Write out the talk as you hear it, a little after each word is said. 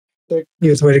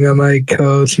Just waiting on my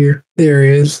co-host here. There he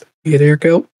is. You there,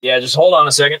 Kelp? Yeah, just hold on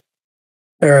a second.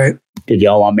 All right. Did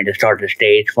y'all want me to start the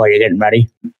stage while you're getting ready?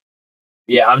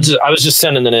 Yeah, I was just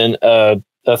sending it in a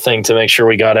thing to make sure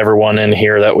we got everyone in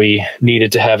here that we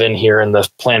needed to have in here in the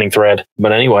planning thread.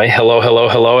 But anyway,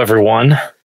 hello, everyone.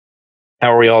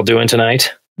 How are we all doing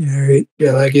tonight? All right.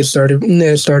 Yeah, I get started.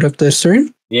 Start up the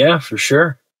stream. Yeah, for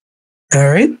sure. All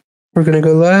right. We're gonna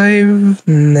go live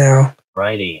now.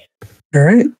 Righty. All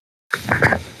right.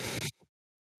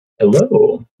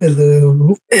 Hello.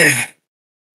 Hello.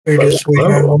 We're just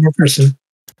waiting on one more person.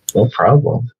 No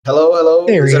problem. Hello.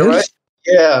 There is he that is. right?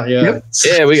 Yeah. Yep.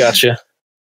 Yeah, we got you.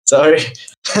 Sorry.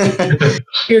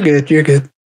 You're good.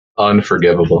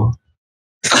 Unforgivable.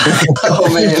 Oh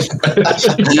man.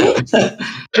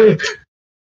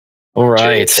 All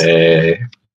right. Hey.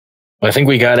 I think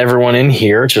we got everyone in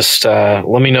here. Just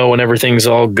let me know when everything's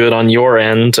all good on your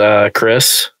end,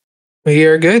 Chris. We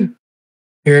are good.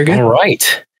 You're good. All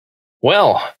right.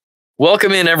 Well,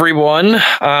 welcome in, everyone.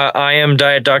 I am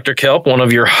DietDrKelp, one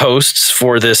of your hosts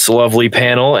for this lovely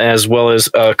panel, as well as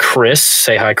Chris.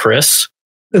 Say hi, Chris.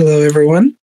 Hello,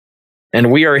 everyone.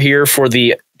 And we are here for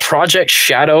the Project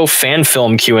Shadow fan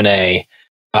film Q&A.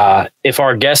 If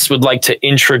our guests would like to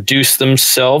introduce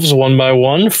themselves one by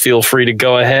one, feel free to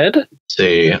go ahead. Let's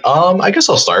see. I guess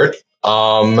I'll start.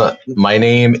 My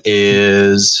name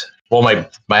is, well,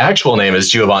 my actual name is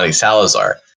Giovanni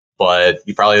Salazar, but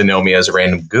you probably know me as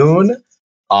Random Goon.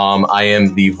 I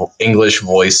am the English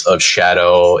voice of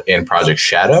Shadow in Project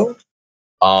Shadow.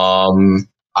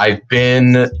 I've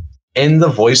been in the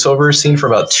voiceover scene for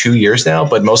about 2 years now,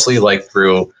 but mostly like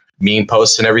through meme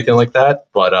posts and everything like that.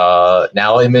 But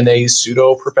now I'm in a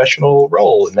pseudo-professional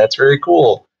role, and that's very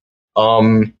cool.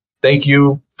 Thank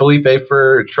you, Felipe,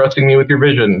 for trusting me with your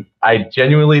vision. I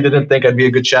genuinely didn't think I'd be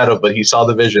a good Shadow, but he saw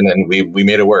the vision, and we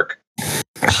made it work.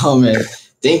 Oh man.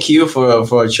 Thank you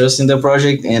for trusting the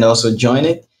project and also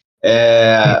joining.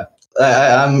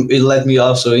 Let me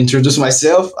also introduce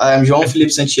myself. I'm João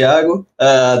Filipe Santiago,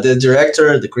 the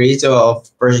director, the creator of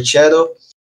Project Shadow.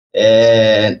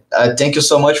 And thank you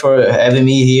so much for having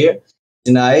me here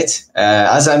tonight.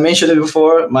 As I mentioned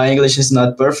before, my English is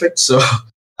not perfect, so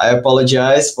I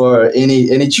apologize for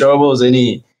any troubles,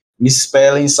 any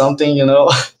misspelling something,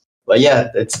 But yeah,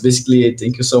 that's basically it.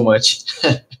 Thank you so much.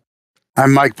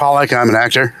 I'm Mike Pollock. I'm an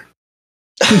actor.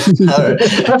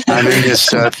 I'm in this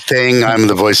thing. I'm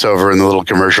the voiceover in the little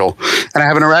commercial. And I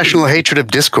have an irrational hatred of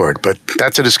Discord, but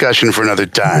that's a discussion for another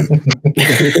time.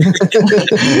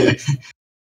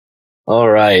 All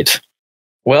right.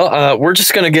 Well, we're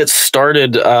just going to get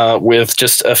started with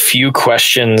just a few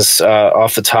questions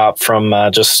off the top from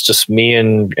just me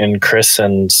and Chris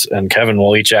and Kevin.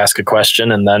 We'll each ask a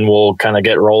question, and then we'll kind of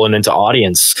get rolling into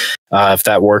audience if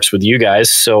that works with you guys.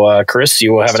 So, Chris,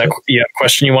 you have a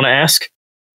question you want to ask?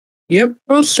 Yep.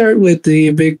 I'll start with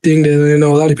the big thing that I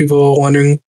know a lot of people are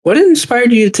wondering. What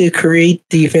inspired you to create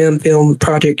the fan film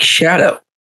Project Shadow?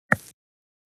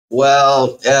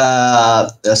 Well,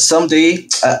 someday,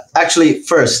 actually,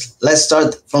 first, let's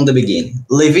start from the beginning.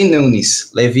 Levi Nunes.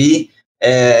 Levi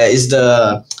is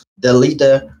the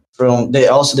leader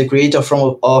also the creator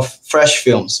of Fresh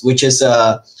Films, which is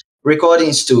a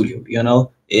recording studio,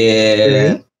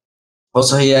 Mm-hmm.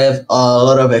 Also, he have a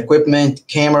lot of equipment,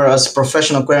 cameras,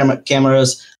 professional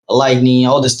cameras, lighting,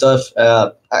 all the stuff.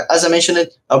 As I mentioned,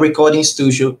 a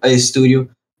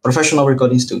professional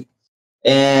recording studio.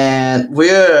 And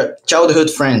we're childhood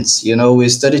friends, we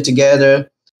studied together.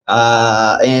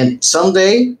 And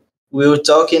someday we were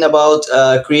talking about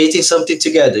creating something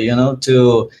together,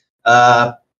 to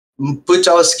put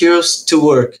our skills to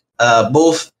work.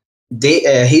 Both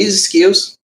his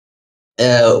skills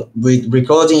with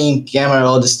recording, camera,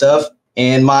 all the stuff,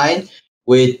 and mine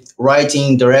with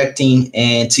writing, directing,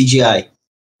 and CGI.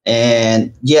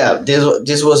 And yeah,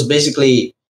 this was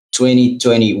basically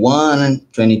 2021,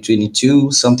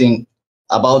 2022, something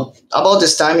about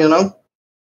this time,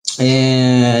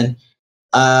 And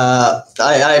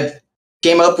I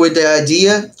came up with the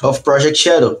idea of Project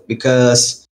Shadow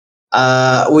because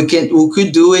we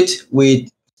could do it with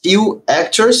few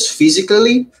actors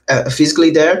physically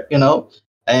there,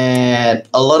 and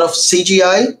a lot of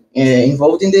CGI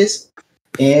involved in this,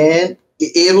 and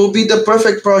it will be the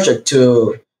perfect project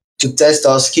to test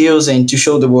our skills and to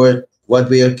show the world what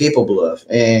we are capable of.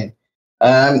 And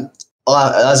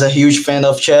as a huge fan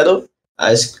of Shadow,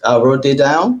 I wrote it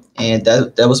down, and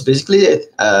that was basically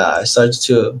it. I started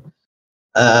to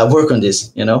work on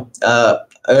this,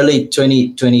 early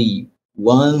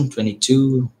 2021,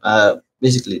 22,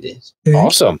 basically this.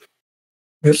 Awesome.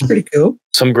 That's pretty cool.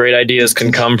 Some great ideas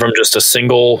can come from just a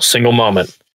single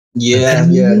moment. Yeah,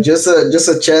 yeah. Just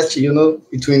a chat,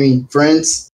 between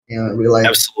friends. We're like,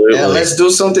 Absolutely. yeah, let's do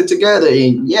something together.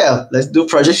 And yeah, let's do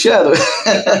Project Shadow.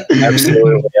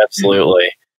 Absolutely, absolutely.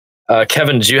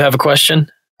 Kevin, do you have a question?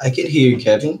 I can hear you,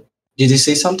 Kevin. Did you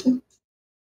say something?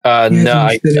 No,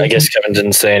 I guess Kevin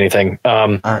didn't say anything.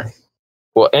 All right.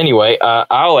 Well, anyway,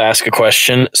 I'll ask a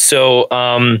question. So,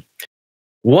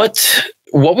 what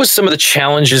was some of the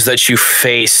challenges that you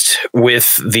faced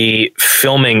with the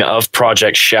filming of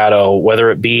Project Shadow, whether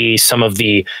it be some of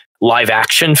the live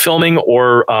action filming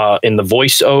or in the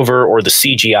voiceover or the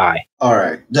CGI? All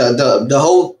right. The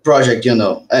whole project,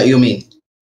 you mean?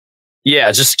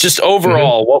 Yeah, just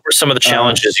overall, what were some of the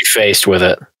challenges you faced with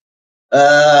it?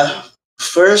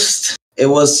 First, it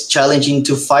was challenging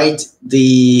to find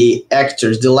the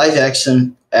actors, the live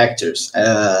action actors,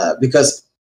 because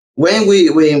when we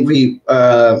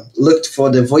looked for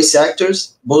the voice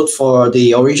actors, both for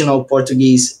the original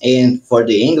Portuguese and for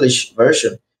the English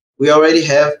version, we already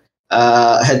had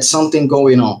something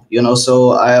going on,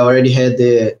 So I already had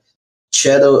the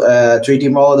Shadow 3D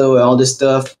model and all this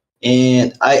stuff,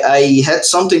 and I had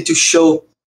something to show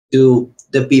to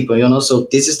the people, So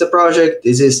this is the project.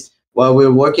 This is what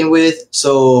we're working with.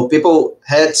 So people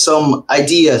had some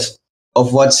ideas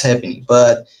of what's happening,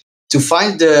 but to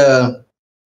find the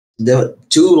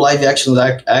two live action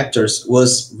actors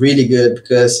was really good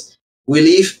because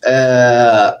we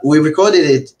recorded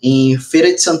it in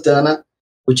Feira de Santana,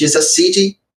 which is a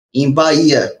city in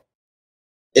Bahia,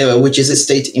 which is a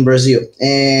state in Brazil,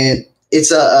 and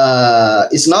it's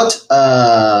not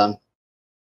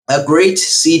a great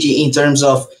city in terms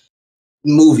of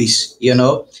movies,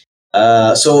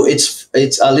 so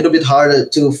it's a little bit harder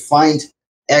to find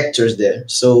actors there.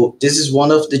 So this is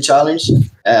one of the challenge,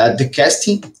 the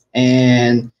casting,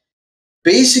 and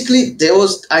basically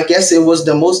I guess it was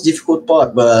the most difficult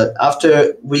part. But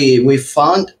after we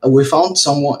found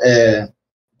someone,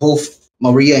 both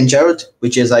Maria and Jared,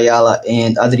 which is Ayala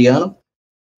and Adriano,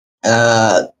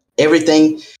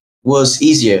 everything was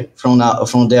easier from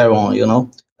there on.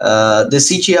 The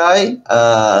CGI,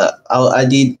 I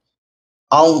did.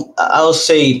 I'll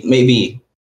say maybe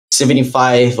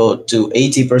 75 or to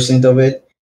 80% of it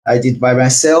I did by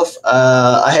myself.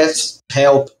 I had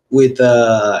help with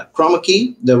chroma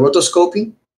key, the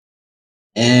rotoscoping,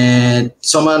 and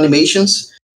some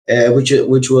animations,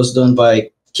 which was done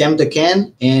by Cam the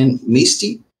Can and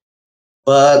Misty.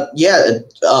 But yeah,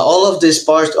 all of this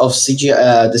part of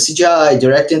CGI, the CGI,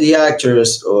 directing the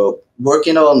actors, or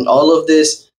working on all of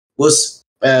this was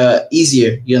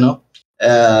easier,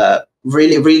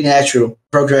 really, really natural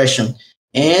progression.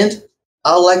 And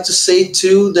I would like to say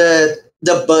too that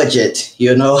the budget,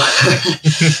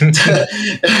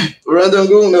 Random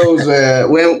Goon knows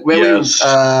when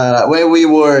we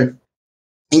were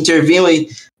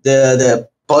interviewing the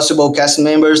possible cast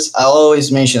members, I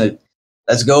always mention it.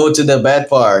 Let's go to the bad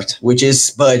part, which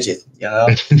is budget.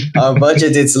 Our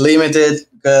budget is limited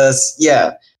because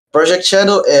Project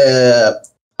Shadow.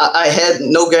 I had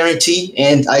no guarantee,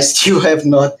 and I still have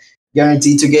not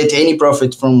guaranteed to get any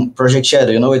profit from Project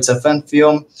Shadow. It's a fan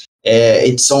film.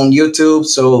 It's on YouTube,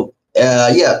 so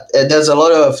there's a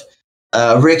lot of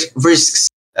risks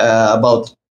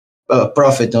about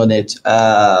profit on it.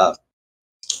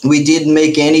 We didn't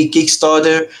make any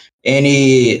Kickstarter,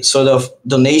 any sort of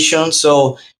donation,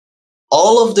 so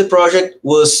all of the project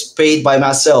was paid by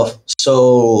myself.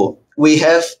 So we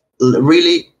have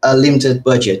really a limited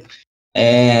budget,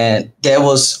 and that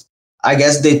was, I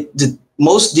guess, the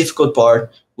most difficult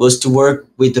part was to work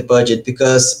with the budget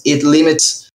because it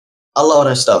limits a lot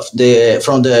of stuff.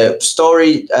 From the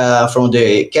story, from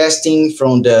the casting,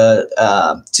 from the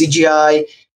CGI,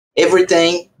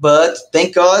 everything. But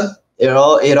thank God, it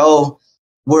all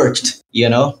worked.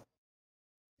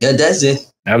 That's it.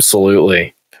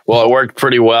 Absolutely. Well, it worked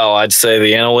pretty well. I'd say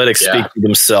the analytics speak for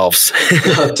themselves.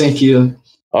 Thank you.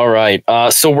 All right.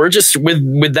 So we're just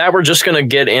with that, we're just going to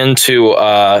get into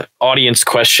audience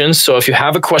questions. So if you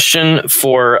have a question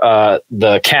for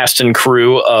the cast and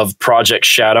crew of Project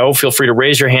Shadow, feel free to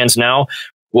raise your hands now.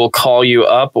 We'll call you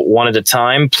up one at a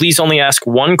time. Please only ask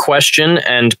one question,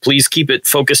 and please keep it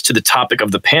focused to the topic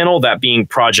of the panel, that being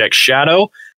Project Shadow.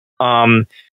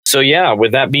 So yeah,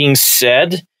 with that being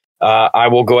said, I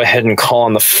will go ahead and call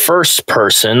on the first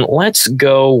person. Let's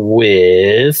go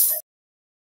with...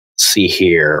 see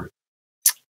here.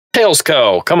 Tails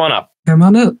Co, come on up. Come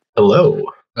on up. Hello.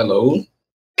 Hello.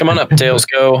 Come on up, Tails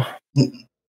Co.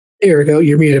 Here we go.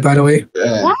 You're muted, by the way.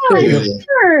 Wow, There you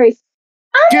go.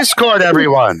 Discord,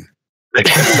 everyone.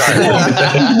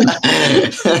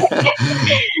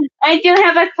 I do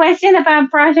have a question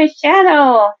about Project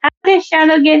Shadow. How did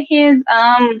Shadow get his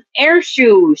air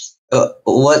shoes?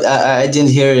 What? I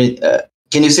didn't hear it.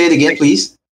 Can you say it again,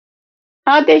 please?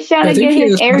 How did Shadow get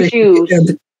his air shoes?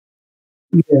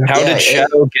 How did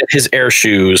Shadow get his air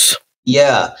shoes?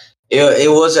 Yeah,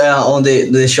 it was on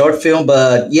the short film,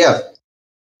 but yeah,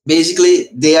 basically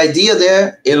the idea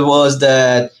there it was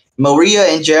that Maria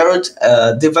and Jared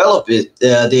developed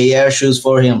the air shoes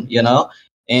for him, you know.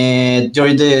 And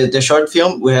during the short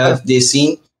film, we have the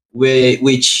scene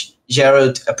which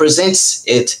Jared presents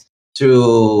it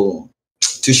to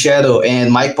Shadow,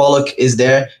 and Mike Pollock is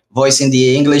there voicing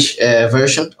the English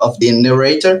version of the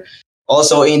narrator.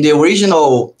 Also, in the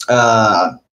original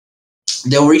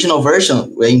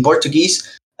version in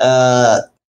Portuguese,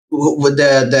 with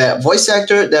the voice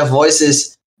actor that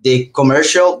voices the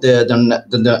commercial, the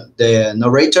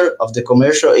narrator of the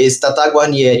commercial is Tata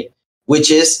Guarnieri,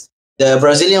 which is the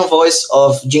Brazilian voice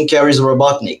of Jim Carrey's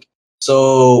Robotnik.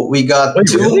 So we got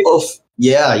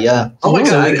yeah. Oh my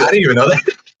god, I didn't even know that.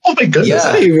 Oh my goodness, Yeah.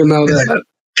 I didn't even know that.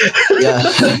 Yeah.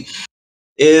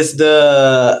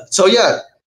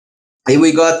 And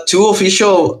we got two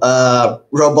official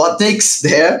Robotniks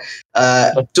there.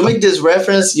 To make this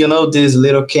reference, you know, this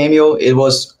little cameo, it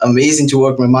was amazing to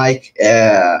work with Mike.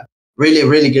 Really,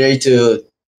 really great to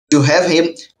have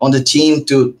him on the team,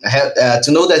 to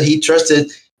know that he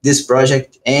trusted this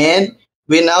project. And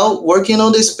we're now working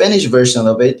on the Spanish version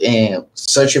of it and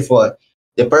searching for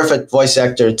the perfect voice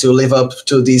actor to live up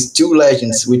to these two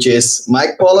legends, which is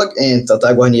Mike Pollock and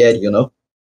Tata Guarnieri, you know?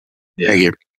 Thank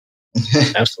you.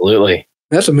 Absolutely.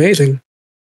 That's amazing.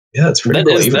 Yeah, it's pretty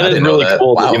That is really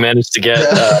cool that you managed to get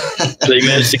you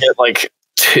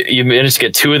managed to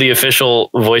get two of the official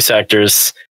voice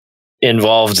actors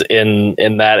involved in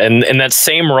that and in that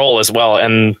same role as well,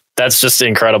 and that's just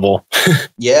incredible.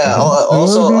 Yeah.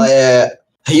 Also,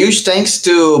 huge thanks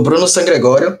to Bruno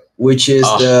Sangregorio, which is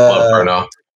love Bruno.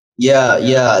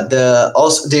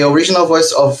 the original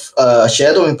voice of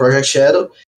Shadow in Project Shadow,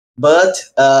 but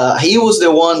he was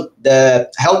the one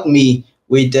that helped me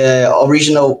with the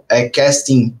original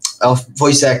casting of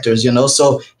voice actors, you know.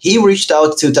 So he reached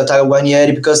out to Tata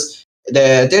Guarnieri because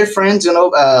they're friends, you know.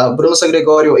 Bruno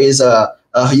Sangregorio is a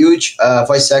huge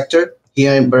voice actor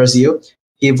here in Brazil.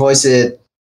 He voiced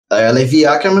Levi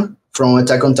Ackerman from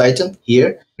Attack on Titan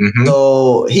here. Mm-hmm.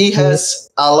 So he has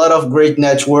a lot of great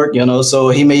network, you know, so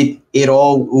he made it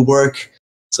all work.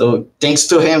 So thanks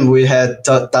to him, we had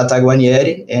Tata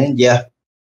Guarnieri, and yeah,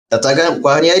 Tata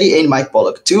Guarnieri and Mike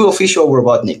Pollock, two official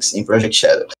Robotniks in Project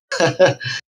Shadow.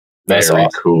 That's Very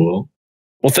awesome. cool.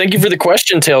 Well, thank you for the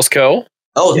question, Tails Co.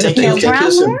 Oh, thank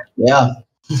you, sir. Yeah.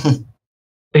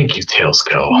 Thank you, Tails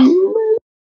Co.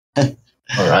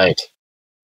 All right.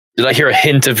 Did I hear a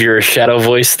hint of your shadow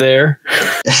voice there?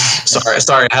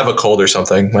 Sorry, I have a cold or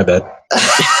something. My bad.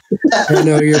 I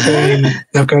know your pain.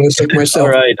 I've got to sick myself.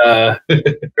 All right.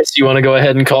 Chris, you want to go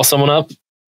ahead and call someone up?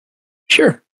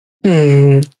 Sure.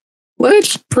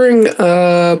 Let's bring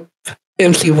up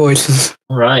MC Voices.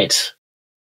 All right.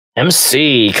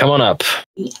 MC, come on up.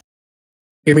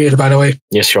 You're muted, by the way.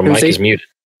 Yes, your mic MC? is muted.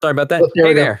 Sorry about that. Oh, there Hey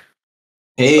we go. there.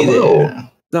 Hey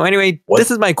there. So anyway, What?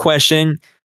 this is my question.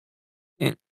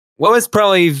 What was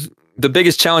probably the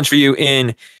biggest challenge for you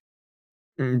in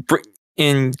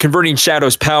converting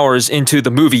Shadow's powers into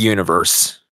the movie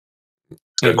universe?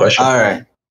 Good question. All right.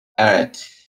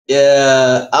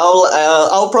 Yeah,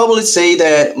 I'll probably say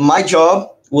that my job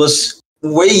was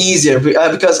way easier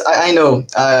because I know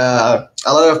a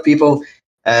lot of people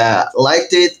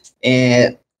liked it,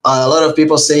 and a lot of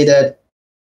people say that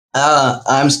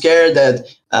I'm scared that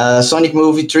Sonic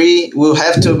Movie 3 will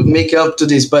have to make up to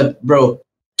this, but bro,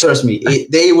 trust me,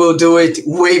 they will do it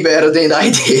way better than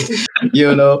I did,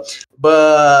 you know.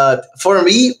 But for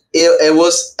me, it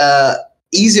was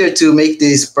easier to make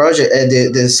this project,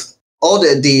 the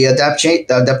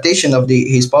adaptation of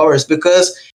his powers,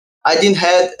 because I didn't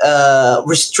have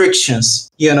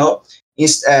restrictions, you know.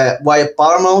 While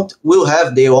Paramount will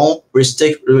have their own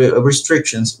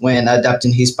restrictions when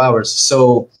adapting his powers.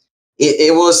 So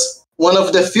it was one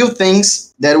of the few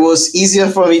things that was easier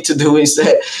for me to do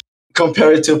instead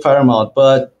compared to Paramount.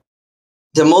 But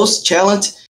the most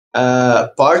challenging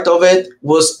part of it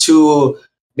was to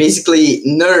basically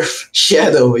nerf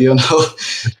Shadow, you know,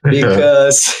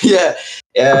 because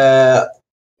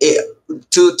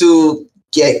to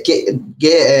get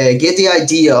the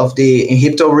idea of the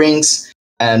inhibitor rings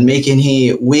and making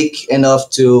him weak enough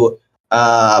to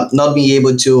not be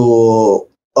able to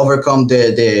overcome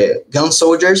the gun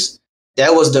soldiers.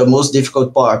 That was the most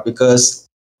difficult part, because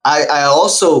I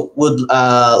also would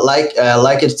like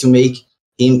it to make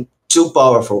him too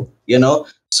powerful, you know.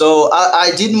 So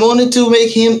I didn't want to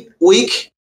make him weak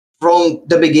from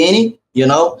the beginning.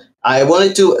 I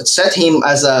wanted to set him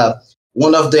as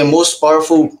one of the most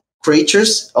powerful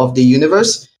creatures of the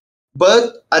universe.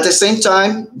 But at the same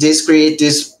time, this creates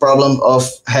this problem of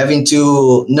having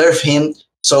to nerf him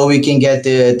so we can get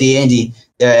the ending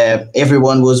that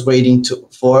everyone was waiting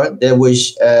for,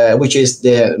 which is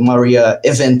the Maria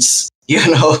events. Yeah,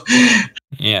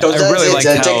 So I really liked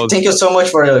how. Thank you so much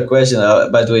for the question.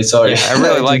 By the way, sorry. Yeah, I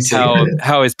really liked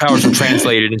how his powers were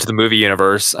translated into the movie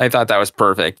universe. I thought that was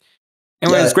perfect. And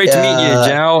it was great to meet you,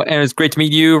 João, and it was great to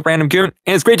meet you, Random Goon,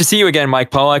 and it's great to see you again, Mike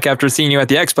Pollock, after seeing you at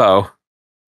the expo.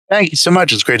 Thank you so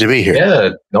much. It's great to be here.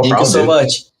 Yeah, no Thank problem. you so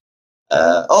much.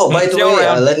 By the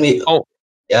way, let me. Oh,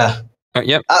 yeah.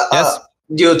 Yep. Yes.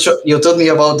 You told me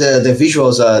about the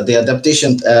visuals, the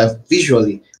adaptation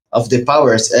visually of the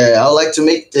powers. I would like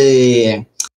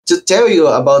to tell you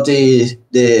about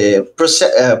the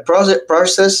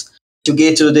process to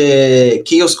get to the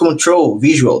chaos control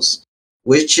visuals,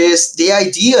 which is the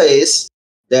idea is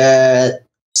that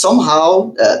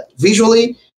somehow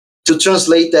visually to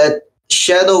translate that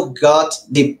Shadow got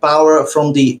the power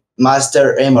from the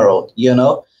Master Emerald,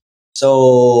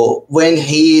 So when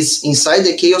he's inside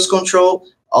the chaos control,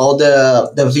 all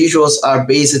the visuals are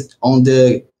based on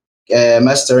the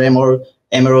Master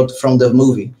Emerald from the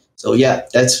movie. So yeah,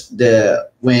 that's the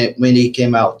when he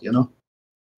came out,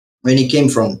 when he came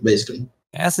from, basically.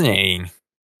 Fascinating.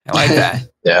 I like that.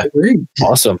 Yeah.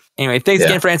 Awesome. Anyway, thanks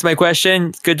again for answering my question.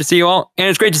 It's good to see you all. And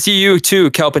it's great to see you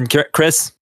too, Kelp and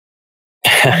Chris.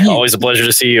 Always a pleasure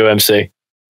to see you, MC.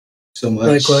 So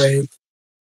much. Likewise.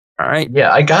 All right.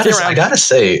 Yeah, I gotta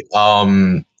say,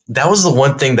 that was the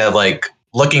one thing that, like,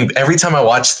 looking every time I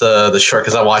watched the short,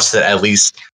 because I watched it at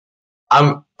least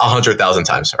 100,000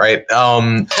 times, right?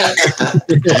 When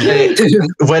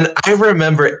I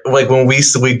remember, like, when we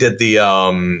did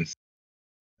the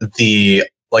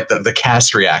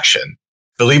cast reaction,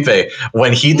 Felipe,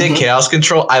 when he did chaos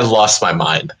control, I lost my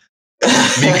mind.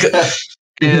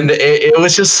 And it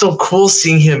was just so cool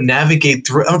seeing him navigate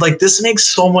through. I was like, this makes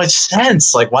so much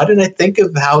sense. Like, why didn't I think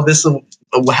of this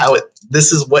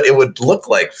is what it would look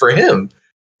like for him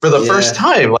for the first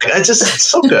time? Like, it's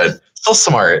so good, so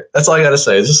smart. That's all I gotta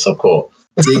say. It's just so cool.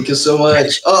 Thank you so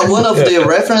much. One of the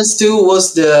reference too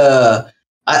was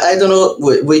I don't know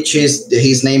which is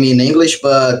his name in English,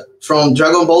 but from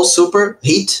Dragon Ball Super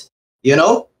Heat,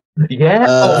 Yeah.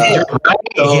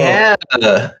 Yeah.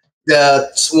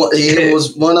 It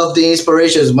was one of the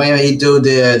inspirations when he do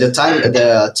the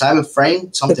time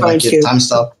frame, something like it, time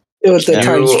stop. It was the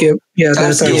time skip. Yeah,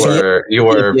 time skip. You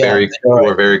were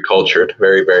very cultured.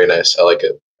 Very, very nice. I like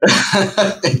it.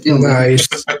 Nice.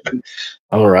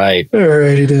 All right.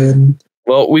 Alrighty then.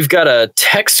 Well, we've got a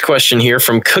text question here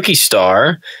from Cookie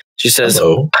Star. She says,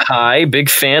 hello. Hi, big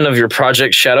fan of your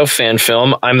Project Shadow fan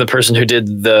film. I'm the person who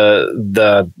did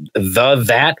that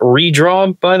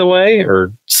redraw, by the way,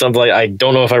 or something like, I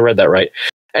don't know if I read that right.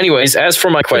 Anyways, as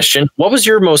for my question, what was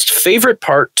your most favorite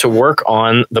part to work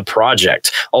on the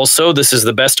project? Also, this is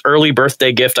the best early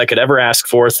birthday gift I could ever ask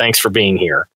for. Thanks for being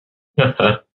here. Happy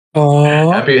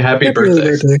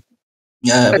birthday.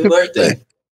 Yeah, happy birthday.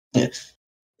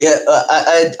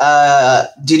 Yeah,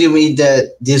 did you mean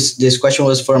that this question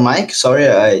was for Mike? Sorry,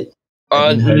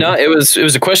 no, it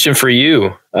was a question for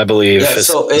you, I believe. Yeah,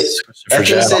 so can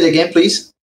you say it again,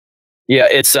 please? Yeah,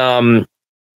 it's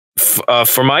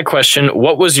for my question,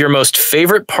 what was your most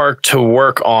favorite part to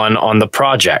work on the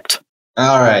project?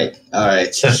 All right.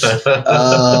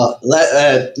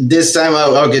 This time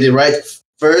I'll get it right.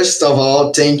 First of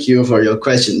all, thank you for your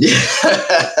question.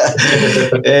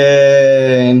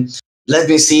 And let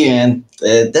me see, man.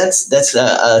 That's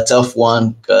a tough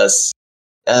one because,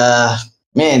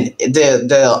 man,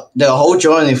 the whole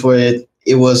journey for it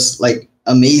was like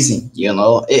amazing.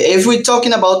 If we're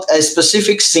talking about a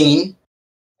specific scene,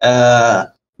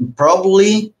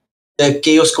 probably the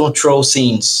chaos control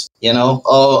scenes.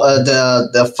 Or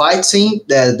the fight scene,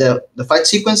 the fight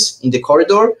sequence in the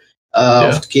corridor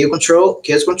of chaos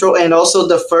control, and also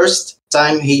the first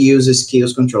time he uses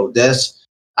chaos control.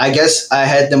 I guess I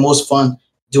had the most fun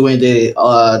doing the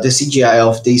CGI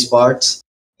of these parts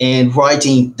and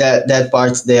writing that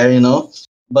part there,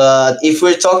 But if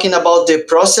we're talking about the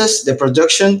process, the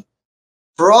production,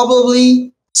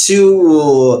 probably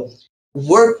to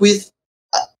work with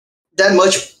that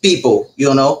much people,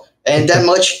 and that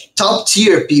much top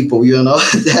tier people,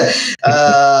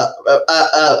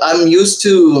 I'm used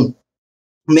to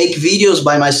make videos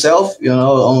by myself,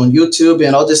 on YouTube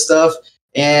and all this stuff.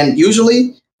 And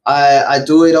usually I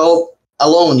do it all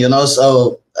alone,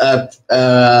 so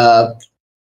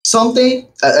something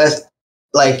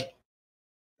like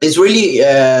it's really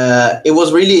it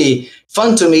was really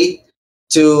fun to me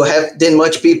to have that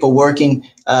much people working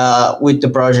with the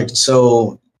project.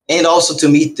 So, and also to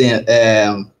meet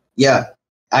them. Yeah,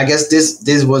 I guess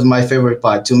this was my favorite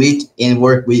part, to meet and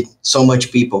work with so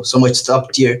much people, so much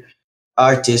top tier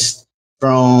artists,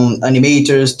 from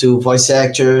animators to voice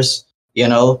actors,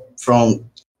 from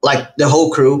like the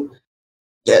whole crew.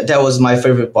 Yeah, that was my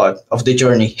favorite part of the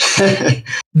journey.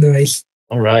 Nice.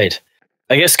 All right.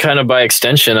 I guess kind of by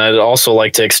extension, I'd also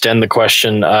like to extend the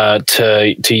question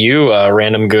to you,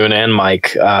 Random Goon and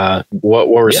Mike. What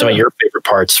were some of your favorite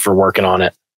parts for working on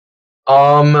it?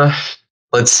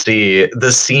 Let's see.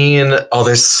 The scene. Oh,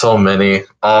 there's so many.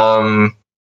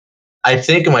 I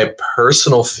think my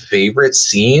personal favorite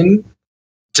scene,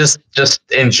 just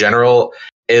in general,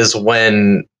 is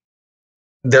when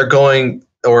they're going,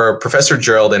 or Professor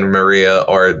Gerald and Maria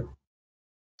are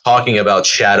talking about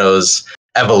Shadow's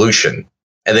evolution,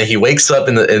 and then he wakes up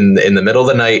in the middle of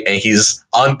the night and he's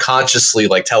unconsciously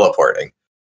like teleporting.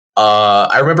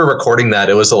 I remember recording that.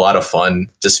 It was a lot of fun,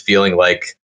 just feeling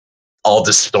like all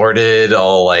distorted,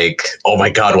 all like, oh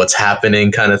my god, what's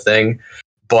happening kind of thing.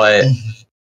 But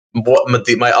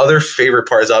my other favorite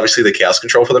part is obviously the chaos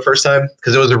control for the first time,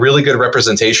 because it was a really good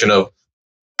representation of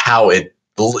how it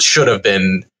should have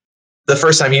been the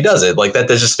first time he does it. Like that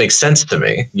just makes sense to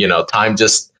me. Time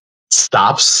just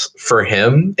stops for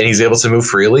him and he's able to move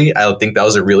freely. I think that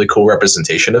was a really cool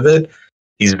representation of it.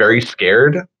 He's very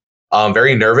scared,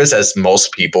 very nervous, as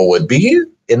most people would be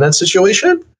in that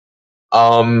situation.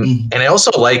 And I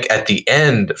also like at the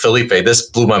end, Felipe, this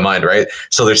blew my mind, right?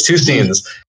 So there's two scenes.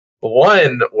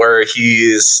 One where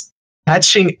he's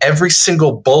catching every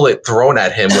single bullet thrown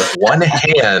at him with one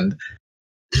hand.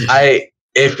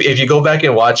 If you go back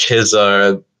and watch his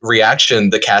reaction,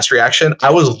 the cast reaction,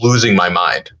 I was losing my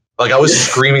mind. Like I was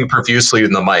screaming profusely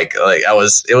in the mic. Like it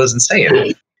was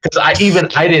insane. Because I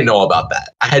didn't know about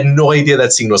that. I had no idea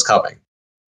that scene was coming.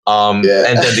 And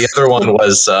then the other one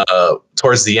was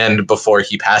towards the end, before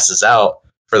he passes out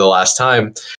for the last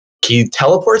time. He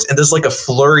teleports and there's like a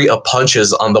flurry of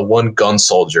punches on the one gun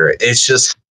soldier. It's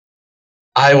just,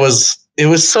 it was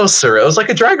so surreal. It was like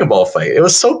a Dragon Ball fight. It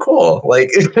was so cool.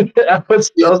 Like I was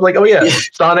like, oh yeah,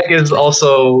 Sonic is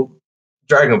also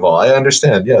Dragon Ball. I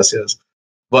understand. Yes.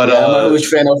 But I'm a huge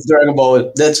fan of Dragon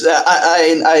Ball. That's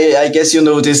I guess you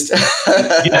noticed.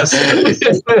 Yes.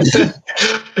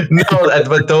 No,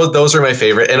 but those are my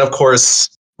favorite, and of course,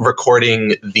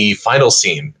 recording the final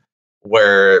scene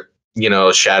where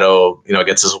Shadow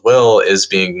gets his will, is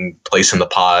being placed in the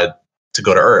pod to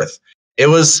go to Earth.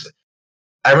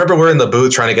 I remember we're in the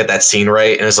booth trying to get that scene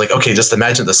right, and it's like, okay, just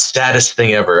imagine the saddest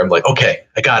thing ever. I'm like, okay,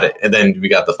 I got it, and then we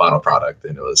got the final product,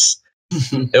 and it was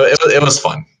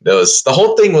fun. The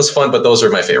whole thing was fun, but those are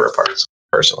my favorite parts,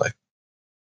 personally.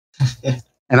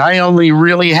 And I only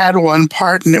really had one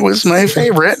part, and it was my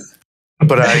favorite.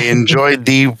 But I enjoyed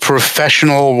the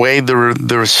professional way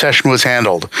the session was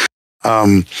handled.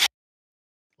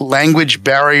 Language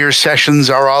barrier sessions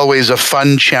are always a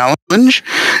fun challenge,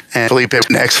 and Felipe is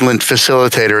an excellent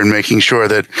facilitator in making sure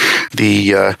that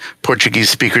the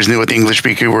Portuguese speakers knew what the English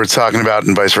speaker were talking about,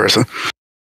 and vice versa.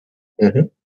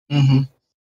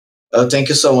 Oh, thank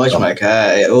you so much, Mike.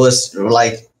 It was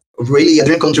like really a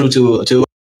dream come true to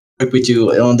work with you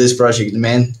on this project,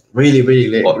 man. Really,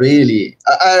 really.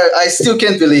 I still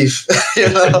can't believe,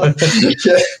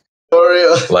 for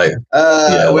real. Like,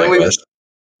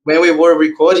 when we were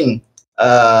recording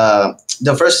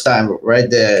the first time, right,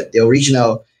 the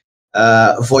original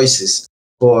voices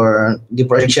for the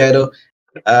Project Shadow,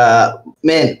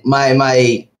 man,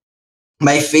 my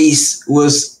face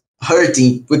was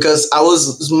hurting because I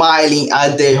was smiling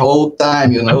at the whole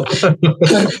time, the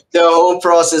whole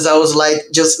process. I was like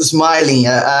just smiling.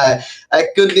 I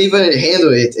couldn't even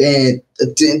handle it, and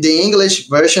the English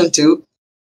version too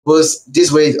was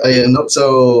this way,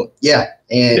 So yeah,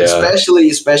 and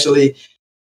especially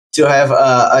to have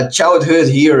a childhood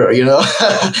hero,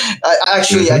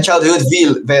 actually a childhood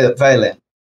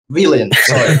villain.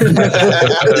 Sorry.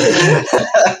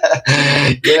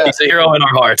 Yeah. He's a hero in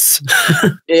our hearts.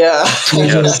 Yeah.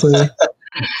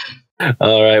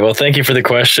 All right. Well, thank you for the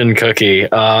question, Cookie.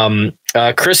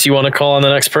 Chris, you want to call on the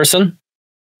next person?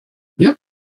 Yep.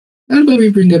 How about we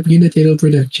bring up Unitato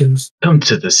Productions? Come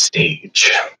to the stage.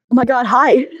 Oh my God!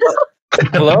 Hi.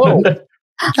 Hello.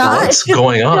 Hi. What's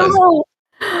going on? Hello.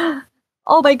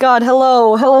 Oh my God!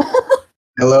 Hello. Hello.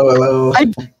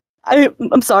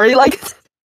 I'm sorry. Like.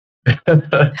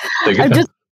 I'm just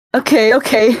okay.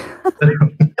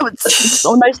 It's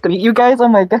so nice to meet you guys. Oh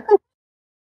my God.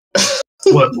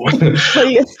 What's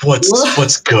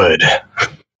good?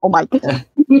 Oh my God.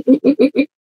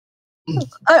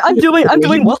 I'm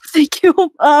doing well, thank you.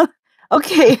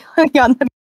 Okay, hang on.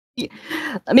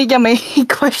 Let me get my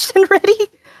question ready.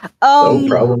 No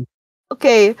problem.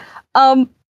 Okay.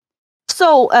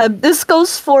 So this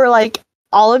goes for like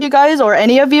all of you guys or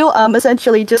any of you.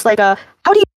 Essentially, just like how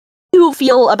do you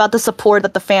feel about the support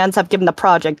that the fans have given the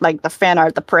project, like the fan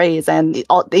art, the praise, and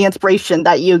the inspiration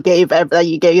that you gave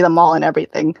them all and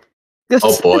everything?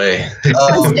 Oh boy.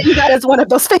 I'm saying that as one of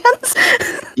those fans.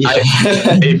 I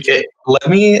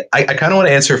kind of want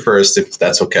to answer first, if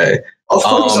that's okay. Of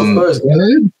course.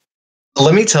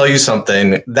 Let me tell you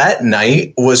something. That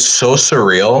night was so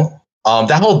surreal.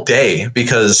 That whole day,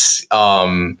 because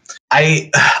I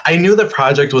knew the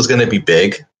project was going to be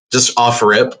big, just off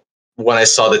rip, when I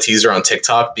saw the teaser on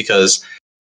TikTok. Because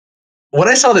when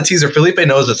I saw the teaser, Felipe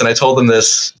knows this, and I told him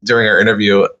this during our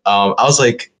interview. I was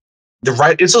like,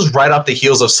 this was right off the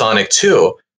heels of Sonic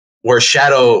 2, where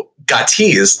Shadow got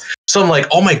teased. So I'm like,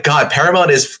 oh my god,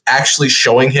 Paramount is actually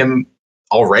showing him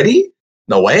already?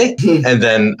 No way. And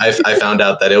then I found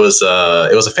out that it was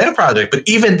a fan project. But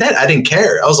even then, I didn't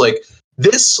care. I was like,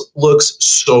 this looks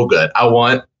so good. I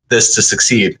want this to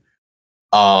succeed.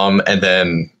 And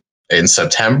then in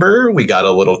September, we got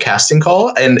a little casting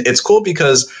call, and it's cool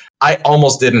because I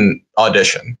almost didn't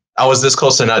audition. I was this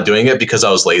close to not doing it because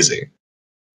I was lazy.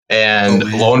 And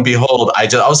lo and behold, I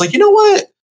was like, you know what?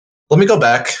 Let me go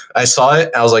back. I saw it.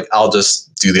 I was like, I'll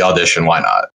just do the audition. Why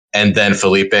not? And then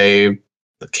Felipe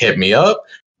hit me up.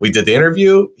 We did the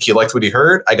interview. He liked what he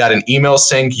heard. I got an email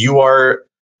saying you were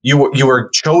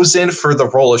chosen for the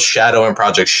role of Shadow in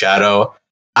Project Shadow.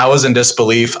 I was in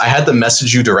disbelief. I had to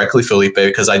message you directly, Felipe,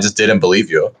 because I just didn't believe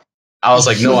you. I was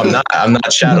like, no, I'm not. I'm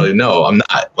not Shadow. No, I'm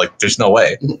not. Like, there's no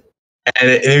way.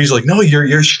 And he was like, no,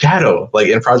 you're Shadow. Like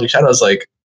in Project Shadow. I was like,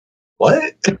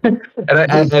 what? and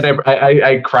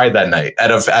I cried that night out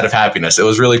of happiness. It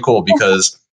was really cool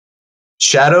because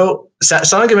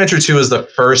Sonic Adventure 2 is the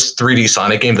first 3D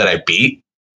Sonic game that I beat,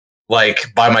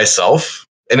 like, by myself.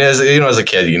 And as a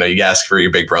kid, you ask for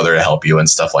your big brother to help you and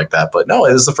stuff like that. But no,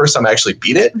 it was the first time I actually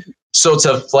beat it. So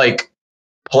to like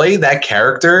play that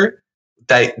character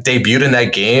that debuted in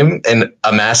that game and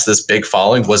amass this big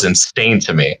following was insane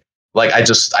to me. Like,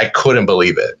 I couldn't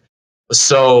believe it.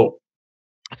 So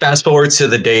fast forward to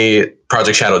the day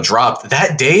Project Shadow dropped.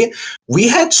 That day, we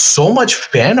had so much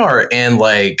fan art and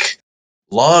like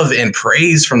love and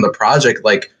praise from the project.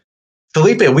 Like,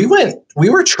 Felipe, we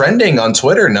were trending on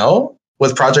Twitter, no?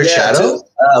 With Project Shadow?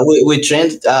 We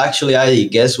trended, actually, I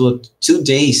guess, with 2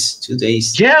 days. 2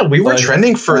 days. Yeah, we were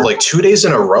trending for like 2 days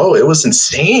in a row. It was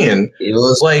insane. It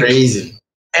was like crazy.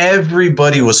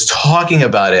 Everybody was talking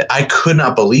about it. I could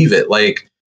not believe it. Like,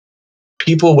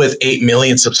 people with 8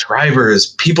 million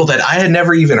subscribers, people that I had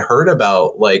never even heard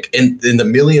about, like in the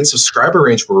million subscriber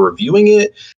range, were reviewing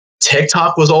it.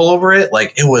 TikTok was all over it.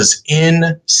 Like, it was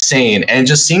insane. And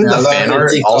just seeing the fan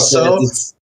art also.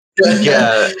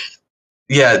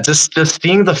 Yeah, just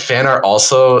seeing the fan art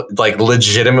also, like,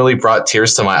 legitimately brought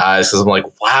tears to my eyes, because I'm like,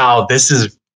 wow, this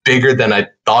is bigger than I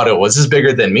thought it was. This is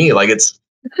bigger than me. Like, it's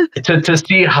to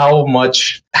see how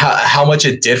much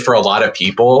it did for a lot of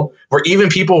people, where even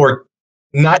people were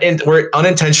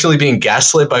unintentionally being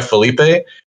gaslit by Felipe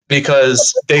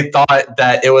because they thought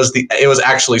that it was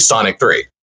actually Sonic 3.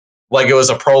 Like, it was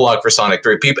a prologue for Sonic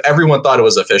 3. Everyone thought it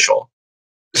was official.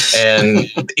 And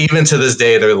even to this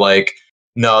day, they're like,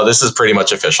 no, this is pretty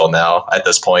much official now at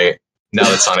this point. Now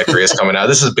that Sonic 3 is coming out,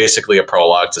 this is basically a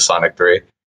prologue to Sonic 3.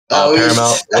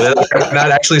 Paramount,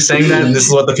 not actually saying that. This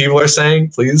is what the people are saying,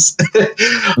 please.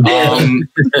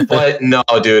 But no,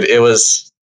 dude,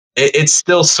 it's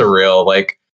still surreal.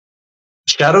 Like,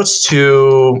 shoutouts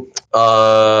to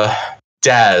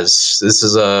Daz. This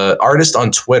is a artist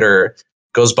on Twitter,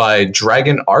 goes by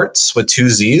Dragon Arts with 2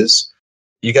 Z's.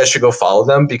 You guys should go follow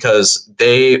them, because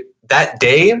that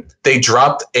day they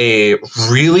dropped a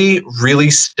really, really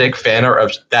sick fan art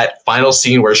of that final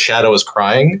scene where Shadow is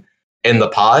crying in the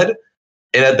pod,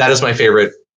 and that is my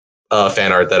favorite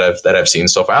fan art that I've seen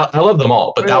so far. I love them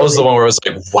all, but that was the one where I was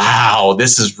like, wow,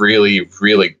 this is really,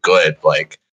 really good.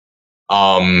 Like,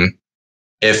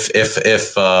 if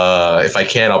I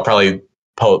can, I'll probably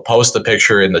post the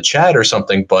picture in the chat or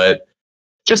something. But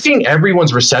just seeing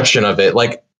everyone's reception of it,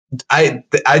 like, I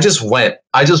just went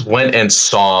and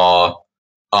saw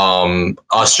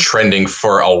us trending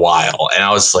for a while, and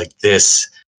I was like, this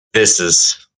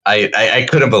is, I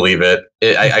couldn't believe it.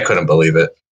 I couldn't believe it.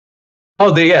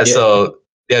 Oh, so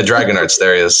Dragon Arts,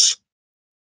 there he is.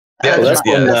 Yeah,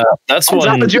 that's one.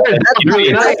 I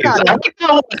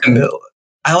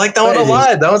like that one a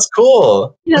lot. That was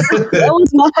cool. Yeah, that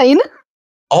was mine.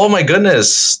 Oh my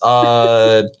goodness.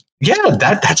 Yeah,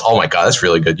 that's oh my god, that's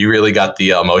really good. You really got the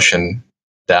emotion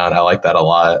down. I like that a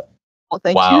lot. Well,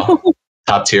 thank Wow. you.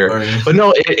 Top tier. Sorry. But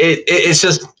no, it's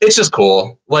just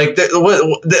cool. Like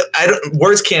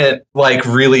words can't like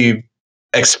really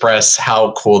express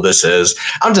how cool this is.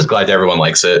 I'm just glad everyone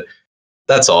likes it.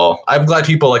 That's all. I'm glad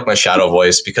people like my shadow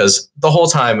voice because the whole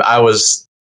time I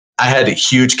had a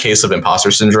huge case of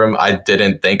imposter syndrome. I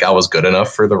didn't think I was good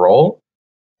enough for the role,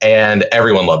 and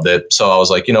everyone loved it. So I was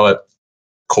like, you know what?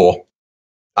 Cool.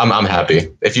 I'm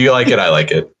happy. If you like it, I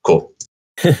like it. Cool.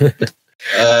 Well,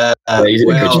 Thank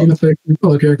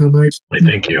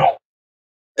you.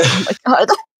 Oh my god.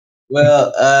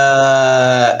 well,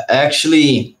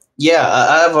 actually, yeah,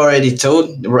 I've already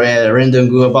told Random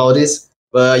Goo about this,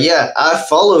 but yeah, I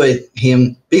followed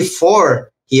him before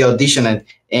he auditioned,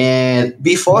 and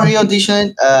before he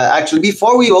auditioned, actually,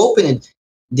 before we opened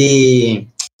the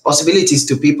possibilities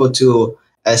to people to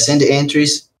send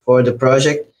entries for the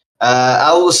project,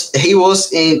 he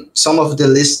was in some of the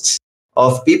lists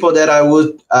of people that I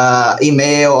would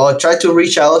email or try to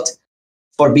reach out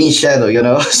for being shadow, you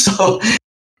know. So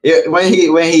when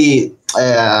he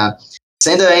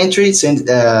sent an entry, sent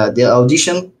the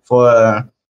audition for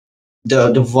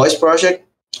the voice project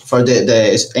for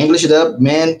the English dub,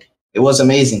 man, it was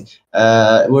amazing.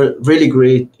 We're really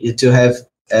great to have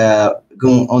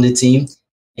Goon on the team,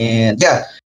 and yeah.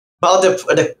 About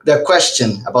the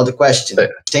question,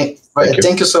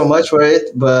 thank you so much for it.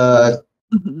 But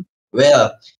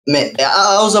well, man,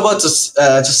 I was about to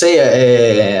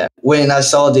say when I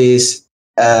saw this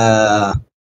the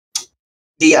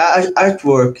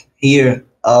artwork here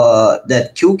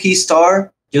that Kilkey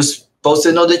Star just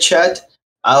posted on the chat.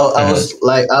 I was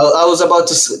like, I was about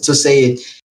to say it.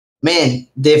 Man,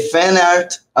 the fan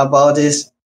art about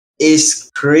this is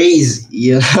crazy,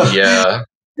 you know. Yeah.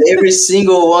 Every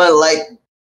single one, like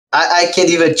I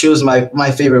can't even choose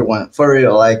my favorite one for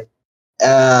real. Like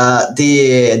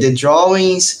the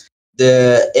drawings,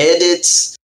 the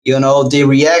edits, you know, the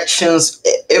reactions,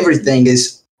 everything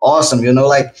is awesome. You know,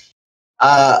 like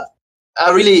I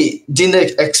really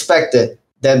didn't expect it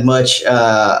that much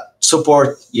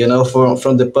support. You know,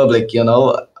 from the public. You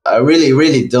know, I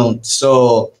really don't.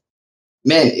 So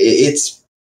man, it's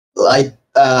like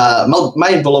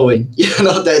mind blowing. You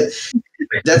know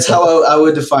that's how I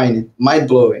would define it. Mind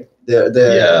blowing.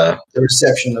 The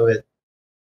reception of it.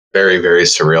 Very, very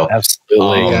surreal.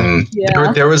 Absolutely.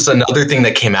 There was another thing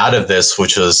that came out of this,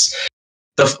 which was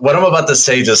what I'm about to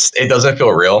say. Just it doesn't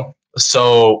feel real.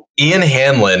 So Ian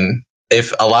Hanlon,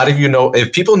 if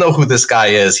people know who this guy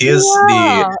is, he is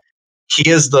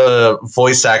the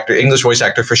voice actor, English voice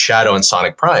actor for Shadow and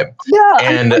Sonic Prime. Yeah,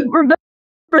 and I remember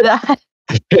that.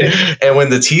 And when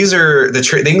the teaser, the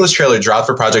English trailer dropped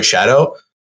for Project Shadow,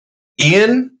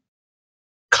 Ian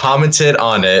commented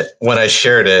on it when I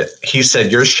shared it. He said,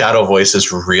 "Your Shadow voice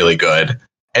is really good."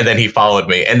 And then he followed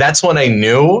me. And that's when I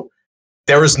knew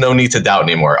there was no need to doubt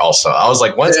anymore. Also, I was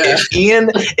like, if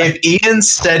Ian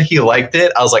said he liked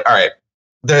it, I was like, all right,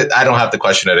 I don't have to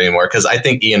question it anymore because I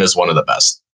think Ian is one of the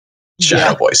best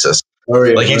Shadow voices.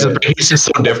 Like he's just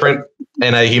so different,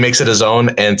 and he makes it his own.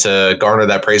 And to garner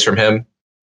that praise from him,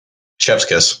 chef's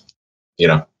kiss, you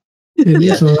know. Actually,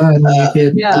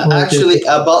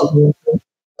 about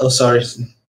sorry.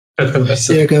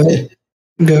 Yeah, go ahead.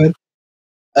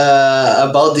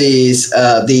 About this,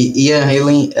 the Ian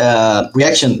Hanlon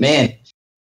reaction, man.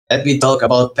 Let me talk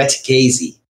about Pat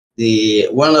Casey, the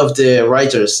one of the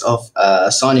writers of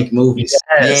Sonic movies.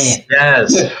 Yes.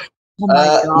 Oh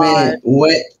my god. Man,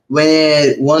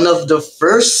 when one of the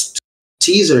first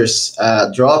teasers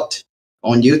dropped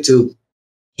on YouTube,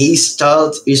 he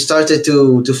started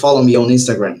to follow me on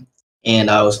Instagram, and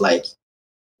I was like,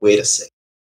 wait a second,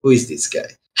 who is this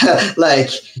guy? Like,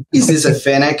 is this a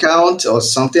fan account or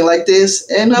something like this?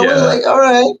 And I was like, all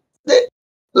right,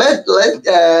 let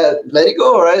it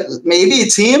go. All right, maybe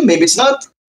it's him, maybe it's not.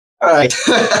 All right,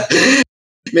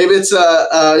 maybe it's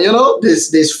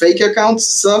this fake account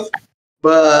stuff.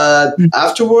 But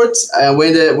afterwards,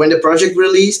 when the project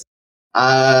released,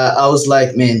 I was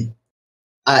like, man,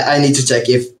 I need to check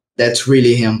if that's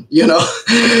really him, you know.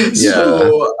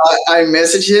 So I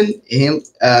messaged him.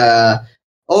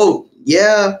 Oh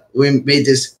yeah, we made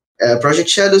this Project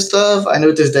Shadow stuff. I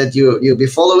noticed that you'll be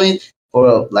following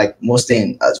for like for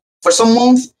some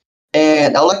months,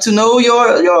 and I'd like to know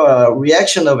your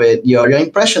reaction of it, your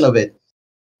impression of it.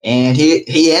 And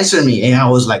he answered me, and I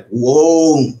was like,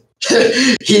 whoa.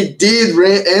 He did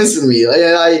answer me,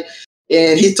 and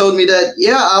he told me that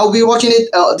I'll be watching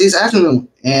it this afternoon.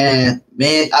 And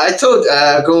man, I told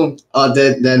Goon at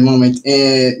that moment,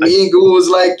 and me and Goon was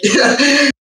like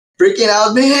freaking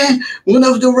out, man. One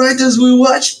of the writers we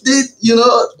watched it,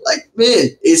 like, man,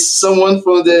 it's someone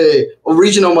from the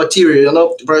original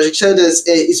material. Project Shadow is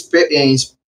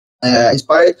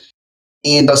inspired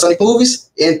in the Sonic movies,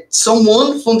 and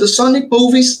someone from the Sonic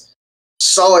movies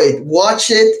saw it,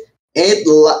 watched it, and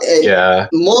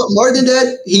more than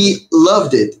that, he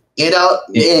loved it. And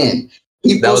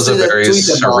that was a very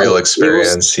surreal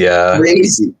experience.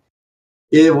 Crazy.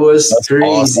 It was crazy,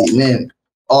 awesome. Man.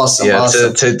 Awesome. Yeah.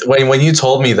 Awesome. When you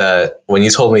told me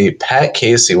Pat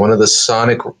Casey, one of the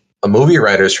Sonic movie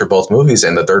writers for both movies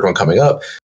and the third one coming up,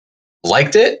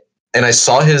 liked it, and I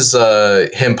saw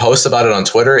him post about it on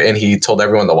Twitter, and he told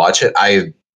everyone to watch it,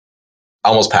 I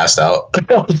almost passed out.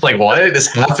 I was like, what is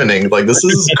happening? Like, this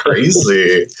is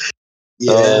crazy.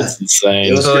 Yeah, it's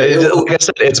insane. Like I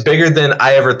said, it's bigger than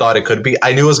I ever thought it could be.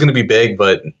 I knew it was going to be big,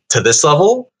 but to this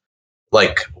level,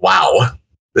 like, wow,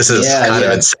 this is kind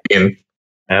of insane.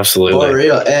 Absolutely. For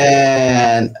real.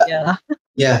 And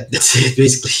that's it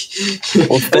basically.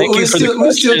 Well, thank you for the question.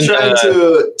 We're still trying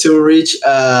to reach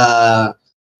the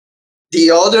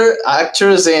other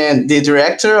actors and the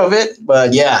director of it,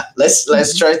 but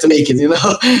let's try to make it.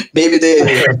 Maybe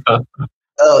they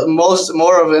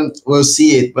more of them will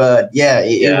see it, but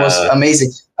it was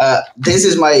amazing. This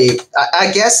is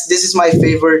I guess this is my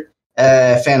favorite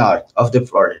fan art of the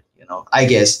project. I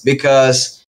guess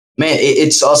because man,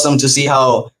 it's awesome to see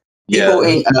how people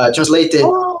translated.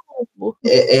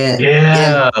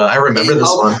 I remember this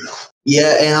one.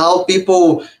 Yeah, and how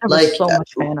people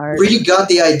really got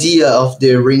the idea of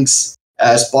the rings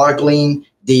sparkling,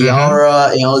 the aura,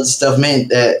 and all this stuff. Man,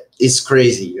 it's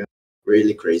crazy,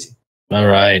 really crazy. All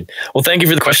right. Well, thank you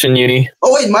for the question, Uni.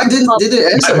 Oh wait, Mike didn't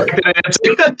answer.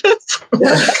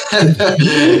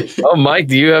 Oh, Mike,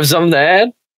 do you have something to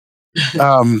add?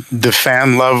 The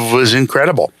fan love was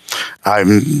incredible. I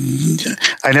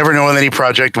never know with any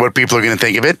project what people are going to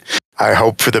think of it. I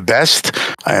hope for the best,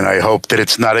 and I hope that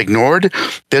it's not ignored.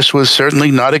 This was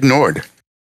certainly not ignored.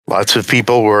 Lots of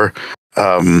people were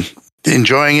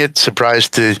enjoying it,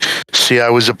 surprised to see I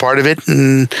was a part of it,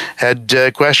 and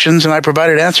had questions, and I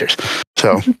provided answers.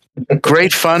 So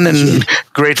great fun, and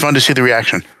great fun to see the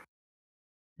reaction.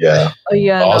 Yeah. Oh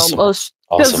yeah, awesome.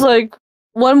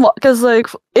 Because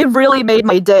it really made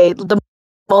my day the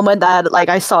moment that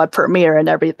I saw it premiere and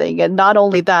everything, and not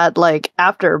only that,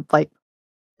 after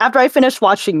I finished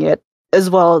watching it as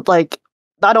well,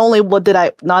 not only was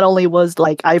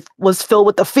I was filled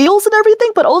with the feels and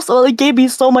everything, but also it gave me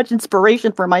so much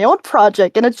inspiration for my own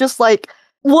project, and it's just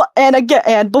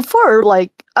and before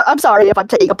I'm sorry if I'm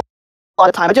taking up a lot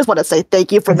of time. I just want to say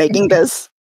thank you for making this.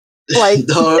 Thank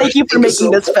you for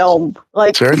making this film.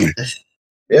 Certainly.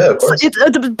 Yeah, of course. It's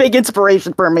a big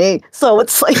inspiration for me. So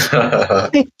it's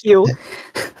thank you.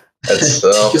 That's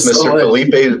Mr.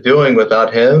 Filipe is doing.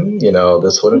 Without him,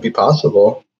 this wouldn't be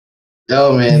possible.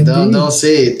 No, man, don't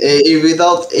say it.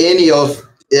 Without any of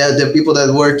the people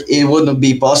that work, it wouldn't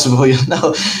be possible.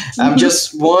 I'm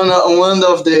just one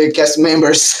of the cast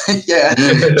members. Yeah.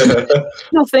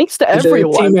 No, thanks to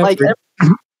everyone.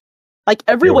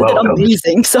 Everyone did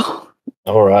amazing. So.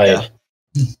 All right. Yeah.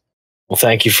 Well,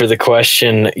 thank you for the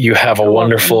question. You have a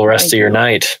wonderful rest of your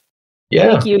night.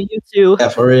 Yeah. Thank you. You too. Yeah,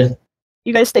 for real.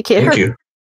 You guys take care. Thank you.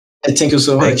 Thank you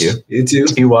so much. Thank you. You too.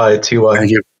 TY.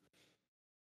 Thank you.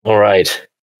 All right.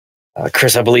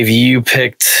 Chris, I believe you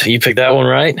picked that one,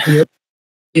 right? Yep.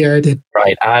 Yeah, I did.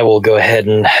 Right. I will go ahead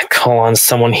and call on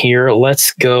someone here.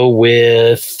 Let's go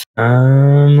with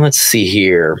let's see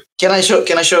here. Can I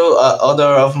show other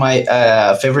of my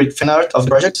favorite fan art of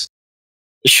the project?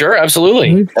 Sure,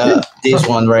 absolutely. This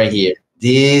one right here.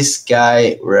 This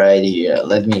guy right here.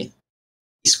 Let me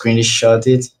screenshot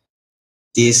it.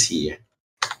 This here.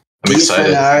 I'm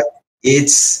excited. Fan art,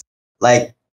 it's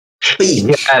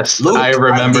pink. Yes, I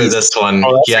remember this one.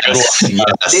 Oh, Yes, cool.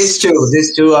 yes.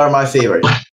 These two are my favorite.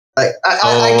 I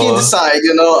can decide,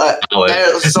 there's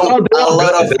a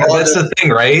lot of that's the thing,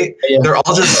 right? Yeah. They're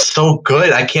all just so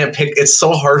good. I can't pick. It's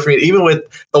so hard for me. Even with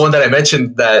the one that I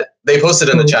mentioned that they posted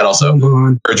in the chat also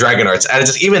for Dragon Arts, and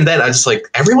even then, I just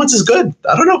everyone's is good.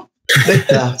 I don't know.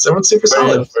 Everyone's super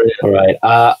solid. All right.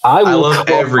 I love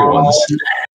everyone's.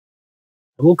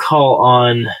 I will call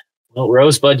on. Well,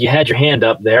 Rosebud, you had your hand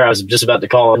up there. I was just about to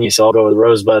call on you, so I'll go with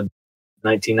Rosebud,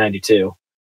 1992.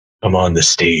 Come on the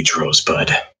stage,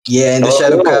 Rosebud. Yeah, in the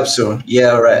Shadow Capsule.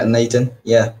 Yeah, right, Nathan.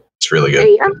 Yeah. It's really good.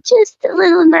 Hey, I'm just a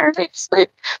little nervous, but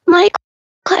my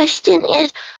question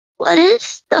is, what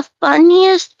is the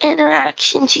funniest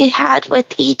interactions you had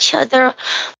with each other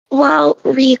while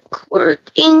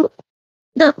recording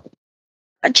the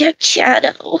Project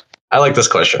Shadow? I like this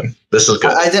question. This is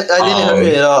good. I didn't I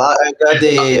got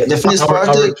the finished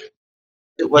project.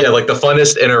 Yeah, like the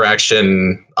funnest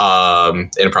interaction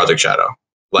in Project Shadow.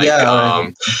 Like,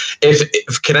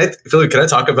 if can I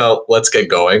talk about Let's Get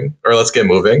Going or Let's Get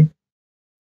Moving?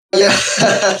 Yeah,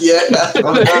 yeah.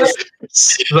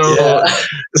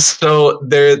 So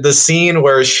the scene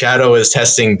where Shadow is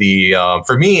testing the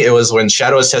for me it was when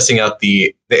Shadow is testing out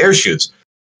the air shoots.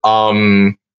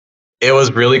 It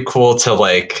was really cool to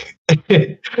like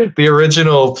the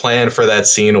original plan for that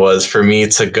scene was for me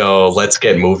to go let's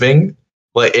get moving.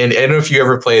 Like, and I don't know if you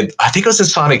ever played, I think it was in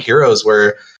Sonic Heroes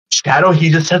where Shadow, he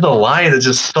just said the line that's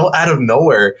just so out of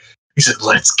nowhere. He said,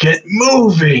 "Let's get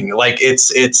moving." Like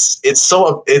it's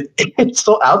so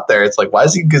out there. It's like, why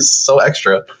is he just so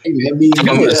extra? We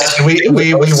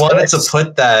wanted to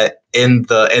put that in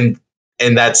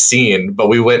that scene, but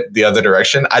we went the other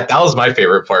direction. That was my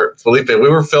favorite part. Felipe, we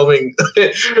were filming,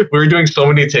 we were doing so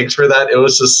many takes for that. It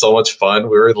was just so much fun.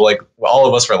 We were like, all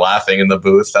of us were laughing in the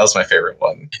booth. That was my favorite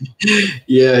one.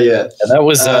 Yeah. And that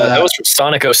was from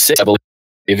Sonic 06, I believe.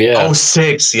 Yeah.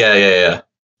 06. Yeah.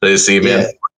 So you see, man.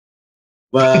 Yeah.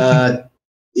 But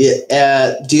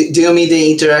do you mean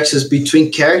the interactions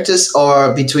between characters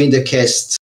or between the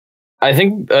cast? I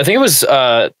think it was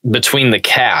between the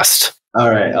cast.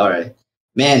 All right,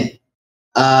 man.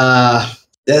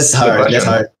 That's hard. That's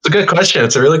hard. It's a good question.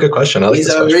 It's a really good question. It's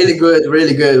a really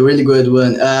good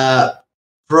one.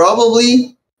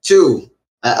 Probably two.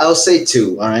 I'll say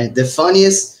two. All right. The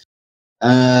funniest.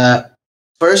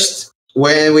 First,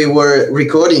 when we were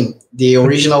recording the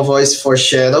original voice for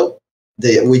Shadow.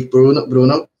 With Bruno,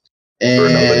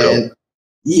 and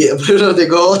Bruno the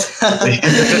Gold. And,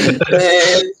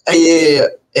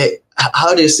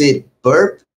 how do you say it?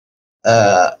 Burp?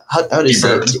 How do you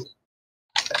say it?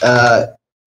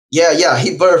 Yeah,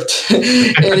 he burped,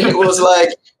 and he was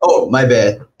like, "Oh, my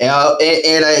bad." And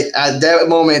I at that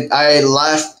moment I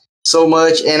laughed so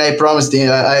much, and I promised him.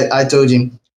 I told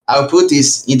him I'll put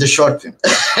this in the short film,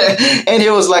 and he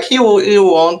was like, "He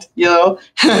won't," you know.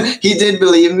 He did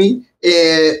believe me.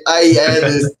 I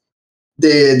added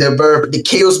the burp, the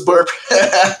chaos burp,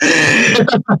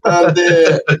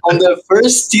 on the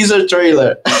first teaser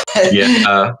trailer.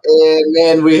 Yeah, and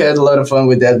man, we had a lot of fun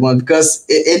with that one because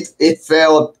it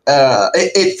felt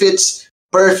it fits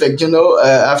perfect, you know.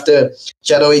 After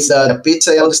Shadow eats the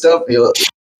pizza and all the stuff, he was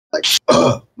like,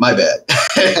 "Oh, my bad."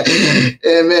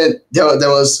 And man, that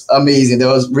was amazing.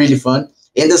 That was really fun.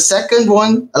 And the second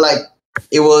one, like,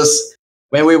 it was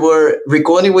when we were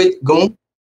recording with Goon,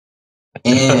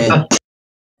 and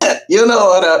you know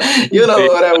what I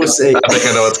was saying. I think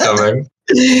I know what's coming.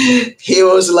 He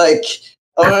was like,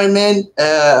 "All right, man,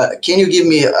 can you give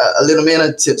me a little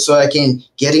minute so I can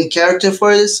get in character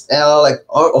for this?" And I was like,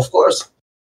 "Oh, of course.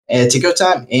 And take your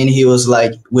time." And he was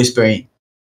like whispering,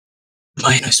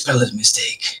 "Minor spelling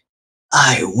mistake.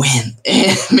 I win."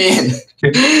 And man,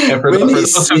 and for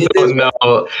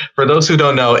those who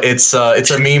don't know, it's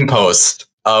a meme post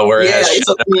where it has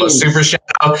Super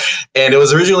Shadow, and it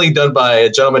was originally done by a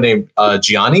gentleman named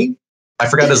Gianni. I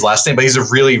forgot his last name, but he's a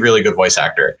really, really good voice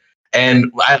actor, and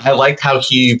I liked how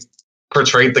he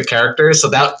portrayed the character. So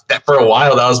that for a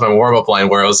while that was my warm up line,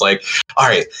 where I was like, "All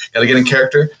right, gotta get in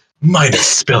character. Minor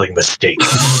spelling mistake.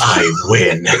 I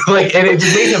win." Like, and it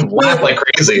just made him laugh like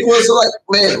crazy. It was like,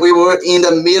 man, we were in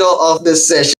the middle of the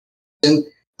session.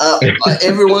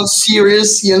 Everyone's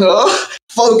serious, you know,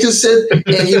 focused,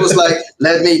 and he was like,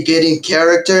 "Let me get in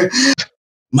character.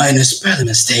 Minor spelling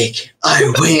mistake. I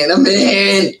win."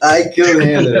 Man, I couldn't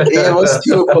handle it. It was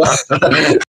too fun.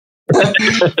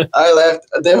 I left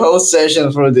the whole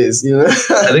session for this, you know.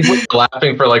 I think we were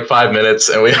laughing for like 5 minutes,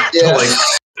 and we had to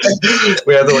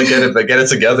get it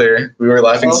together. We were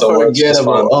laughing so much.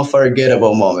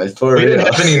 Unforgettable moment. For real. Didn't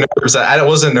have any nerves. I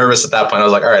wasn't nervous at that point. I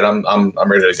was like, "All right, I'm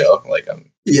ready to go." Like, I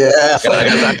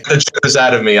got the jitters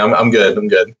out of me. I'm good.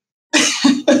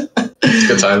 It's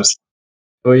good times.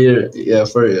 For real. Yeah,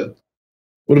 for real.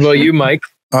 What about you, Mike?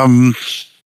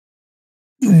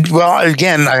 Well,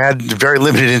 again, I had very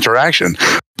limited interaction,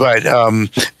 but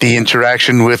the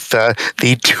interaction with the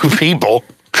two people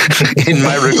in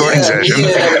my recording session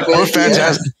were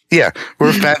fantastic. Yeah,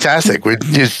 we're fantastic.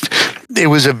 It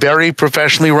was a very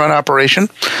professionally run operation,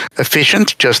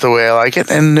 efficient, just the way I like it,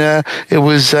 and it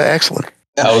was excellent.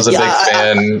 I was a big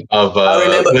fan of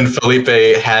when Felipe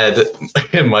had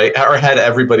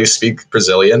everybody speak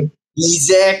Brazilian.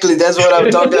 Exactly, that's what I'm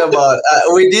talking about.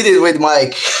 We did it with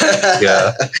Mike.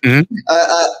 Yeah. Mm-hmm.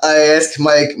 I asked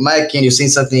Mike, can you sing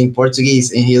something in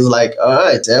Portuguese? And he was like, "All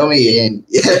right, tell me." And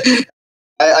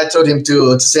I told him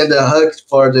to send a hug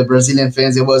for the Brazilian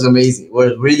fans. It was amazing. It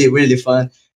was really, really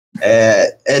fun.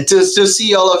 And to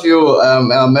see all of you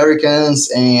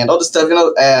Americans and all the stuff, you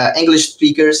know, English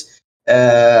speakers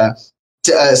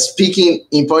speaking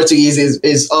in Portuguese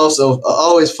is also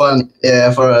always fun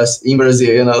for us in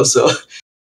Brazil, so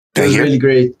it was really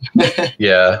great.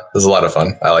 Yeah, it was a lot of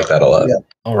fun. I like that a lot. Yeah.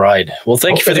 All right. Well,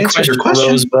 thank you for the question,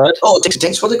 Rosebud. Oh,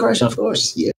 thanks for the question, of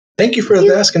course. Yeah. Thank you for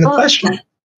asking the question. Thank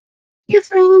you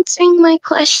for answering my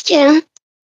question.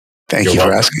 Thank you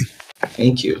for asking.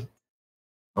 Thank you.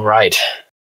 All right.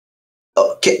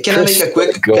 Oh, can I make a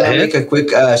quick? Go ahead. I make a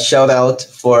quick shout out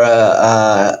for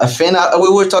a fan art? We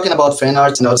were talking about fan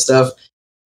arts and all stuff,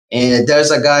 and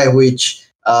there's a guy which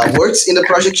works in the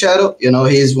Project Shadow.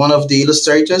 He's one of the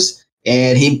illustrators,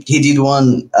 and he did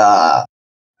one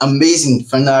amazing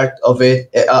fan art of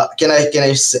it. Can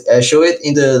I show it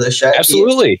in the chat?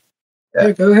 Absolutely.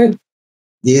 Yeah, go ahead.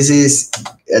 This is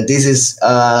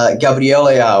Gabriel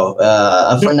Leal.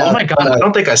 Oh my god! I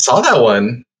don't think I saw that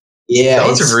one. Yeah, that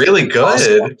was really good.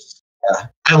 Awesome. Yeah.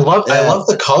 I love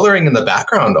the coloring in the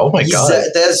background. Oh my god!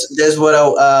 That's what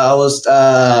I was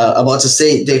about to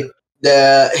say. He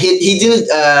didn't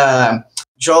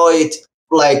draw it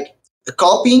like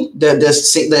copying the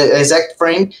exact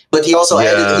frame, but he also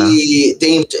added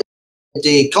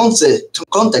the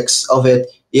context of it.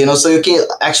 So you can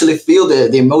actually feel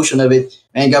the emotion of it.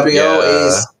 And Gabriel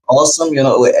is awesome.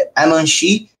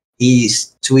 Amanshi,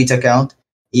 his Twitter account.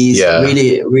 He's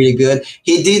really, really good.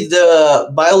 He did the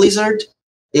BioLizard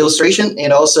illustration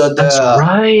and also the... That's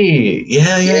right.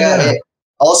 Yeah.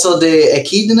 Also the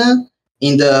Echidna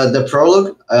in the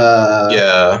prologue.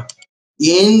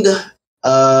 And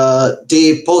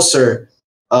the poster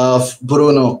of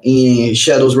Bruno in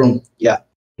Shadow's room. Yeah.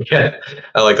 Yeah,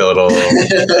 I like that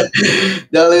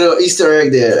little Easter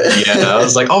egg there. Yeah, I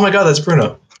was like, oh my god, that's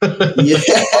Bruno. He's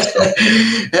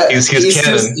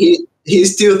canon. He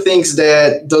still thinks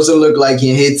that doesn't look like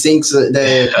him. He thinks that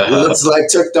it looks like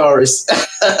Chuck Norris.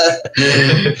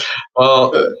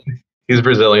 Well, he's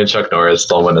Brazilian Chuck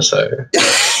Norris, all I'm going to say.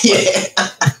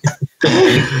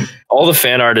 All the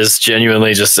fan art is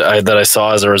genuinely just that I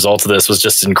saw as a result of this was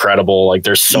just incredible. Like,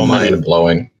 there's so mind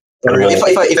blowing.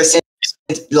 If I send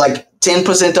like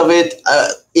 10% of it,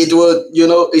 it would,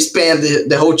 expand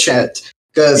the whole chat.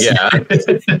 Because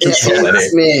there's so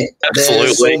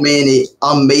many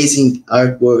amazing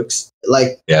artworks.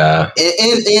 And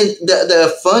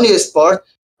the funniest part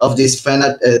of this fan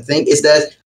art thing is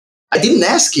that I didn't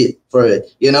ask it for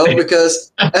it,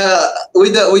 because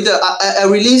I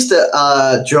released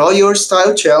the Draw Your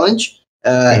Style challenge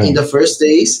in the first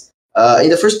days, in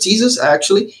the first teasers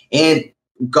actually, and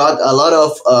got a lot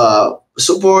of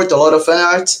support, a lot of fan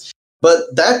arts.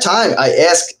 But that time I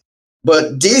asked.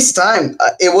 But this time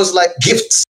it was like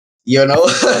gifts,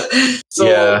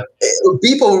 So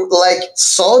people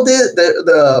saw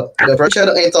the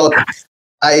project and thought,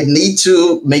 I need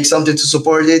to make something to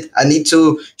support it. I need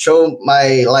to show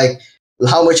my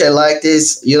how much I like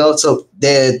this, So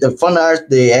the fun art,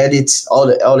 the edits, all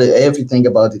the everything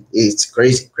about it, it's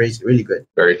crazy, really good.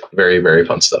 Very, very, very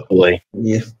fun stuff.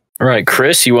 Yeah. All right,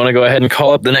 Chris, you want to go ahead and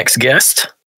call up the next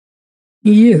guest?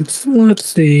 Yes. Let's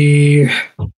see.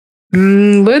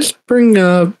 Let's bring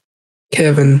up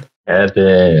Kevin.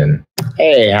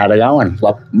 Hey, how's it going?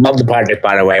 Love the project,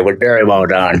 by the way. It was very well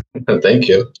done. Thank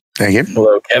you.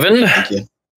 Hello, Kevin. Thank you.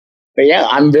 But yeah,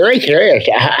 I'm very curious.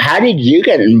 How did you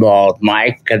get involved,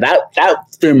 Mike? Because that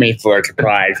threw me for a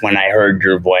surprise when I heard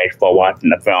your voice while watching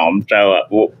the film. So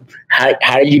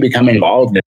how did you become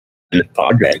involved in this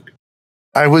project?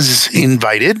 I was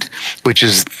invited, which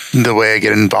is the way I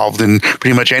get involved in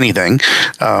pretty much anything.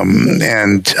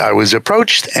 And I was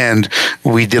approached, and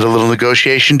we did a little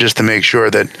negotiation just to make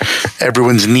sure that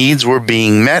everyone's needs were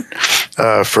being met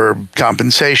for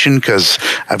compensation, because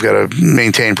I've got to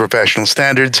maintain professional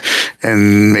standards,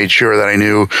 and made sure that I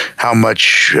knew how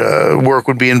much work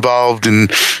would be involved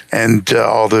and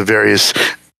all the various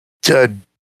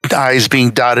I's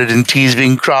being dotted and T's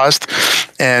being crossed,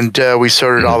 and we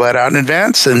sorted all that out in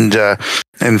advance. And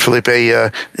Felipe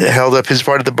held up his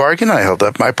part of the bargain. I held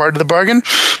up my part of the bargain,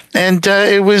 and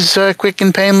it was quick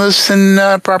and painless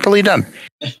and properly done.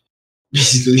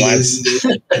 Basically, yes.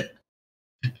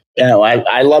 Yeah,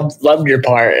 I loved your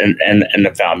part in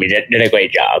the film. You did a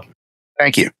great job.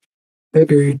 Thank you.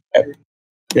 Agreed.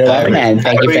 You're welcome, and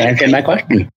thank you for answering my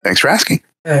question. Thanks for asking.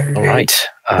 All right.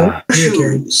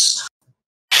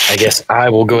 I guess I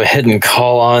will go ahead and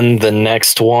call on the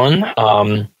next one.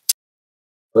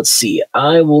 Let's see.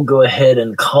 I will go ahead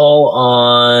and call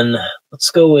on,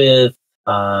 let's go with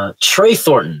Trey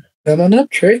Thornton. Come on up,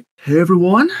 Trey. Hey,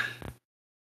 everyone.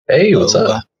 Hey, what's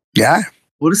up? Yeah.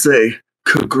 What to say?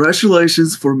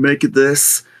 Congratulations for making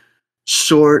this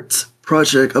short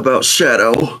project about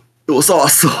Shadow. It was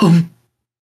awesome.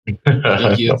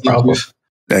 Thank you. No problem.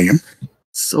 Thank you.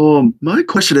 So my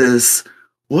question is,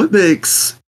 what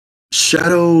makes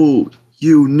Shadow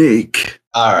unique?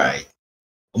 All right.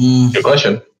 Good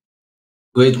question.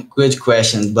 Good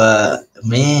question, but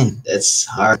man, that's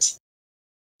hard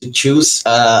to choose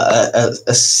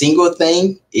a single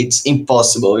thing. It's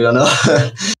impossible,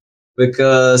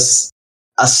 because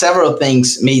several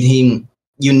things made him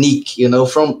unique,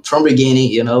 from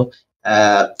beginning,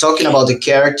 talking about the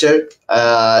character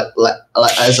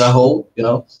as a whole,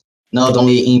 not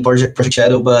only in Project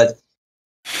Shadow, but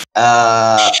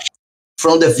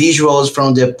from the visuals,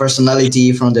 from the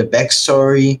personality, from the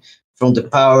backstory, from the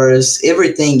powers,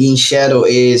 everything in Shadow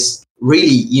is really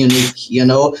unique.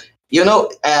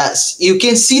 As you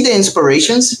can see the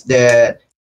inspirations that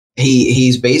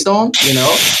he's based on,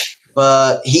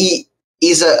 but he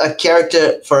is a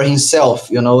character for himself.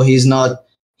 He's not.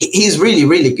 He's really,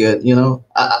 really good.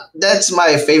 That's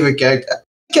my favorite character.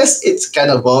 I guess it's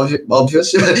kind of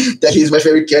obvious that he's my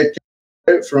favorite character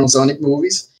from Sonic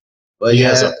movies. But He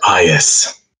has a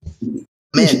bias.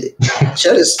 man,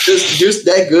 Shadow's just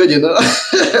that good,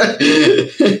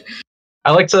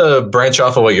 I like to branch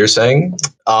off of what you're saying,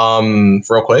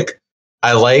 real quick.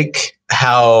 I like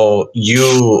how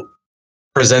you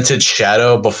presented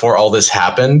Shadow before all this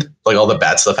happened, like all the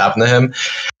bad stuff happened to him.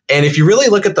 And if you really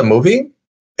look at the movie,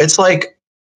 it's like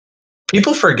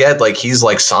people forget like he's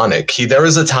like Sonic. There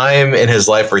was a time in his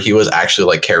life where he was actually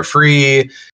like carefree.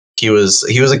 He was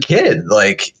a kid,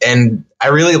 like, and I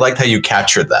really liked how you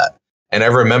captured that. And I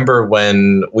remember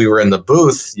when we were in the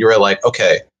booth, you were like,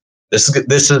 okay, this is for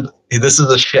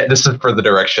the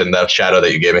direction that Shadow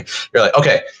that you gave me. You're like,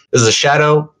 okay, this is a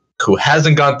Shadow who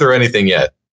hasn't gone through anything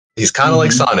yet. He's kind of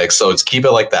like Sonic, so let's keep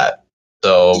it like that.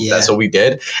 So that's what we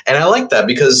did. And I like that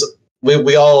because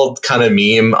we all kind of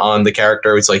meme on the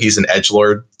character. It's like he's an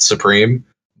edgelord supreme.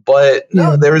 But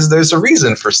no, there's a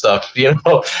reason for stuff,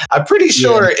 I'm pretty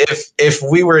sure if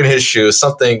we were in his shoes,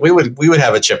 something we would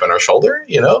have a chip on our shoulder,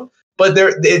 But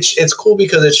it's cool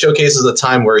because it showcases a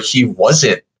time where he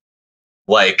wasn't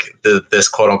like this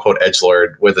quote unquote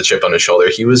edgelord with a chip on his shoulder.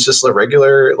 He was just a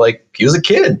regular, like, he was a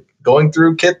kid going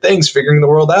through kid things, figuring the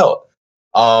world out.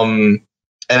 And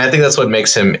I think that's what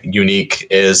makes him unique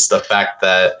is the fact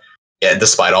that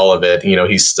despite all of it,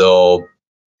 he's still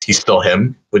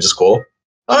him, which is cool.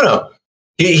 I don't know.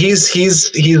 I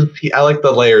like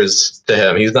the layers to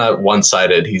him. He's not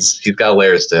one-sided. He's got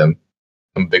layers to him.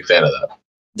 I'm a big fan of that.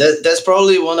 That's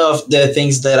probably one of the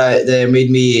things that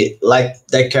made me like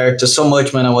that character so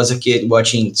much when I was a kid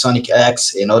watching Sonic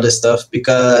X and all this stuff,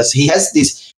 because he has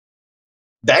this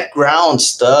background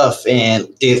stuff and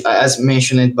as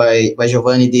mentioned by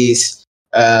Giovanni, these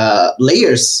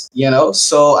layers,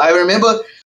 So I remember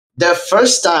the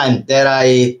first time that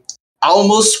I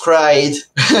almost cried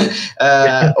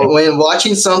when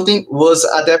watching something was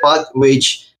at that part,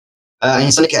 which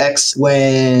in Sonic X,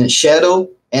 when Shadow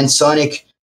and Sonic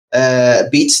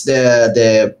beats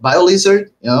the Bio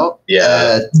Lizard,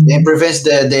 and prevents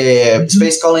the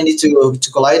space colony to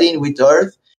colliding with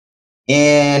Earth,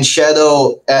 and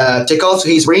Shadow take off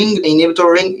his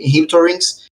inhibitor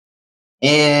rings,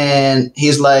 and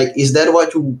he's like, "Is that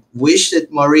what you wish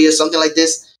that Maria?" Something like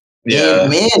this. Yeah, and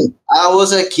man, I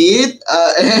was a kid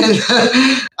and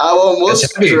I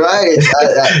almost cried. Like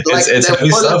that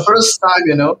was the first time,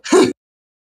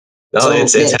 No, so,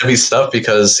 it's heavy stuff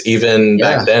because even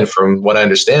back then, from what I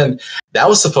understand, that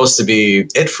was supposed to be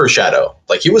it for Shadow.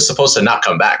 Like he was supposed to not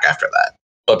come back after that,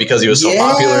 but because he was so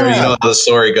popular, how the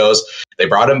story goes, they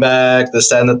brought him back, this,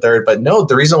 that, and the third. But no,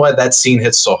 the reason why that scene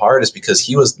hits so hard is because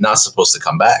he was not supposed to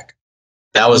come back.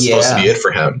 That was supposed to be it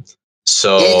for him.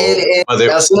 So and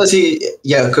as soon as he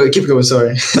keep going,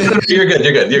 sorry. You're good.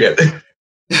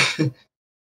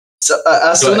 So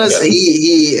as soon as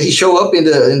he show up in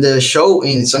the show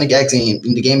in Sonic X in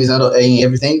the game is not in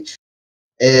everything,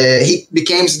 he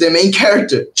becomes the main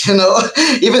character.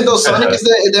 Even though Sonic is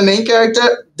the main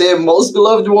character, the most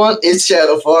beloved one is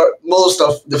Shadow for most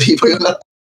of the people.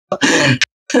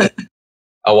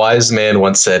 A wise man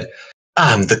once said,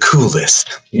 "I'm the coolest."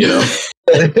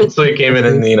 So he came in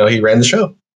and he ran the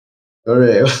show. All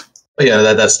right. But yeah,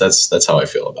 that's how I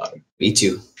feel about him. Me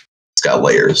too. It's got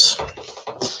layers.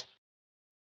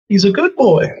 He's a good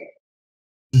boy.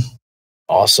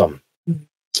 Awesome.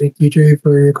 Thank you, Jay,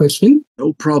 for your question.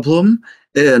 No problem.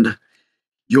 And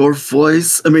your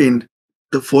voice, the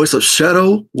voice of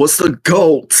Shadow was the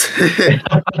GOAT.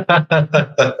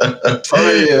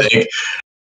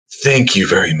 Thank you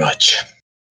very much.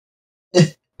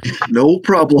 No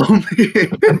problem.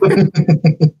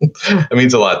 That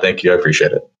means a lot. Thank you. I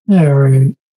appreciate it. All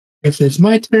right. If it's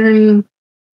my turn,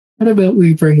 how about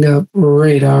we bring up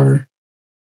Radar?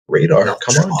 Radar,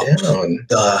 come on down.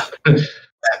 The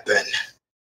weapon.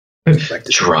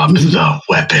 Drop the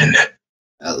weapon.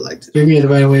 I like it. You're muted,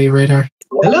 by the way, Radar.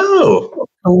 Hello.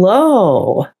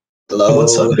 Hello. Hello.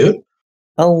 What's up, dude?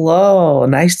 Hello.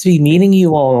 Nice to be meeting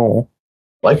you all.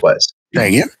 Likewise.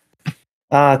 Thank you.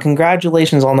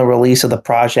 Congratulations on the release of the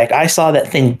project. I saw that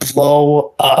thing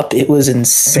blow up. It was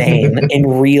insane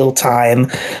in real time.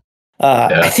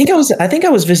 I think I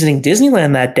was visiting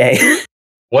Disneyland that day.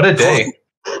 What a day.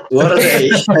 What a day.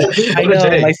 I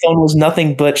know my phone was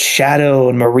nothing but Shadow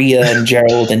and Maria and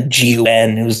Gerald and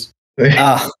G-U-N. It was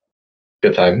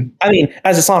good time. I mean,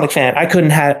 as a Sonic fan, I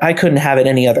couldn't have it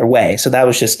any other way. So that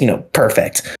was just,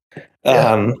 perfect.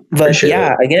 But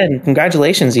yeah, again,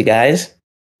 congratulations, you guys.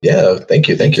 Yeah, thank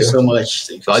you so much.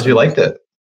 Glad you liked it.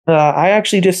 I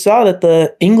actually just saw that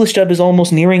the English dub is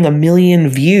almost nearing 1 million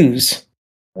views.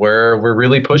 We're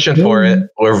really pushing for it.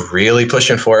 We're really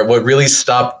pushing for it. What really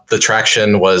stopped the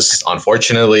traction was,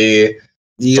 unfortunately,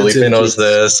 Felipe knows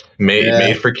this,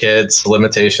 made for kids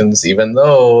limitations, even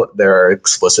though there are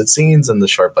explicit scenes in the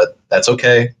short, but that's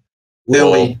okay.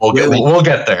 We'll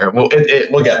get there. We'll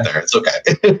get there. It's okay.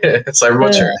 It's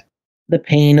everyone's turn. The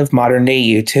pain of modern day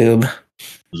YouTube.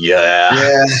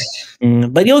 Yeah.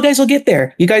 But you guys will get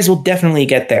there. You guys will definitely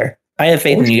get there. I have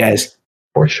faith in you guys.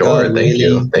 For sure. Thank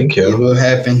you. It will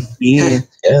happen. Yeah.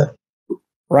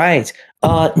 Right.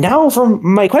 Now for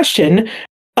my question.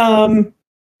 I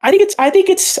think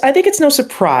it's no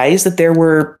surprise that there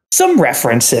were some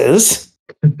references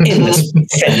in this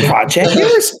fan project.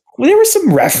 There were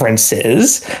some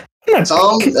references.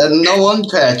 No one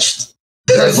patched.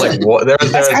 There's like one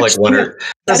or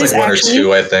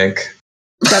two, I think.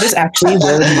 That is actually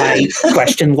where my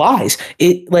question lies.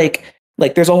 It like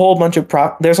there's a whole bunch of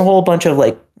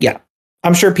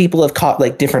I'm sure people have caught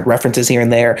different references here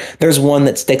and there. There's one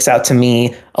that sticks out to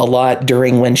me a lot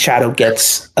during when Shadow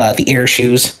gets the air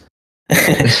shoes.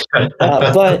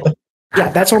 But yeah,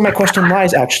 that's where my question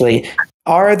lies, actually.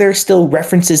 Are there still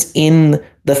references in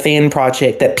the fan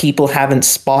project that people haven't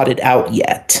spotted out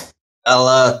yet? A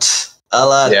lot.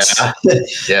 Yeah.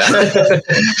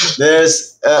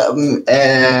 There's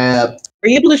are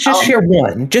you able to just share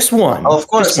one? Just one. Of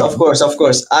course.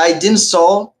 I didn't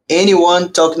saw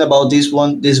anyone talking about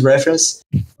this reference,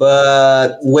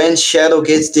 but when Shadow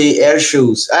gets the air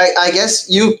shoes, I guess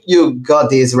you got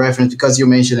this reference because you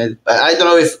mentioned it. I don't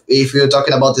know if you're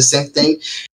talking about the same thing,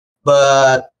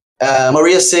 but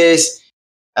Maria says,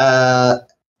 try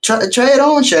it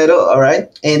on, Shadow, all right?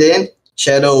 And then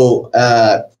Shadow,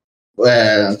 how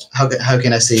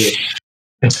can I say it?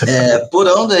 Put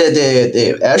on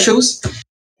the air shoes,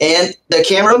 and the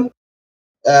camera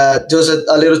does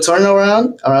a little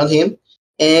turnaround around him,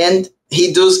 and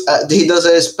he does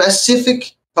a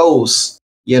specific pose.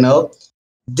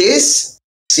 This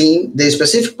scene, the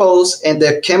specific pose, and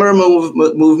the camera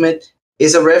movement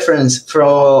is a reference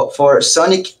for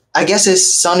Sonic. I guess it's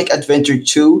Sonic Adventure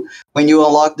 2. When you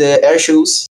unlock the air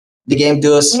shoes, the game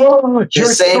does the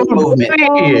same movement.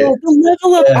 Oh, the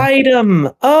level up item.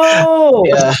 Oh.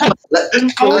 Yeah.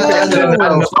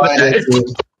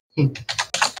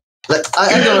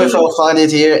 I don't know if I'll find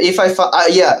it here. If I found,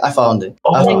 I found it.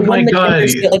 Oh my god!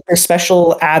 Get, their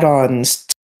special add-ons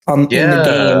in the game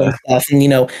and stuff, and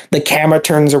the camera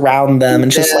turns around them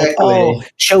and just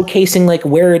showcasing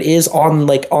where it is on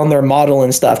their model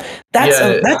and stuff. That's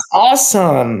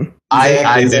awesome.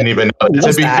 I didn't even know.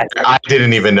 I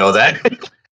didn't even know that.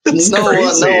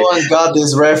 No one got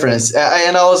this reference,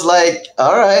 and I was like,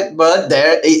 "All right," but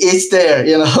it's there.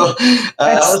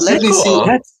 Let me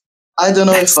see. I don't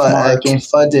know if I can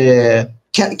find the.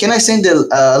 Can I send the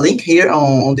link here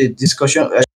on the discussion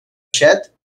chat?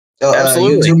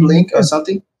 Absolutely. YouTube link or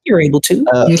something. You're able to.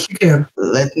 Yes, you can.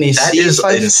 Let me see.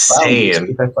 That is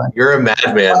insane. You're a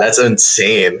madman. That's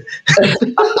insane.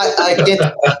 I can't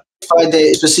find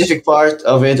the specific part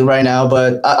of it right now,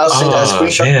 but I'll send a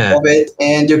screenshot of it,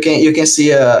 and you can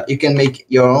see you can make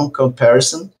your own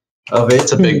comparison of it.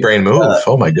 It's a big brain move.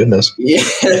 Oh my goodness. Yeah.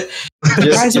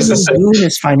 Guys, Goon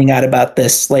is finding out about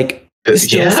this.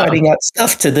 Still finding out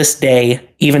stuff to this day,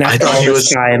 even after all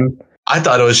this time. I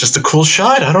thought it was just a cool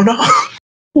shot. I don't know.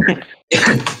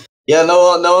 Yeah,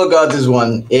 no one got this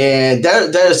one, and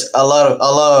there's a lot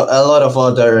of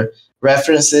other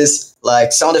references,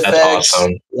 like sound effects,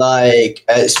 like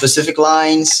specific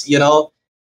lines,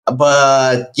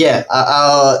 But yeah,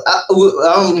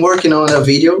 I'm working on a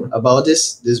video about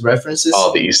these references.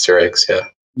 All the Easter eggs, the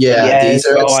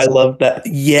Easter eggs. Oh, I love that.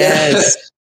 Yes,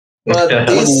 but I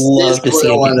would love to see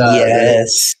it.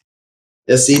 Yes.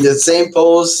 You see the same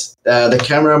pose, the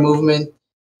camera movement.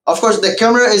 of course, the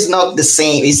camera is not the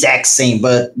same, exact same,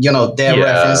 but you know, their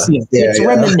reference is there. It's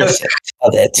reminiscent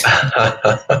of it.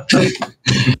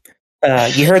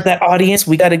 You heard that, audience?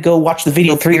 We got to go watch the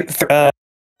video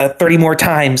 30 more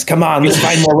times. Come on, let's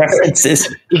find more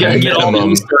references. You got to get all the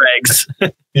Easter eggs.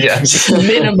 Yes.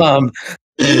 Minimum.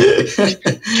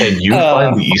 Can you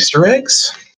find the Easter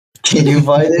eggs? Can you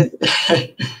find it?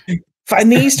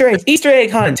 Find the Easter eggs. Easter egg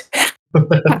hunt.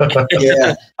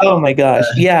 Yeah. Oh my gosh.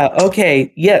 Yeah.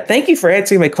 Okay. Yeah. Thank you for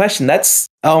answering my question. That's.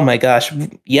 Oh my gosh.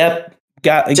 Yep.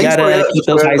 Gotta keep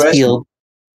those eyes peeled.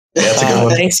 Yeah, that's a good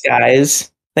one. Thanks,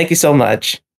 guys. Thank you so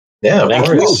much. Yeah, of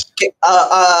course.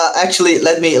 Actually,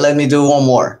 let me do one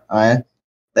more. All right.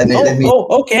 Let me.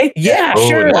 Okay. Yeah. Oh,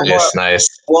 Sure. Nice.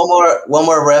 One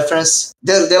more reference.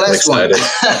 The last one.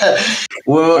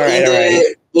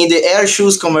 In the Air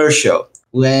Shoes commercial,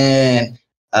 when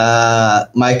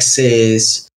Mike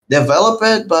says,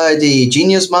 developed by the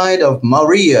genius mind of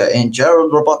Maria and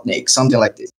Gerald Robotnik, something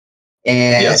like this.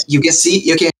 And you can hear,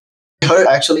 you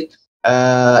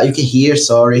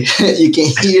can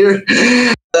hear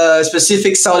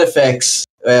specific sound effects,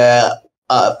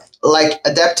 like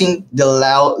adapting the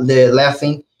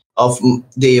laughing of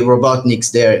the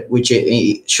Robotniks there, which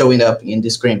is showing up in the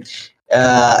screen.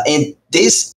 And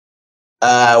this,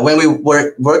 when we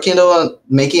were working on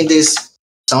making these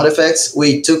sound effects,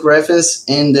 we took reference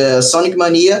in the Sonic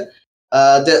Mania.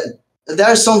 There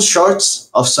are some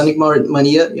shorts of Sonic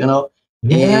Mania, you know.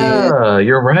 Yeah,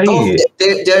 you're right.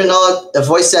 They're not a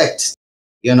voice act,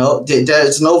 you know.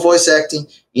 There's no voice acting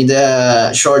in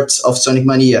the shorts of Sonic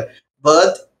Mania,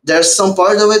 but there's some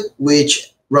part of it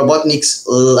which Robotnik's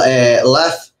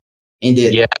laugh in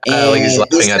it. Yeah, like he's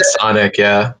laughing at Sonic.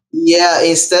 Yeah. Yeah,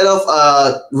 instead of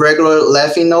regular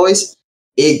laughing noise,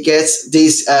 it gets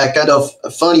this kind of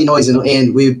funny noise, you know,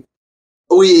 and we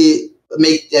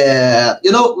make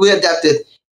we adapted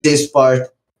this part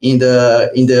in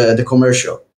the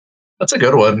commercial. That's a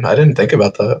good one. I didn't think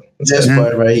about that. This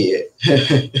part right here.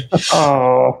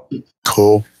 Oh,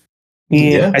 cool.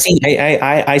 Yeah.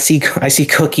 I see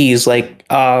Cookies like,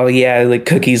 oh yeah, like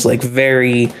Cookies like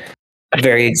very,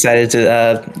 very excited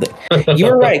to you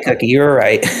were right, Cookie, you were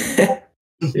right.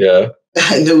 Yeah.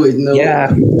 I knew it. No.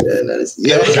 Yeah. It was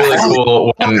really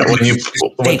cool when you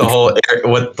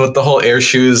with the whole air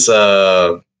shoes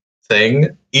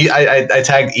thing. I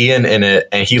tagged Ian in it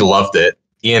and he loved it.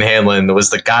 Ian Hanlon was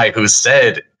the guy who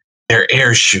said they're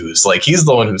air shoes. Like he's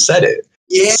the one who said it.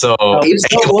 Yeah. So that's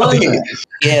the one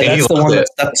that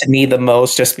stuck to me the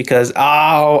most, just because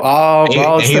Shadow said.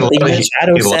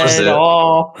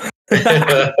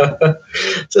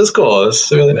 So it's cool.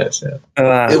 It's really nice. Yeah.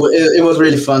 It was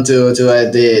really fun to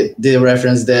add the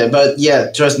reference there. But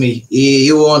yeah, trust me,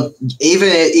 you won't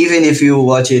even if you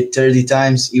watch it 30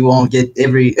 times, you won't get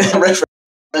every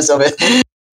reference of it.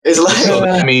 It's like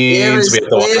that means we have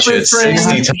to watch it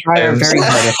 60 times.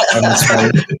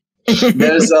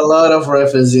 There's a lot of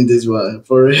reference in this one,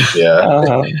 for real.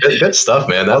 Yeah, good stuff,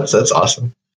 man. That's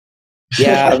awesome.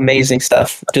 Yeah, amazing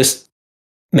stuff. Just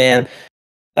man,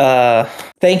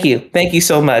 thank you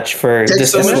so much for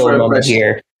this little moment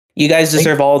here. You guys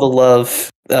deserve all the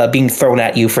love being thrown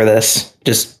at you for this.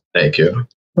 Just thank you.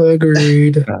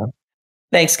 Agreed.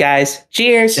 Thanks, guys.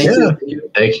 Cheers.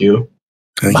 Thank you.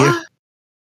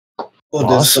 Oh,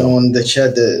 there's someone in the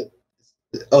chat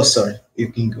sorry,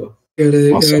 you can go.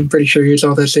 Awesome. I'm pretty sure you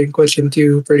saw that same question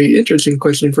too. Pretty interesting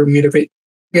question for me to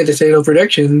get to Sano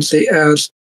Productions. They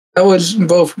asked, "How was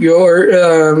both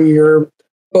your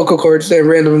vocal cords and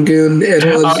Random Goon as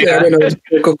well as Random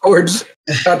vocal cords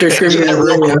after screaming in the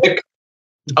room?"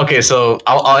 Okay, so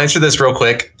I'll answer this real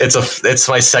quick. It's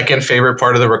my second favorite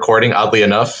part of the recording, oddly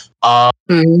enough.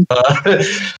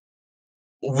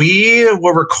 We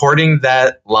were recording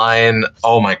that line.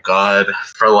 Oh my god!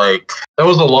 For like it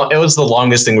was the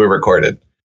longest thing we recorded,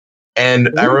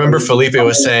 and I remember Felipe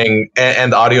was saying,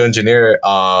 and the audio engineer,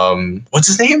 what's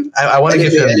his name? I want to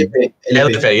give him Elife.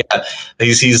 Yeah,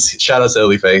 he's shout out to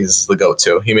Elife. He's the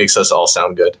go-to. He makes us all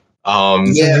sound good.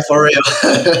 Yeah, for real.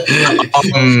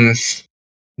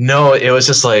 No, it was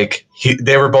just like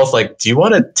they were both like, "Do you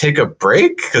want to take a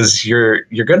break? Because you're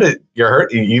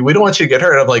hurt. We don't want you to get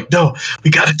hurt." And I'm like, "No, we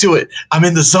got to do it. I'm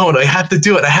in the zone. I have to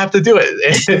do it. And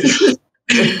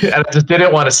I just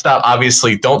didn't want to stop.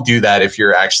 Obviously, don't do that if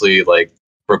you're actually like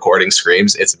recording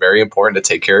screams. It's very important to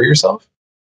take care of yourself.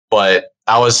 But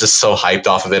I was just so hyped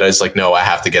off of it. I was like, "No, I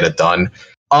have to get it done."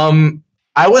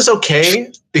 I was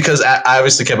okay because I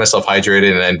obviously kept myself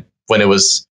hydrated, and then when I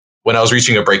was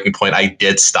reaching a breaking point, I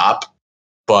did stop.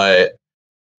 But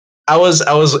I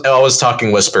was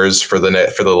talking whispers for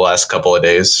the last couple of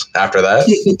days after that.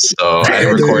 So I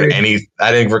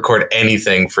didn't record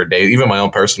anything for days, even my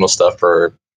own personal stuff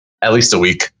for at least a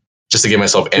week, just to give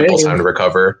myself ample time to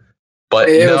recover. But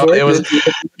no, it was.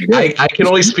 I can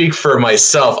only speak for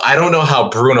myself. I don't know how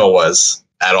Bruno was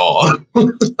at all.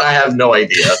 I have no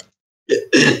idea.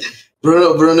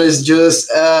 Bruno is just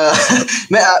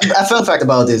man. A fun fact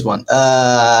about this one.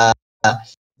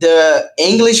 The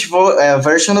English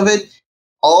version of it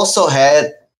also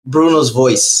had Bruno's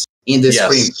voice in the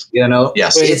screen. You know,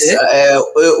 yes. It's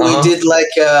we did like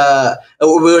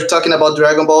we were talking about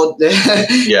Dragon Ball.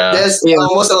 Yeah, there's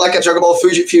almost like a Dragon Ball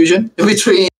fusion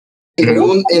between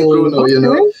Goon and Bruno. You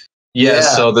know. Yeah,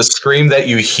 so the scream that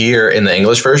you hear in the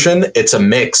English version, it's a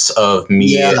mix of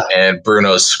me and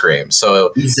Bruno's scream.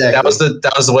 So that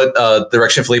was what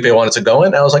direction Felipe wanted to go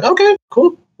in. I was like, okay,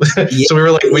 cool. So we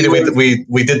were like, we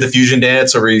did the fusion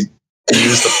dance, or we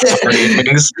used the party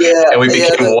things, and we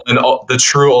became the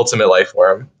true ultimate life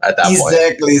form at that point.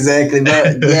 Exactly.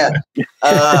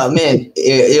 But man,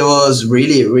 it was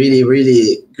really, really,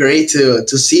 really great to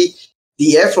see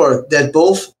the effort that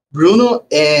both Bruno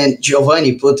and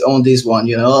Giovanni put on this one,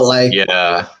 you know, like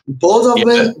both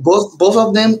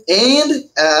of them, and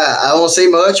I won't say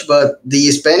much, but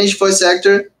the Spanish voice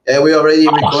actor, we already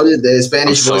recorded the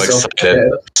Spanish voice.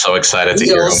 So excited to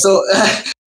hear him.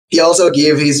 He also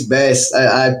gave his best.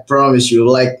 I promise you,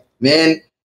 like, man,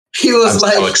 he was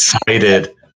so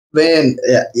excited. Man,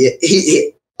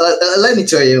 he let me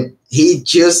tell you, he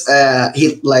just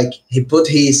he put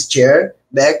his chair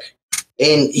back.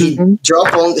 And he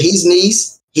dropped on his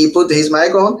knees. He put his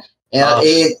mic on, and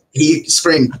he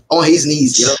screamed on his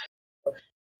knees.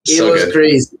 You know, it was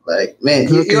crazy. Like, man,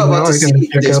 you're about to see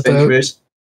the Spanish version.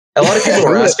 A lot of people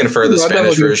were asking for the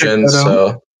Spanish version,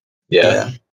 so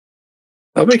yeah.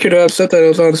 I'll make sure to have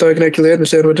subtitles on so I can actually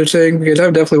understand what they're saying, because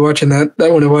I'm definitely watching that. I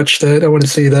want to watch that. I want to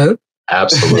see that.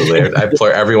 Absolutely, I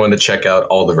implore everyone to check out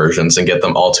all the versions and get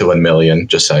them all to 1 million.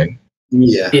 Just saying.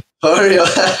 Yeah. For real.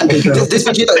 this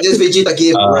Vegeta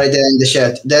gif right there in the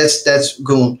chat. That's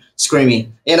Goon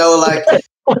screaming. You know, like,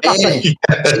 man, you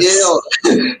know,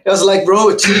 I was like,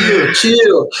 bro,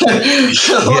 chill.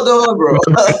 Hold on, bro.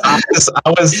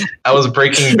 I was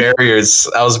breaking barriers.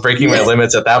 I was breaking my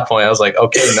limits at that point. I was like,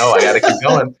 okay, no, I got to keep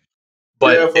going.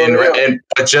 But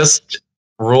but just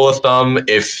rule of thumb: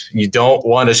 if you don't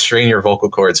want to strain your vocal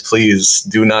cords, please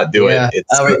do not do it.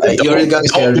 You already got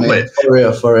scared, man. For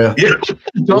real. Yeah,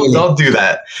 don't do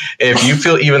that. If you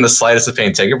feel even the slightest of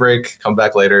pain, take a break. Come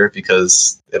back later,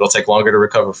 because it'll take longer to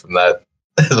recover from that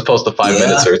as opposed to 5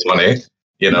 minutes or 20.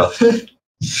 You know.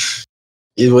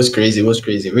 It was crazy.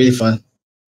 Really fun.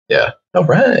 Yeah. All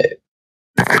right.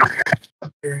 All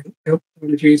right. Or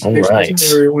want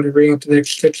to bring up the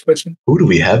next question? Who do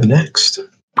we have next?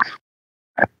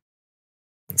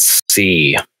 Let's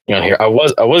see. You know, here I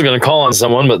was going to call on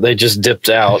someone, but they just dipped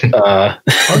out. Oh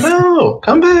no!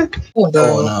 Come back! Oh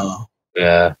no!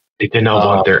 Yeah, they did not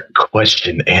want their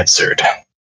question answered.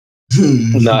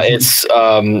 No, it's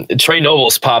Trey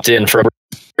Nobles popped in for a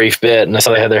brief bit, and I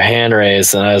saw they had their hand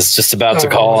raised, and I was just about to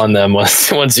call on them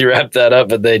once you wrapped that up,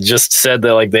 but they just said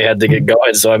that like they had to get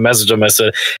going. So I messaged them. I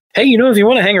said, "Hey, you know, if you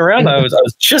want to hang around, I was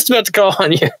just about to call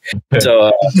on you."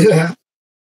 So.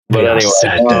 But anyway,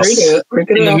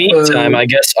 in the meantime, I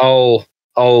guess I'll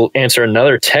answer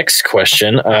another text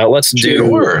question. Let's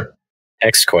do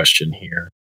text question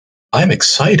here. I'm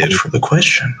excited for the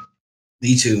question.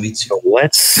 Me too. So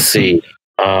let's see.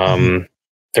 There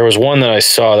was one that I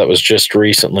saw that was just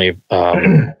recently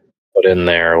put in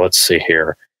there. Let's see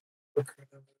here.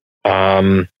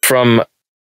 From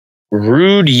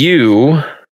Rude You,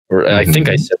 or I think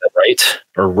I said that right,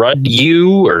 or Rud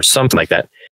You, or something like that.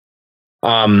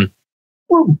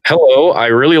 Hello, I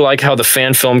really like how the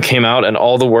fan film came out and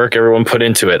all the work everyone put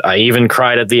into it. I even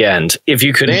cried at the end. If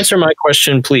you could answer my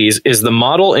question, please, is the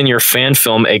model in your fan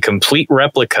film a complete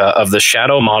replica of the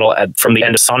Shadow model from the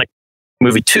end of Sonic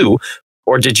Movie 2,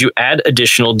 or did you add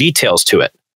additional details to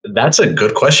it? That's a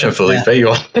good question, Felipe.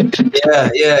 Yeah,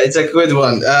 it's a good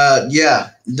one.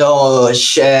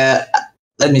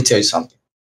 Let me tell you something.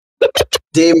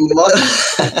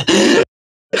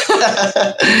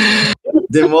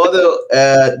 The model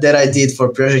that I did for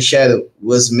Project Shadow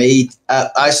was made.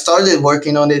 I started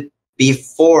working on it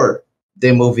before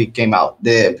the movie came out,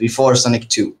 before Sonic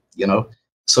 2, you know?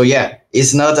 So yeah,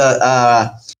 it's not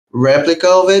a replica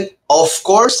of it. Of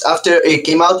course, after it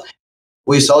came out,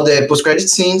 we saw the post-credit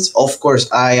scenes. Of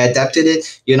course, I adapted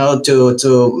it, you know,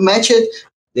 to match it,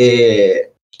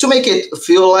 to make it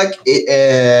feel like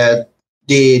it,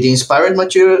 the inspired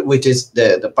material, which is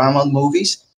the Paramount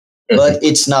movies. but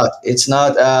it's not. It's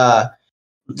not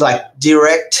like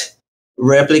direct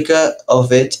replica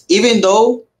of it. Even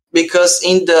though, because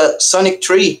in the Sonic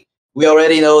 3, we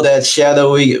already know that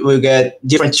Shadow will get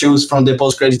different shoes from the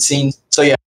post-credit scene. So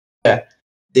yeah,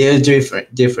 they're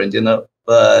different, you know.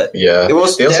 But Yeah, it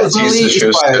was they also definitely teased his shoes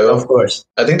inspired, too. of course.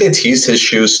 I think they teased his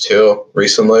shoes too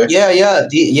recently.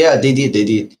 They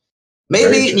did.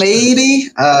 Maybe,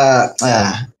 Maybe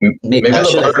I they'll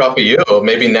should work off of you.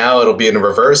 Maybe now it'll be in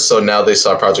reverse. So now they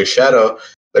saw Project Shadow.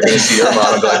 They're going to see your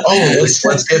model and be like, "Oh,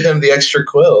 let's give him the extra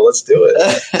quill. Let's do it."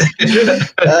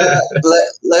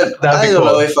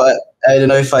 I don't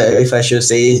know if I should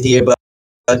say it here, but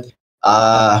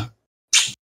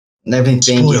never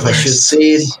think if I should say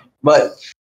it. But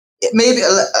maybe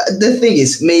the thing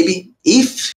is, maybe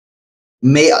if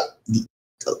may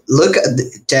look at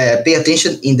pay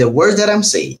attention in the words that I'm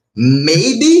saying.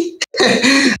 Maybe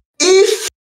if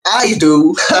I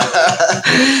do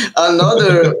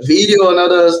another video,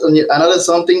 another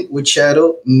something with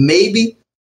Shadow, maybe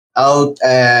I'll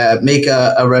make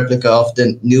a replica of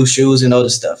the new shoes and all the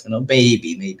stuff. You know,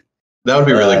 maybe. That would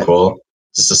be really cool,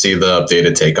 just to see the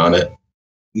updated take on it.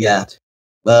 Yeah,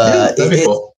 that'd be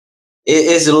cool. It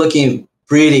is looking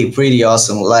pretty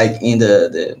awesome. Like in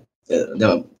the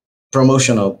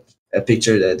promotional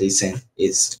picture that they sent,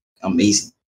 it's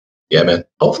amazing. Yeah, man.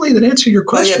 Hopefully that answered your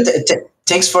question.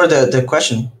 Thanks for the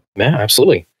question. Yeah,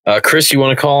 absolutely. Chris, you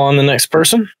want to call on the next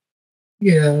person?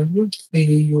 Yeah, let's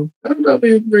see. I don't know if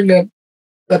we bring up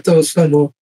Beto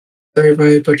Sumo. Sorry if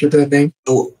I butchered that name.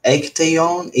 Oh,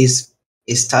 Ecteon is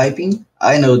typing.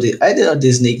 I know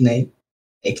this nickname.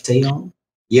 Ecteon.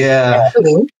 Yeah.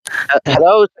 Hello.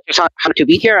 Hello, how to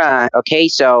be here. Okay,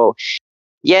 so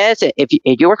yes, if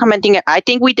you were commenting, I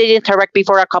think we did interact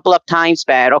before a couple of times,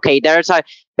 but okay,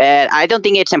 but I don't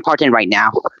think it's important right now.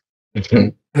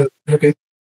 Okay.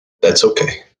 That's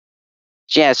okay.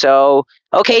 Yeah. So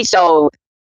like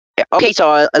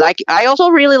I also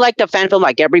really like the fan film,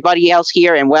 like everybody else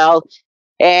here, and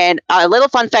a little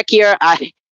fun fact here.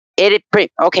 Like I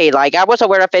was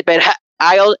aware of it, but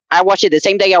I watched it the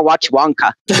same day I watched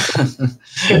Wonka.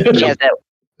 Yeah,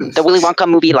 the Willy Wonka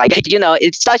movie, like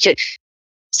it's such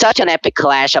an epic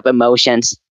clash of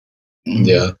emotions.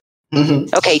 Yeah.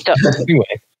 Okay, so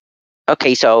anyway.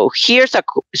 Okay, so here's a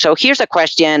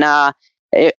question.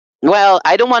 Well,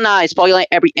 I don't want to spoil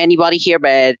anybody here,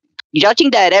 but judging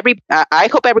that I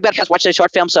hope everybody has watched the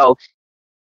short film. So,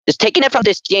 just taking it from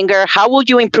this Jinger, how would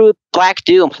you improve Black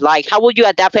Doom? Like, how would you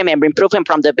adapt him and improve him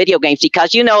from the video games?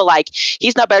 Because like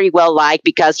he's not very well liked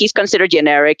because he's considered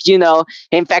generic.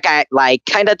 In fact, I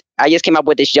just came up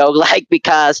with this joke, like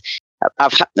because. I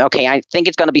think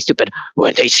it's gonna be stupid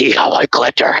when they see how I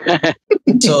glitter.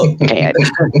 So,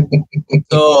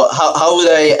 so how would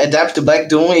I adapt to Black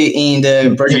Doom in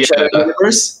the Project Shadow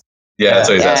universe? Yeah, that's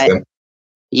what he's asking.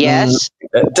 Yes.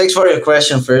 Thanks for your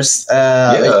question first.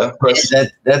 Of course.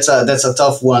 That's a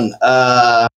tough one.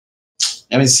 Let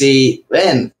me see.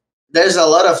 Man, there's a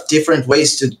lot of different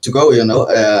ways to go. It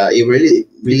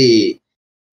really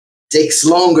takes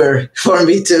longer for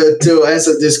me to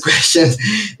answer this question,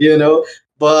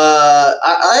 But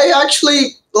I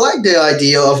actually like the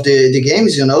idea of the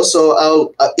games, So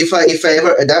I'll if I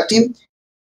ever adapt him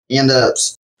in the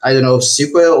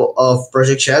sequel of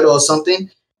Project Shadow or something,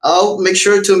 I'll make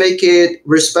sure to make it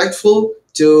respectful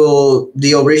to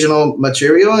the original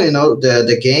material,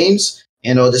 the games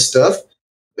and all this stuff.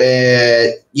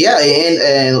 And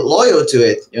loyal to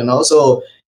it, So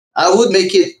I would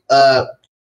make it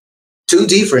too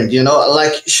different,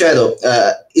 like Shadow.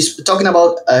 Is talking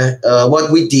about what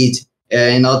we did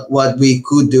and not what we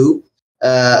could do.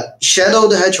 Shadow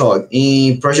the Hedgehog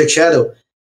in Project Shadow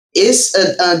is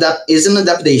an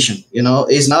adaptation.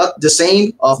 It's not the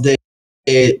same of the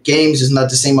games. It's not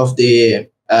the same of the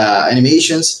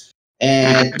animations,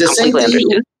 and the same thing.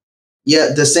 Understood. Yeah,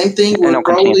 the same thing will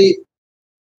probably.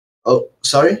 Oh,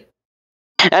 sorry.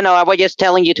 No, I was just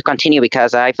telling you to continue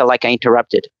because I felt like I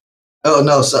interrupted. Oh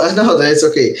no, no, that's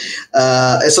okay.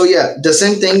 So yeah, the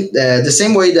same thing, the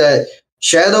same way that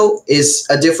Shadow is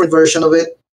a different version of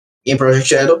it in Project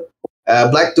Shadow.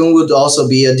 Black Doom would also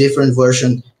be a different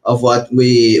version of what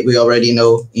we already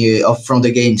know from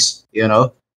the games.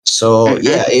 So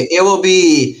yeah, it will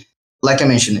be, like I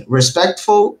mentioned,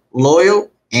 respectful,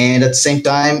 loyal, and at the same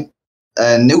time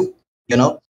new.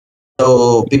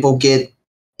 So people get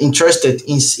interested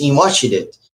in watching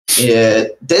it.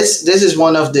 This is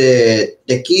one of the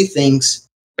key things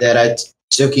that I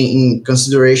took in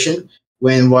consideration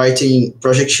when writing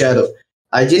Project Shadow.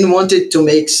 I didn't want it to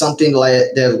make something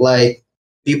like that, like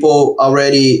people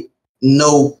already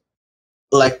know,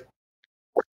 like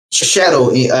Shadow,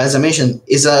 as I mentioned,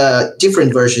 is a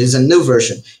different version. Is a new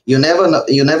version. You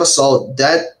never saw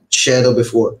that Shadow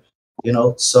before.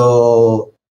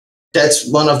 So that's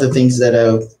one of the things that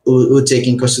I would take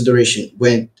in consideration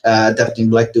when adapting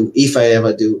Black Doom, if I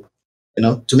ever do.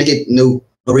 To make it new,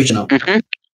 original. Mm-hmm.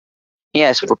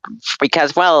 Yes,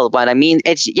 because what I mean,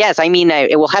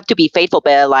 it will have to be faithful,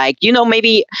 but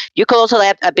maybe you could also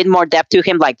add a bit more depth to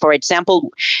him. Like, for example,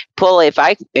 Paul, if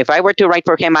I were to write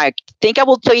for him, I think I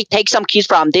will take some cues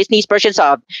from Disney's versions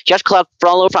of Judge Claude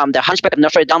Frollo from The Hunchback of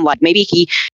Notre Dame. Like, maybe he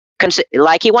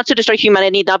wants to destroy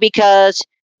humanity, not because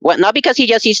he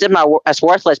just sees them as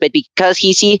worthless, but because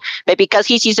he sees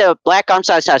the Black Arms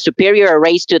as a superior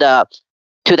race to the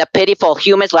pitiful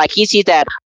humans. Like, he sees that.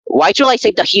 Why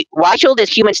should this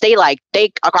human stay like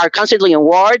they are constantly in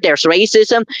war? There's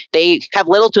racism. They have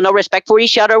little to no respect for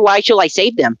each other. Why should I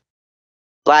save them?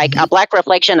 Like a black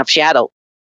reflection of Shadow.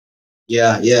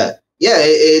 Yeah.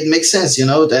 It makes sense,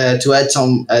 to add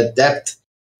some depth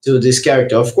to this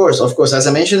character. Of course, as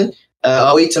I mentioned,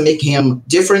 a way to make him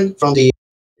different from the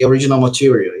original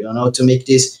material. To make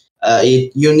this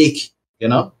unique.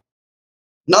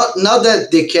 Not that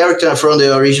the character from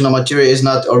the original material is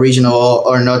not original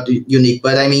or not unique,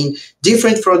 but I mean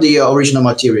different from the original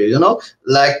material.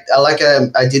 Like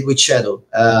I did with Shadow,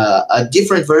 a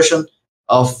different version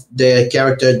of the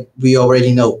character we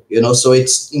already know. So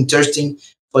it's interesting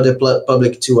for the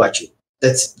public to watch it.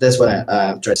 That's what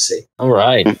I'm trying to say. All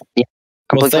right. Yeah,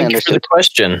 well, thank you for the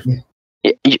question.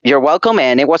 You're welcome,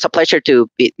 and it was a pleasure to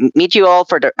meet you all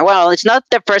it's not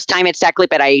the first time exactly,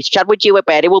 but I chat with you,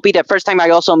 but it will be the first time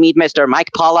I also meet Mr. Mike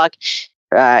Pollock.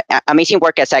 Amazing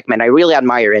work as Eggman. I really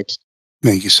admire it.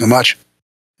 Thank you so much.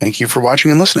 Thank you for watching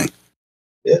and listening.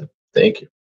 Yeah, thank you.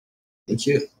 Thank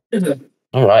you.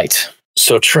 All right.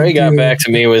 So Trey got back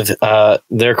to me with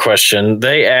their question.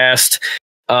 They asked,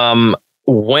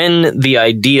 when the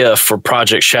idea for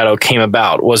Project Shadow came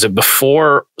about, was it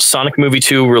before Sonic Movie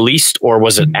 2 released or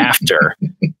was it after?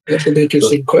 That's an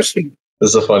interesting question.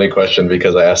 This is a funny question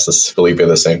because I asked this Felipe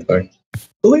the same thing.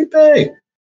 Felipe!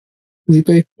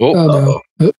 Oh,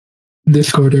 no.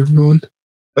 Discord, everyone.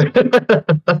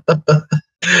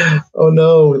 Oh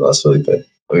no, we lost Felipe. Let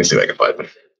me see if I can find him.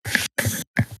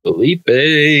 Felipe,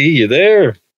 you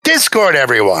there? Discord,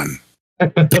 everyone.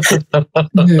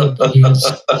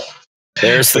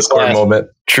 There's the Discord moment.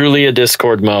 Truly a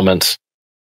Discord moment.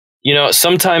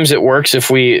 Sometimes it works if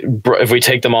we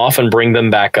take them off and bring them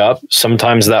back up.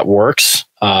 Sometimes that works.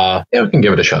 Yeah, we can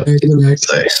give it a shot.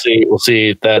 We'll see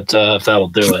if that'll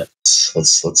do it.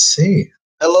 Let's see.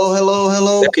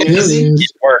 Hello. Can you see?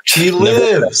 It works. He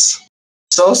lives.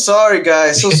 So sorry,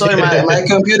 guys. So sorry. My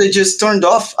computer just turned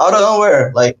off out of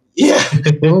nowhere. Like, yeah.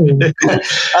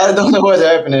 I don't know what's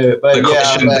happening. But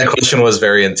the question was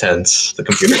very intense. The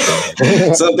computer.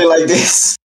 Something like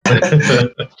this.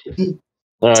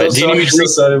 All right. Do you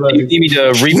need me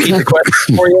to repeat the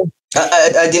question for you?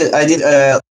 I did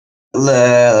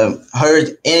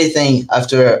heard anything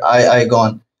after I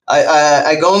gone.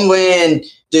 I gone when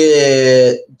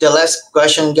the last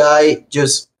question guy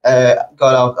just got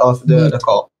out of the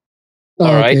call.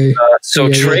 All right.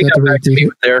 So Trey got back to me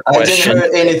with their question. I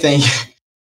didn't hear anything.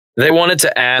 They wanted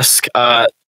to ask.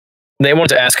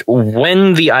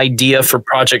 When the idea for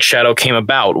Project Shadow came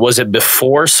about. Was it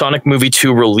before Sonic Movie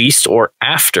 2 released or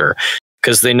after?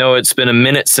 Because they know it's been a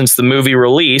minute since the movie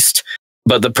released,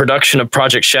 but the production of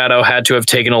Project Shadow had to have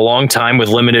taken a long time with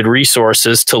limited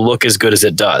resources to look as good as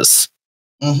it does.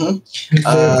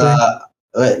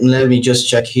 Let me just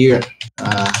check here.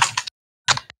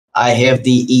 I have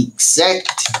the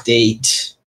exact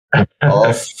date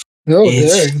of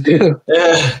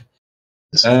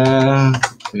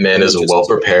Man is well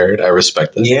prepared. I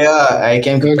respect it. Yeah, I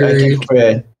came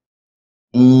prepared.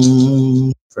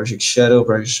 Project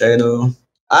Shadow.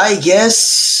 I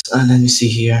guess. Let me see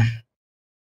here.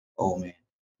 Oh man.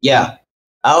 Yeah,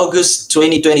 August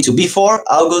 2022. Before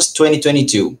August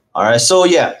 2022. All right. So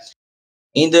yeah,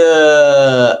 in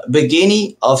the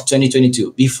beginning of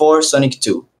 2022, before Sonic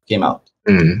 2 came out.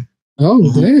 Mm-hmm.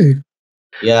 Oh, dang.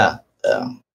 Yeah.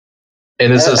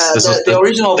 And the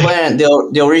original plan.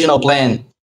 The original plan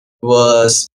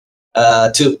was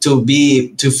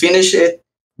to finish it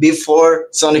before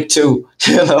Sonic 2.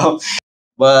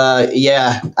 But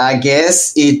yeah, I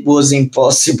guess it was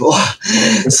impossible.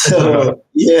 So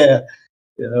yeah,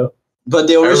 But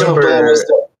the original plan was.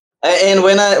 And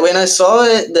when I saw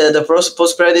it, the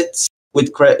post credits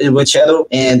with Shadow,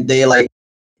 and they like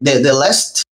the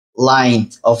last line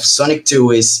of Sonic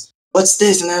 2 is, "What's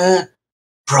this?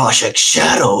 Project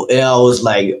Shadow." And I was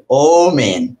like, "Oh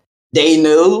man, they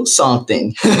knew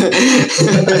something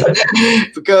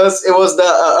because it was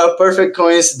a perfect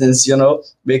coincidence,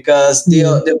 because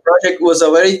the project was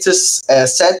already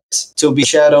set to be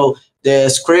Shadow. The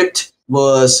script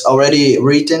was already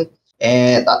written,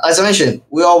 and as I mentioned,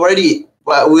 we were already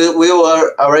working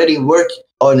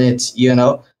on it.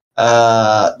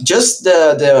 Just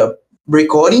the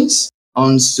recordings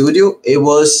on studio, it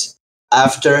was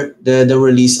after the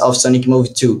release of Sonic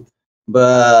Movie 2,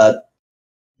 but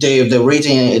the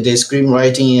writing, the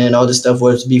screenwriting, and all the stuff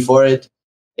was before it.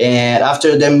 And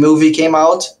after the movie came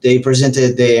out, they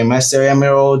presented the Master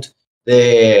Emerald,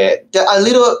 a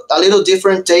little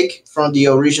different take from the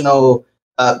original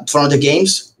from the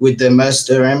games with the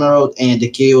Master Emerald and the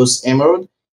Chaos Emerald.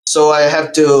 So I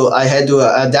had to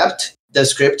adapt the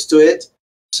script to it.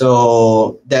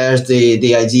 So there's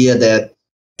the idea that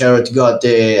Carrot got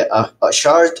a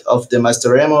shard of the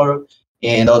Master Emerald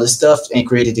and all the stuff and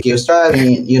created the Chaos Tribe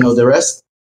and the rest.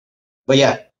 But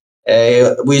yeah,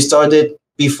 we started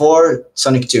before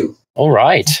Sonic 2. All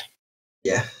right.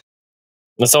 Yeah.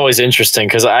 That's always interesting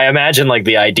because I imagine like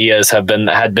the ideas had been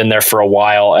there for a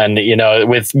while, and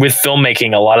with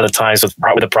filmmaking, a lot of the times with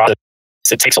the process,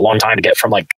 it takes a long time to get from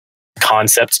like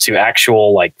concept to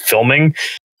actual like filming.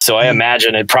 So I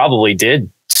imagine it probably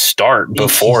did start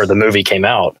before the movie came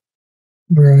out.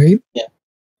 Right.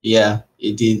 Yeah,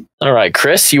 it did. All right,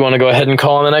 Chris, you want to go ahead and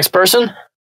call on the next person?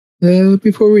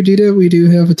 Before we do that, we do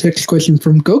have a text question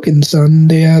from Gokin-san.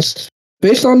 They ask,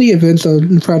 based on the events of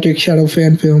Project Shadow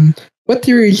fan film, what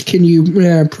theories can you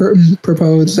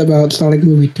propose about Sonic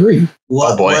Movie 3? Sorry,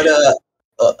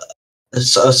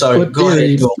 What go ahead.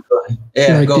 theories?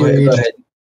 Yeah, Like go ahead.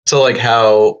 So, like,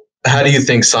 how do you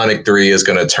think Sonic 3 is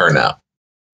going to turn out?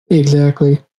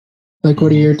 Exactly. Like,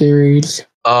 what are your theories?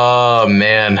 Oh,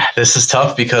 man, this is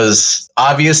tough because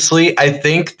obviously I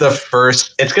think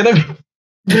it's going to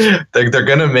they're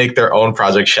going to make their own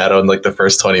Project Shadow in like the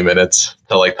first 20 minutes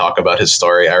to like talk about his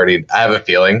story. I have a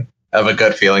feeling. I have a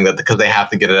good feeling that because they have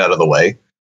to get it out of the way.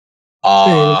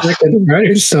 The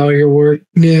writers saw your work.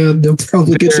 Yeah, they'll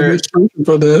probably get some inspiration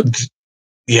from that.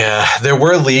 Yeah, there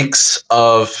were leaks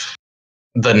of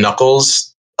the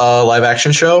Knuckles live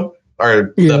action show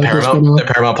or the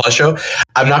Paramount Plus show.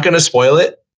 I'm not going to spoil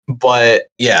it, but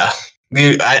yeah,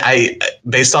 I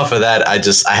based off of that, I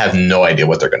have no idea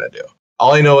what they're going to do.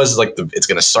 All I know is like it's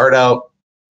going to start out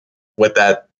with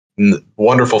that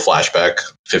wonderful flashback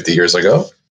 50 years ago.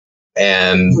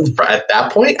 And at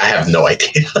that point, I have no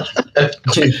idea.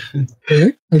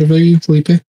 What about you,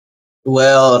 Felipe?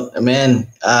 Well, man,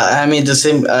 I'm in the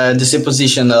same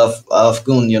position of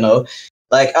Goon.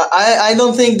 Like I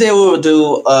don't think they will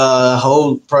do a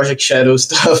whole Project Shadow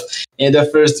stuff in the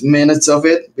first minutes of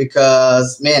it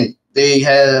because man, they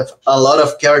have a lot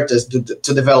of characters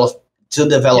to develop.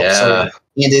 Sorry,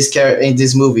 in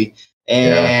this movie,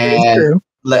 and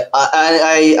like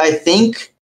I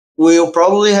think we'll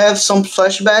probably have some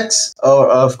flashbacks,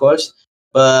 of course,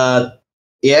 but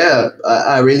yeah,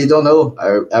 I really don't know.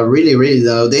 I really don't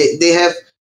know. They have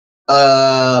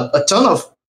a ton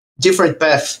of different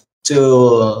paths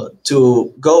to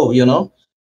go.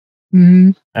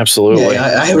 Mm-hmm. Absolutely.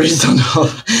 Yeah, I really don't know.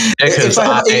 If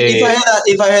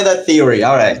I had a theory,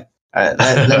 all right.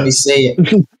 Let me say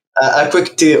it. A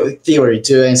quick theory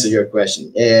to answer your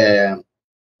question.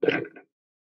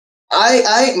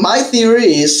 My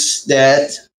theory is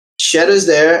that Shadow's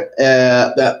there.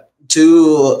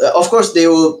 Of course, they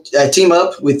will team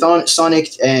up with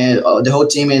Sonic and the whole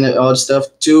team and all the stuff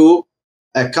to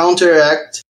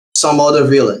counteract some other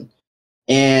villain.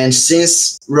 And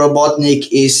since Robotnik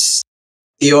is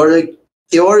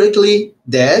theoretically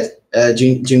dead,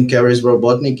 Jim Carrey's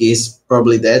Robotnik is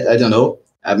probably dead. I don't know.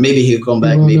 Maybe he'll come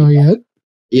back. We don't know yet.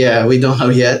 Yeah, we don't know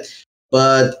yet.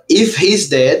 But if he's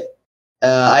dead,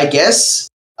 I guess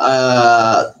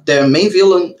the main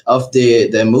villain of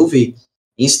the movie,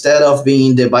 instead of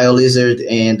being the BioLizard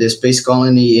and the Space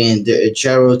Colony and the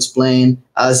Gerald's plane,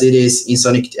 as it is in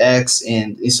Sonic X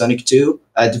and in Sonic 2,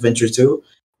 Adventure 2,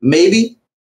 maybe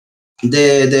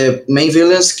the main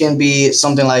villains can be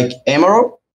something like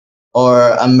Emerald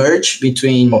or a merge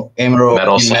between Emerald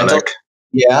Metal and Sonic. Metal.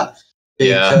 Yeah.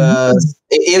 Because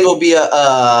it will be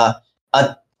a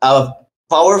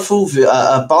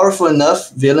powerful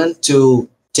enough villain to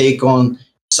take on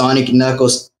Sonic,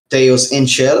 Knuckles, Tails, and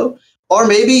Shadow, or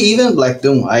maybe even Black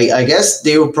Doom. I guess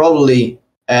they will probably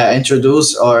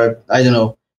introduce or I don't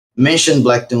know mention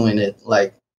Black Doom in it.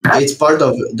 Like it's part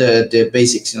of the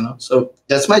basics, So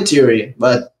that's my theory,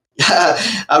 but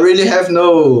I really have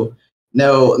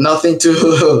nothing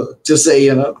to say.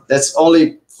 That's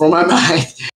only from my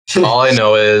mind. All I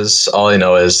know is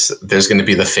there's going to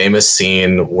be the famous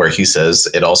scene where he says,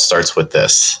 "It all starts with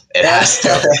this." It has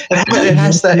to. It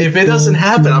has to. If it doesn't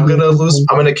happen, I'm going to lose.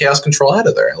 I'm going to chaos control out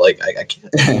of there. Like I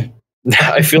can't.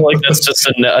 I feel like that's just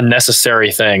a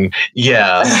necessary thing.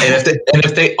 Yeah, and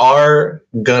if they are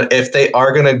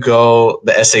gonna go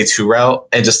the SA2 route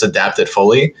and just adapt it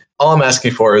fully, all I'm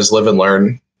asking for is live and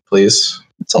learn, please.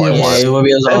 That's all I want. It will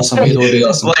be awesome. It will be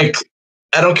awesome. Like,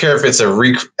 I don't care if it's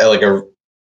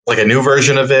like a new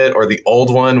version of it or the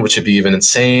old one, which would be even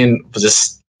insane. But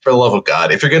just for the love of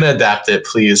God, if you're gonna adapt it,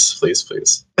 please.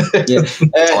 Yeah.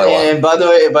 And by the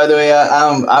way,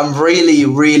 I'm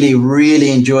really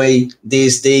enjoy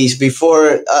these days.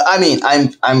 Before,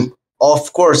 I'm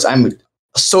of course I'm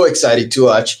so excited to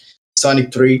watch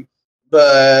Sonic 3,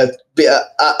 but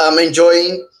I'm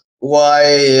enjoying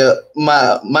why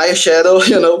my Shadow,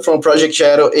 from Project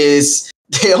Shadow, is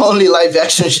the only live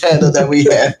action Shadow that we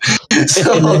have.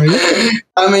 So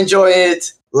I'm enjoying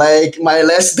it like my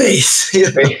last days,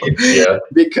 Yeah.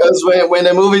 Because when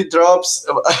the movie drops,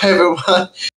 everyone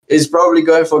is probably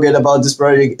going to forget about this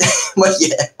project. But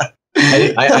yeah,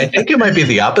 I think it might be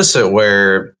the opposite,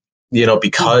 where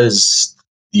because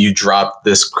you dropped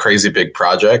this crazy big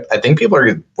project, I think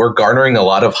we're garnering a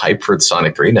lot of hype for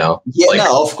Sonic 3 now. Yeah,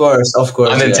 no, of course,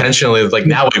 unintentionally. Like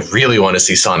now, we really want to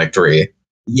see Sonic 3.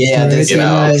 Yeah, that's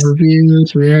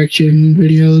reviews, reaction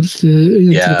videos to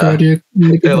the project.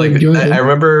 I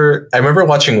remember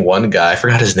watching one guy. I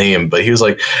forgot his name, but he was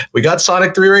like, "We got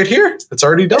Sonic 3 right here. It's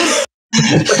already done."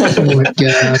 Oh my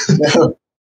god!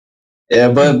 Yeah,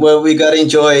 but we gotta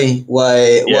enjoy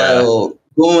while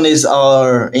Goon is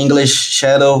our English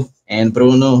Shadow and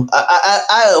Bruno.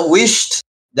 I wished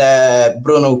that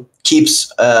Bruno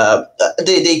keeps.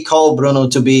 They call Bruno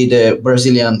to be the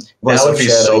Brazilian voice that would of be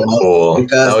Shadow, so cool.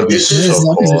 because That would be this is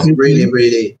so cool.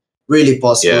 really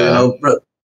possible. Yeah.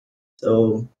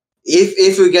 So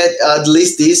if we get at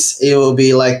least this, it will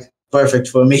be like perfect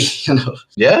for me.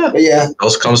 Yeah. Yeah.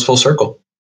 It comes full circle.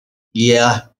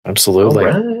 Yeah. Absolutely.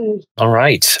 All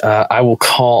right. I will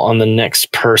call on the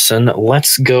next person.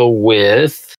 Let's go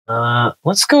with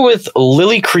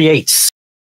Lily Creates.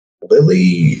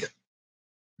 Lily.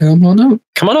 Come on up.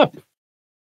 Come on up.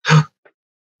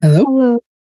 Hello.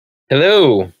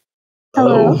 Hello.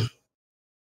 Hello.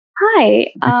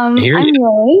 Hi. I'm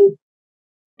Lily,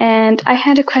 and I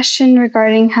had a question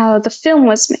regarding how the film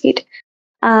was made.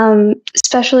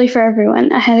 Especially for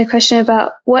everyone, I had a question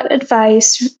about what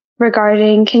advice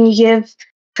regarding can you give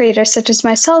creators such as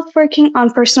myself working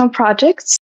on personal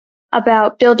projects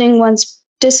about building one's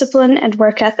discipline and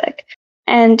work ethic,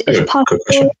 and if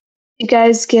possible, you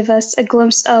guys give us a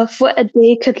glimpse of what a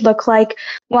day could look like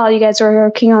while you guys are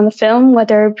working on the film,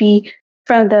 whether it be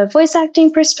from the voice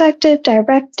acting perspective,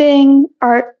 directing,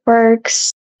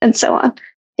 artworks, and so on.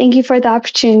 Thank you for the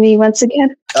opportunity once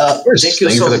again. Thank you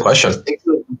for the question. Thank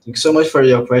you so much for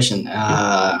your question.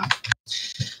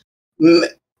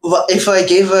 If I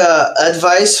give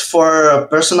advice for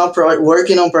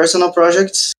working on personal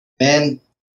projects, man,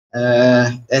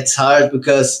 it's hard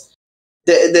because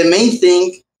the main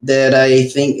thing that I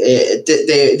think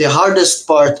the hardest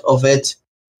part of it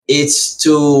is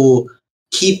to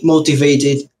keep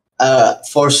motivated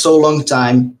for so long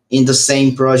time in the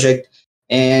same project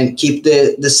and keep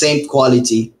the same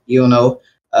quality,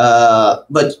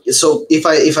 but so if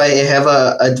I have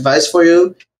a advice for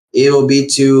you, it will be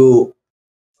to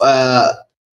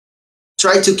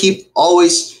try to keep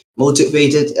always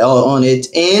motivated on it.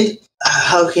 And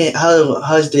how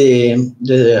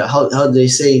they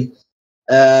say,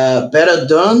 better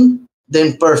done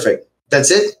than perfect.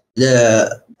 That's it.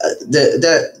 The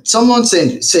someone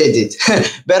said it.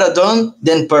 Better done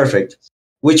than perfect,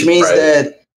 which means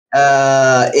that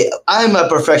I'm a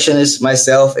perfectionist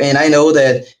myself, and I know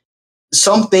that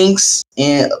some things,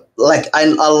 a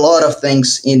lot of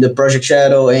things in the Project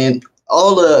Shadow and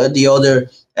all the other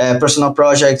personal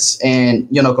projects and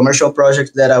commercial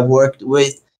projects that I've worked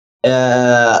with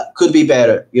could be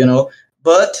better,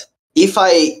 But if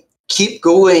I keep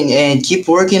going and keep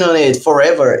working on it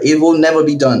forever, it will never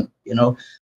be done,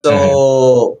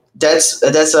 So that's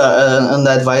an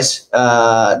advice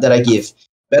that I give.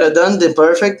 Better done than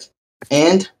perfect,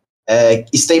 and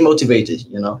stay motivated.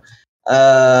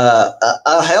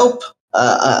 A help,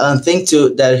 a thing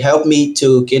that helped me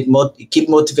to keep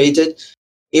motivated.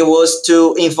 It was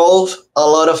to involve a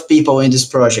lot of people in this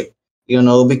project.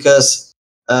 Because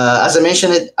as I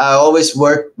mentioned, I always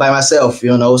work by myself.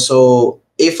 So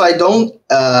if I don't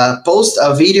post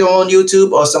a video on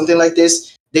YouTube or something like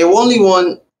this, the only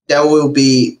one that will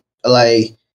be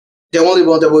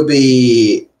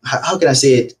how can I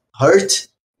say it, hurt,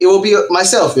 it will be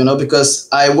myself, because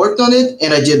I worked on it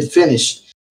and I did finish.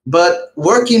 But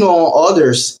working on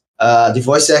others, the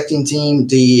voice acting team,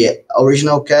 the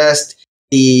original cast,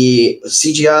 the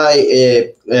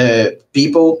CGI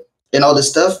people, and all the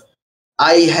stuff,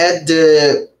 I had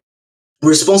the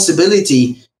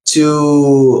responsibility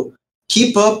to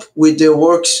keep up with the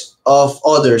works of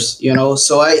others,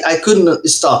 so I couldn't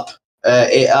stop.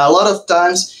 A lot of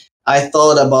times I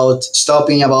thought about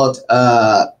stopping, about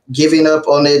giving up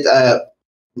on it.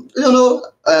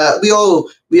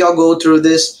 We all go through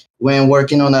this when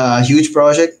working on a huge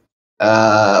project.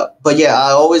 But yeah,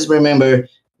 I always remember,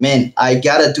 man, I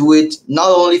gotta do it not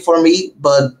only for me,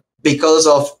 but because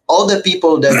of all the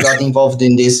people that got involved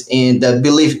in this and that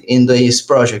believe in this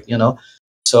project,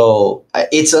 So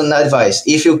it's an advice.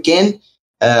 If you can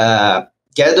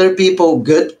gather people,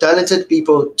 good, talented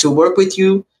people to work with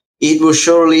you, it will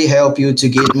surely help you to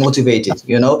get motivated,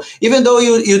 Even though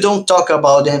you don't talk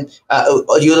about them,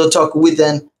 you don't talk with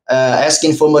them,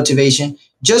 asking for motivation,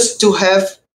 just to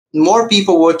have more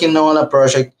people working on a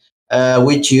project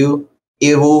with you,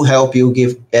 it will help you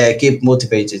keep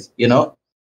motivated,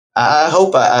 I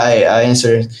hope I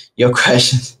answered your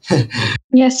question.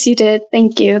 Yes, you did.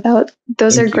 Thank you.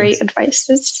 Those are great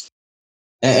advices.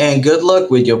 And good luck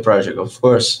with your project, of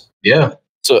course. Yeah.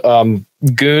 So,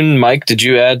 Goon, Mike, did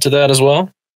you add to that as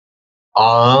well?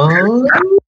 I'm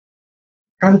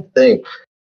trying to think.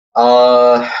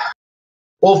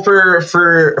 Well,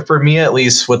 for me at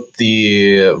least, with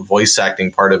the voice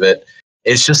acting part of it,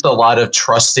 it's just a lot of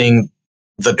trusting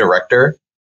the director.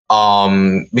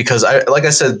 Because like I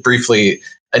said briefly,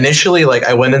 initially, like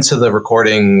I went into the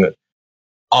recording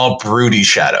all broody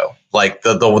Shadow, like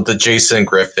the Jason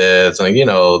Griffiths, and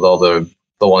all the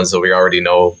ones that we already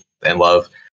know and love.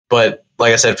 But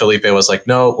like I said, Felipe was like,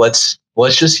 no, let's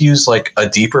just use like a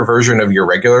deeper version of your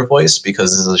regular voice,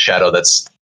 because this is a Shadow that's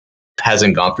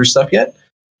hasn't gone through stuff yet.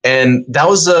 And that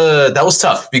was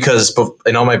tough, because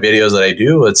in all my videos that I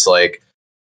do, it's like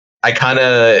it's kind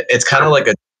of like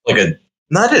a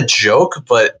not a joke,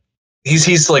 but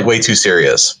he's like way too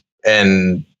serious,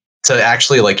 and to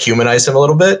actually like humanize him a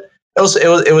little bit, it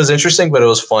was interesting, but it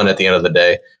was fun at the end of the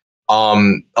day. A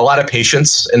lot of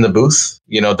patience in the booth.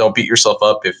 Don't beat yourself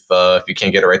up if you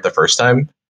can't get it right the first time.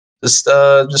 Just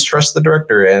trust the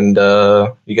director, and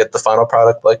you get the final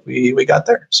product like we got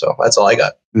there. So that's all I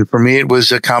got. And for me, it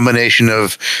was a combination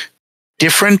of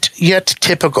different yet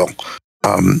typical.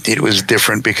 It was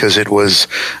different because it was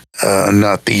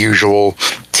not the usual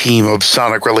team of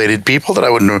Sonic-related people that I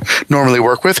would normally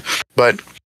work with, but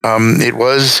it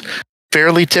was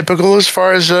fairly typical as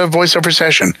far as a voiceover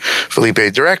session.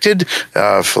 Felipe directed,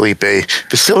 Felipe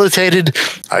facilitated.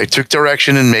 I took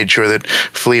direction and made sure that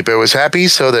Felipe was happy,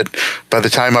 so that by the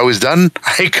time I was done,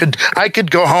 I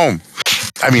could go home.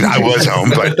 I mean, I was home,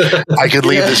 but I could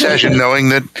leave the session knowing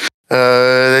that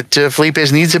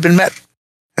Felipe's needs have been met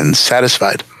and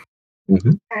satisfied.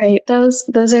 Mm-hmm. All right,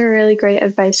 those are really great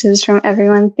advices from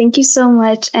everyone. Thank you so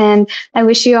much, and I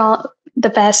wish you all the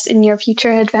best in your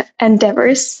future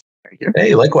endeavors.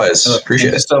 Hey, likewise.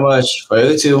 Appreciate it so much. For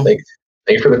you too. Thank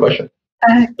you for the question.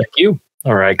 Thank you.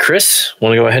 All right, Chris,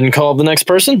 want to go ahead and call up the next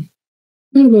person?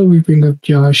 How about we bring up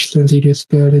Josh, since he just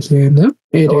got his hand up?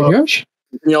 Hey there, Josh.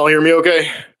 Can y'all hear me okay?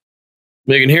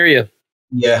 We can hear you.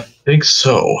 Yeah. I think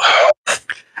so.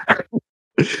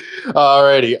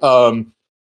 Alrighty.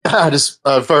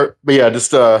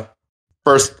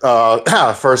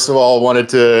 First of all, wanted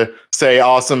to say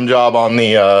awesome job on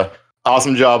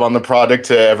the project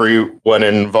to everyone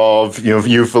involved.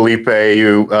 You Felipe,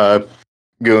 you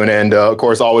Goon, and of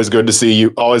course, always good to see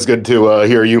you. Always good to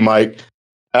hear you, Mike,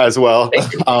 as well.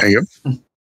 Thank you.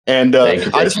 And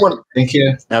I just want. Thank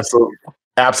you.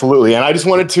 Absolutely. And I just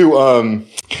wanted to.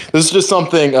 This is just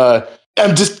something.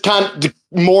 I'm just kind of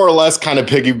more or less kind of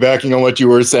piggybacking on what you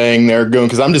were saying there, Goon,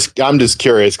 because I'm just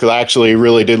curious, because I actually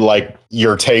really did like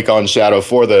your take on Shadow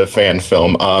for the fan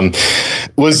film.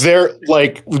 Was there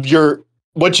like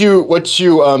what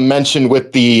you mentioned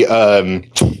with the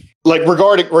like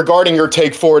regarding your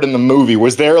take for it in the movie?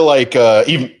 Was there like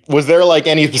any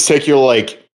particular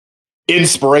like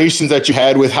inspirations that you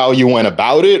had with how you went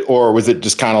about it, or was it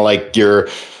just kind of like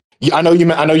I know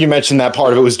you mentioned that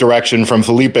part of it was direction from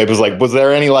Felipe, but was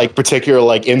there any like particular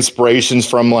like inspirations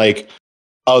from like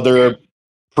other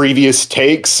previous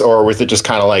takes, or was it just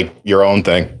kind of like your own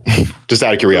thing? Just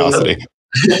out of curiosity.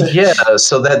 Yeah,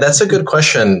 so that's a good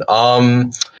question.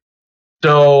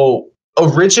 So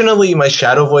originally my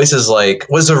Shadow voice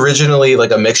was originally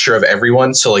like a mixture of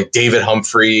everyone. So like David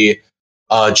Humphrey,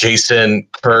 Jason,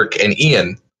 Kirk, and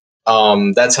Ian.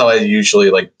 That's how I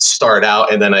usually like start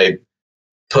out, and then I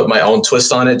put my own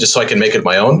twist on it just so I can make it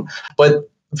my own. But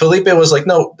Felipe was like,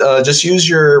 no, just use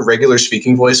your regular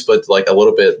speaking voice, but like a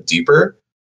little bit deeper,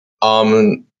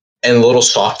 and a little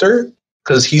softer,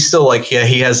 because he's still like,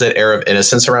 he has that air of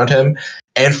innocence around him.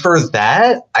 And for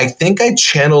that, I think I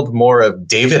channeled more of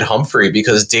David Humphrey,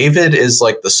 because David is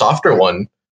like the softer one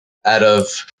out of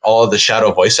all of the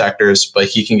Shadow voice actors, but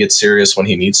he can get serious when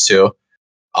he needs to.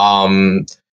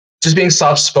 Just being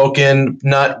soft spoken,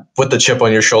 not with the chip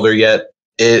on your shoulder yet.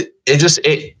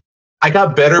 I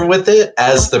got better with it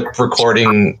as the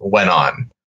recording went on.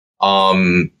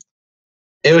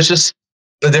 It was just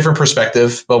a different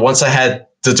perspective, but once I had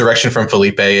the direction from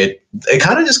Felipe, it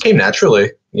kind of just came naturally,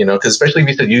 you know, because especially if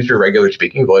you said use your regular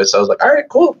speaking voice, I was like, all right,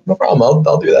 cool, no problem,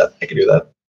 I'll do that. I can do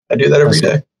that. I do that every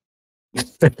day.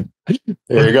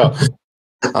 There you go.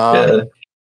 Yeah.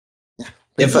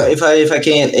 If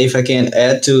I can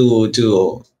add to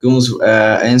Goon's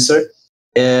answer,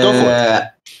 Go for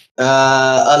it.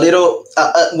 a little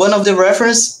one of the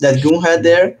reference that Goon had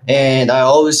there, and I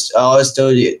always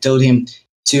told him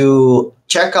to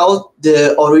check out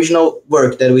the original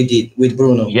work that we did with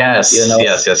Bruno. Yes, you know?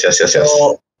 yes.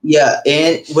 So, yeah,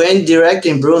 and when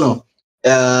directing Bruno,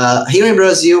 here in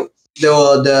Brazil,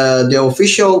 the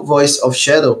official voice of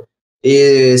Shadow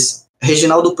is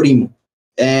Reginaldo Primo,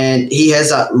 and he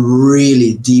has a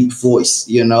really deep voice,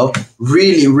 you know,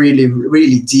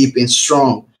 really deep and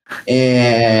strong.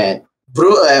 And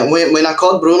when I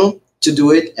called Bruno to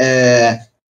do it,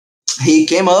 he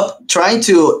came up trying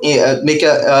to make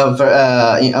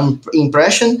a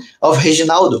impression of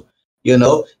Reginaldo, you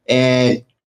know, and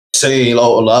saying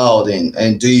loud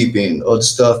and deep and all the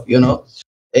stuff, you know,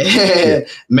 and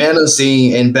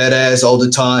menacing and badass all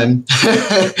the time.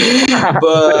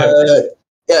 But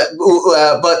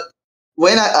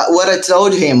when what I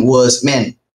told him was,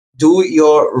 man, do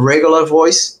your regular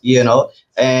voice, you know,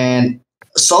 and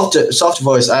soft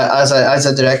voice as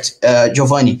I direct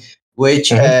Giovanni, which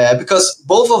because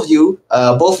both of you,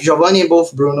 both Giovanni and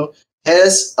both Bruno,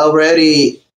 has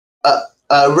already a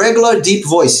regular deep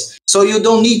voice, so you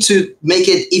don't need to make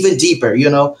it even deeper, you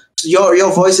know.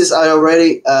 Your voices are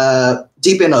already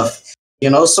deep enough, you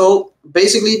know. So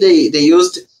basically they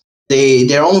used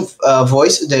their own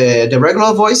voice, the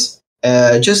regular voice,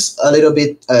 just a little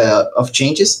bit of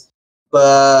changes,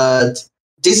 but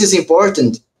this is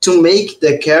important to make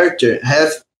the character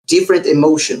have different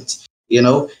emotions, you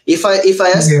know. If I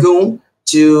ask Goon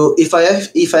to if I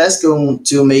ask Goon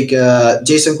to make a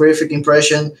Jason Griffith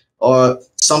impression or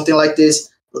something like this,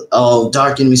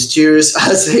 dark and mysterious,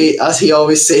 as he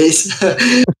always says,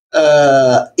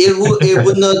 it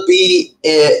would not be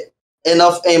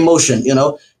enough emotion, you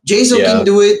know. Jason can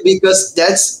do it because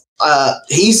that's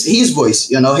his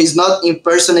voice, you know. He's not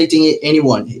impersonating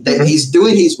anyone. He's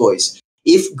doing his voice.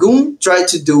 If Goon tried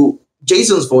to do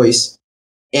Jason's voice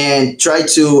and try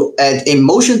to add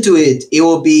emotion to it, it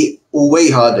will be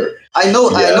way harder. I know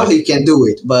he can do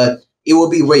it, but it will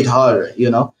be way harder,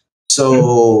 you know.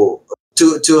 So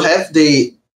to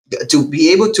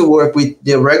be able to work with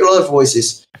the regular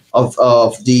voices of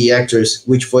the actors,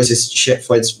 which voices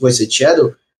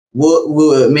Shadow,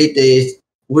 will make it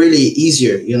really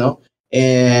easier, you know,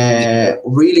 and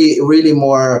really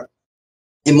more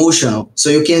emotional. So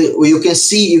you can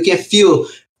feel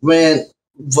when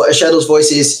Shadow's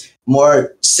voice is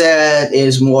more sad,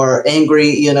 is more angry,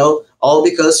 you know, all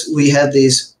because we have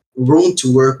this room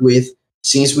to work with,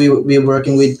 since we're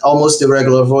working with almost the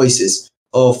regular voices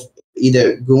of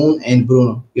either Goon and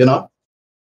Bruno, you know?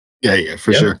 Yeah,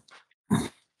 for sure.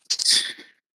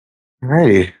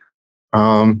 Alrighty.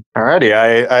 Alrighty.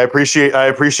 I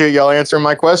appreciate y'all answering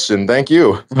my question. Thank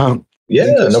you. No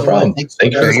problem.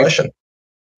 Thank you for the question.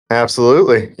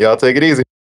 Absolutely. Y'all take it easy.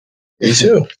 You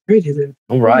too.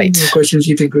 All right. How many more questions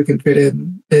do you think we can fit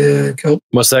in, Kelp?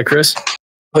 What's that, Chris?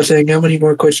 I was saying, how many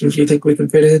more questions do you think we can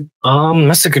fit in?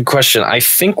 That's a good question. I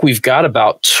think we've got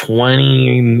about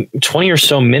 20 or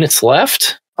so minutes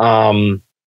left. Oh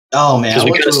man, I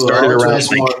want to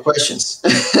ask more questions.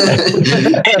 He's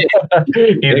got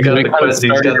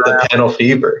the panel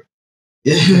fever.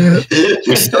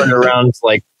 We started around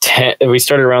like 10. We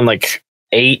started around like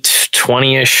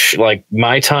 8:20ish, like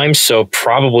my time. So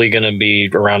probably going to be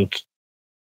around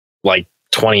like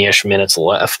 20ish minutes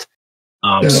left.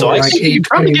 So I think we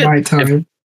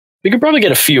could probably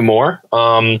get a few more.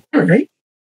 All right.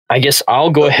 I guess I'll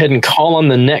go ahead and call on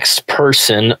the next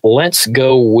person. Let's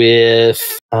go with.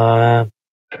 I'd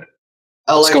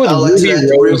like to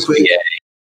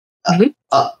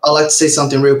say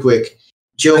something real quick.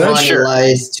 Giovanni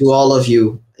lied to all of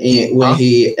you when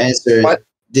he answered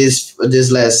this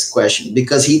last question,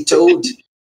 because he told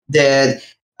that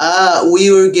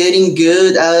We were getting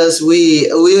good as we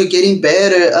were getting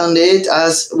better on it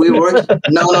as we worked.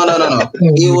 No.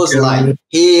 He was lying.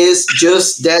 He is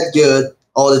just that good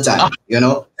all the time, you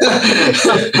know. From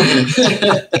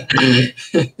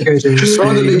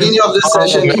the beginning of the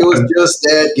session, he was just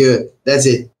that good. That's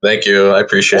it. Thank you. I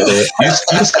appreciate it.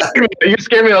 You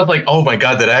scared me. I was like, oh my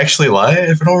god, did I actually lie?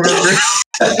 If I don't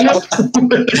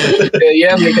remember.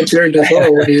 Yeah, me concerned as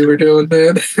well when you were doing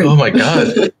that. Oh my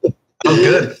god. Oh,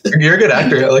 good. You're a good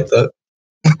actor. I like that.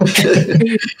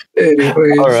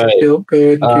 Anyways, all right.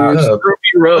 Good.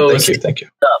 Ruby Rose. Thank you.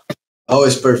 Oh,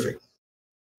 it's perfect.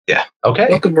 Yeah. Okay.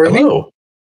 Welcome, Ruby.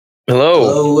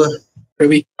 Hello.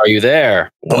 Ruby. Are you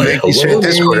there? Well, you say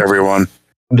Discord, everyone.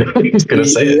 He's gonna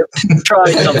say it.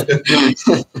 Try something.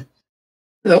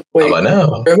 Oh, wait. Oh,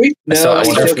 no. Ruby? No, I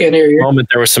still can't hear you. Moment,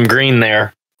 there was some green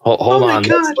there. Hold on.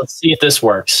 God. Let's see if this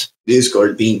works.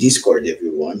 Discord being Discord,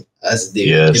 everyone. As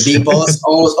the big boss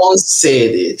almost said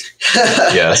it.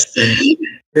 Yes.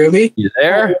 Ruby? You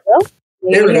there?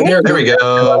 There we go.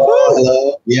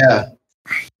 Hello. Yeah.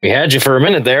 We had you for a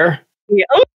minute there. Yeah.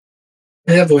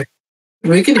 Yeah, boy.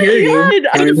 We can hear you.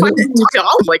 I didn't find it.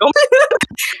 I was like, oh.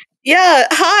 Yeah.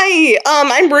 Hi.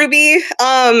 I'm Ruby.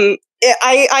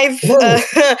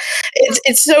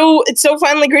 It's so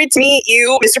finally great to meet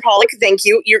you, Mr. Pollock. Thank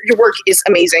you. Your work is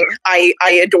amazing. I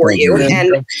adore you.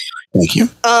 And thank you.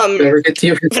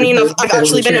 Funny enough, I've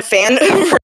actually been a fan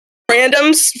of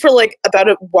randoms for like about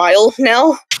a while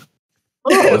now.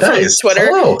 Oh, nice. Twitter.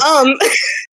 Hello.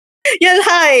 Yeah.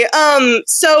 Hi.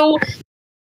 So.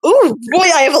 Ooh, boy,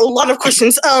 I have a lot of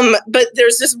questions. But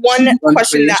there's this one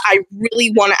question that I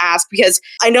really want to ask because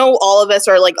I know all of us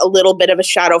are like a little bit of a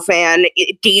Shadow fan.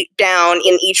 Deep down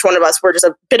in each one of us, we're just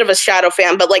a bit of a Shadow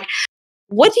fan. But like,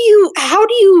 how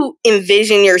do you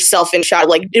envision yourself in Shadow?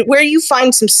 Like, where do you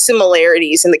find some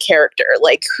similarities in the character?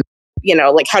 Like, you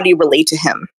know, like how do you relate to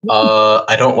him?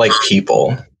 I don't like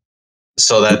people.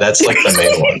 So that's like the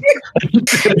main one.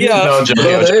 Yeah. No,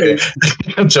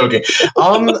 I'm joking.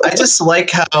 I just like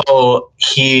how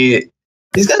he's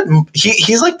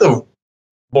like the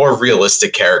more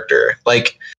realistic character.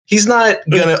 Like he's not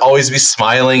gonna always be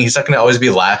smiling. He's not gonna always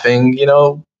be laughing. You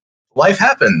know, life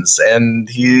happens, and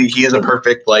he is a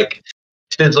perfect like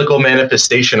physical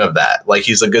manifestation of that. Like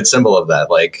he's a good symbol of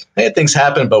that. Like, hey, things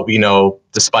happen, but we know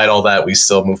despite all that, we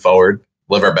still move forward,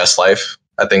 live our best life.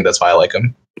 I think that's why I like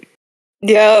him.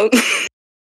 Yeah.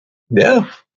 Yeah,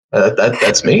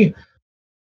 that's me.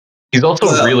 He's also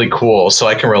really cool, so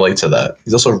I can relate to that.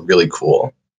 He's also really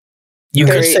cool. You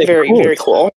very, could say very, cool. very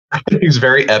cool. He's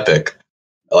very epic.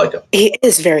 I like him. He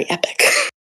is very epic.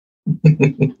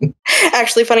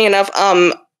 Actually, funny enough,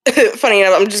 I'm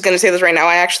just gonna say this right now.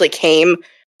 I actually came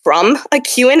from a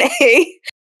Q&A.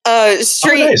 Nice.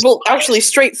 Well, actually,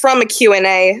 straight from a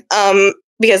Q&A.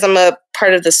 Because I'm a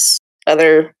part of this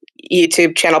other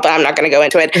YouTube channel, but I'm not going to go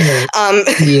into it.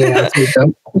 Yeah.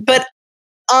 But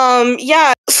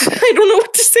yeah, I don't know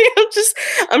what to say.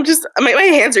 I'm just my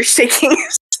hands are shaking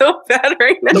so bad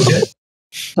right now.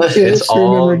 Okay. It's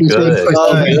all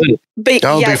good. But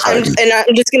yes, I'm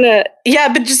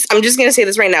just gonna say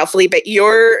this right now, Felipe.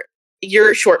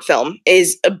 Your short film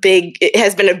it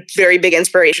has been a very big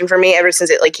inspiration for me ever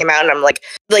since it like came out, and I'm like,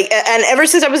 and ever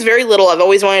since I was very little, I've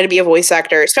always wanted to be a voice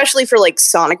actor, especially for like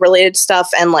Sonic related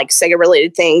stuff and like Sega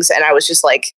related things. And I was just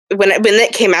like, when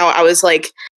it came out, I was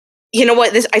like, you know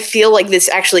what? I feel like this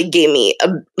actually gave me a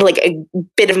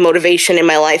bit of motivation in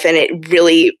my life, and it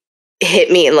really hit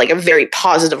me in like a very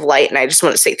positive light. And I just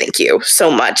want to say thank you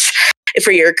so much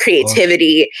for your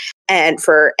creativity and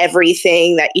for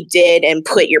everything that you did and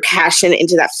put your passion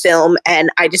into that film.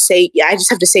 And I just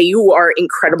have to say you are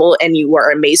incredible and you are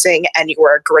amazing and you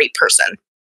are a great person.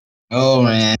 Oh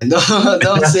man,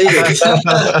 don't say it.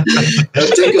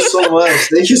 Thank you so much.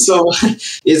 Thank you so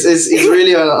much. It's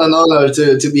really an honor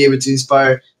to be able to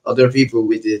inspire other people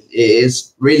with it.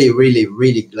 It's really, really,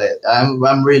 really glad.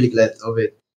 I'm really glad of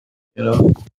it. You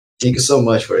know, thank you so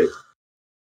much for it.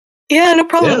 Yeah, no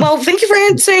problem. Yeah. Well, thank you for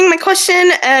answering my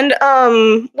question. And,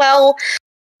 well,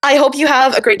 I hope you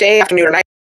have a great day, afternoon, or night,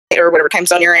 or whatever time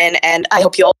zone you're in. And I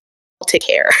hope you all take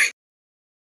care.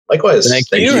 Likewise. Thank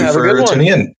you have for tuning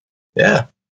in. Yeah.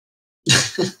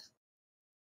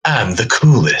 I'm the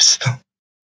coolest.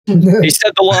 He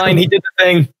said the line. He did the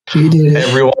thing. He did it.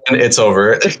 Everyone, it's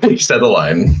over. He said the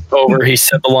line. Over. He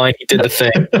said the line. He did the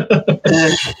thing.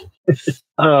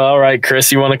 All right, Chris,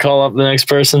 you want to call up the next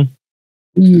person?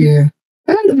 Yeah.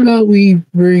 How about we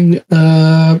bring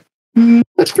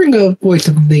let's bring a voice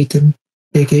of Nathan,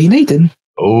 aka Nathan.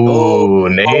 Oh,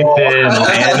 Nathan,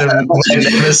 my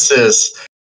nemesis.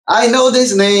 I know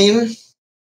this name.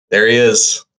 There he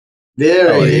is.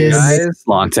 There Hello, he you is. guys.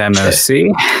 Long time no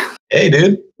see. Hey,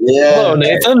 dude. Yeah. Hello,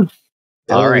 Nathan.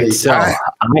 All right, so I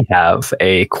have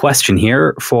a question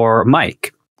here for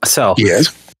Mike. So,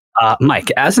 yes,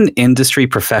 Mike, as an industry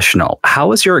professional, how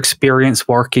was your experience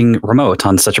working remote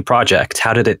on such a project?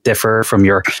 How did it differ from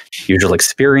your usual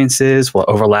experiences? What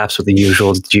overlaps with the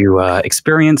usual did you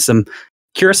experience? I'm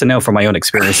curious to know from my own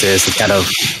experiences to kind of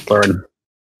learn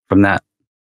from that.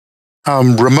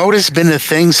 Remote has been a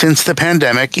thing since the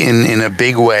pandemic in a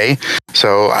big way,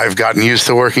 so I've gotten used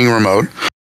to working remote.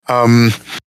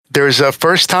 There's a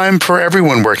first time for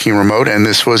everyone working remote, and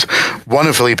this was one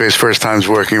of Felipe's first times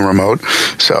working remote.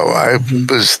 So I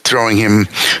was throwing him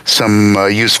some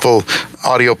useful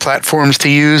audio platforms to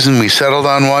use, and we settled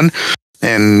on one.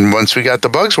 And once we got the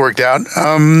bugs worked out,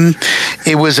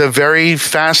 it was a very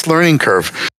fast learning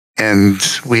curve. And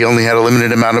we only had a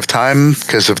limited amount of time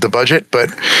because of the budget, but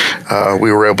we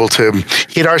were able to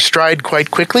hit our stride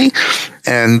quite quickly.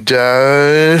 And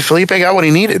Felipe got what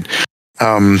he needed.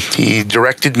 He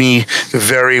directed me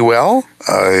very well,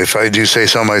 if I do say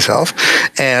so myself,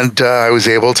 and I was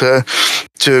able to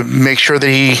make sure that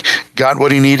he got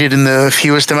what he needed in the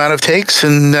fewest amount of takes,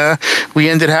 and we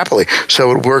ended happily.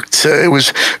 So it worked. It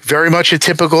was very much a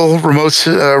typical remote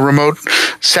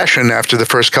session after the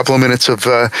first couple of minutes of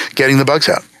getting the bugs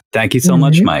out. Thank you so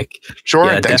much, Mike. Sure,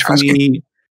 yeah, thanks for asking.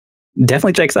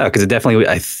 Definitely checks out because it definitely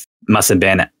must have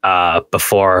been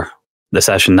before the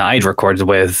session that I'd recorded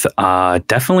with.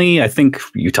 Definitely, I think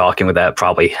you talking with that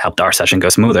probably helped our session go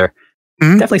smoother.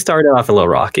 Definitely started off a little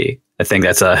rocky. I think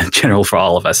that's general for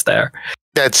all of us there.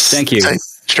 Thank you.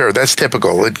 Sure, that's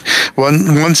typical.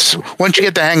 Once you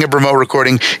get the hang of remote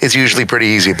recording, it's usually pretty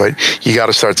easy, but you got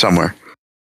to start somewhere.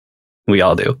 We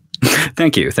all do.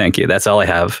 Thank you. That's all I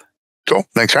have. Cool.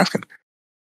 Thanks for asking.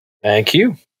 Thank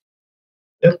you.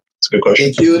 Yep, that's a good question.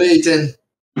 Thank you, Nathan.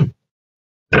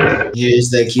 Here's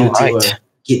the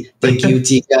cutie, the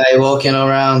cutie guy walking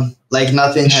around like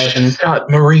nothing happened. Shot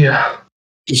Maria.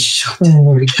 He shot.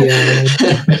 Oh my god.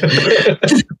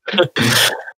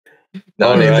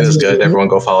 No, Nathan is good. Everyone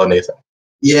go follow Nathan.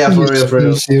 Yeah, for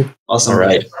real. Awesome. All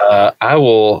right. I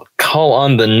will call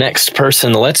on the next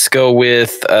person. Let's go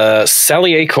with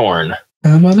Sally Acorn.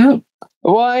 Come on up.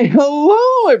 Why,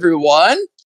 hello, everyone.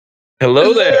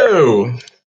 Hello there.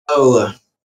 Oh.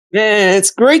 Yeah,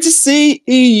 it's great to see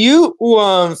you,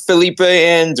 Felipe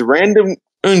and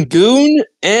RandomGoon,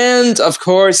 and of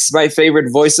course, my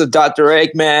favorite voice of Dr.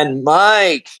 Eggman,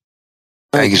 Mike.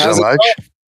 Thank you so much.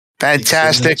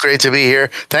 Fantastic. Great to be here.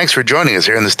 Thanks for joining us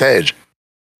here on the stage.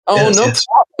 Oh,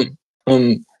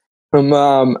 no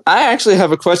problem. I actually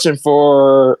have a question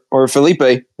for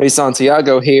Felipe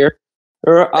Santiago here.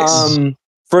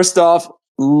 First off,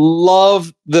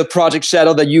 love the Project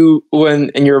Shadow that you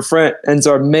and your friends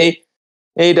are made.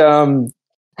 I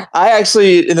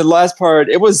actually, in the last part,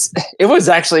 it was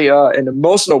actually an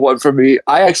emotional one for me.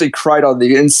 I actually cried on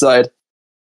the inside.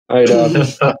 Right,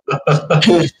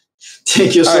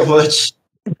 Thank you so much.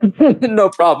 No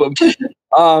problem.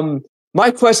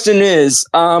 My question is,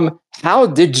 how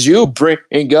did you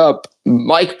bring up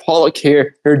Mike Pollock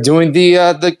here doing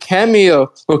the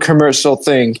cameo commercial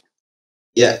thing?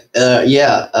 Yeah.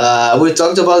 We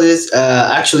talked about it.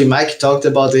 Actually, Mike talked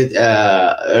about it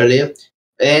earlier,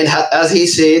 and as he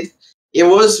said, it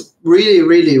was really,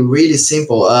 really, really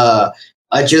simple.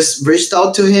 I just reached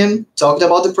out to him, talked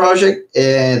about the project,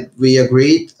 and we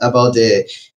agreed about the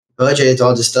budget,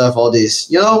 all the stuff, all this,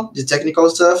 the technical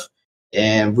stuff,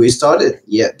 and we started.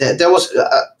 Yeah, that was,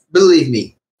 believe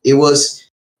me, it was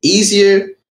easier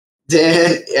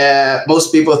than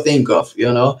most people think of.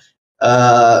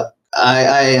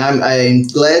 I'm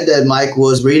glad that Mike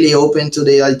was really open to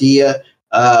the idea,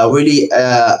 really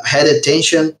had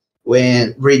attention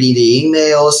when reading the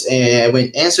emails and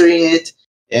when answering it.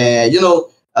 And,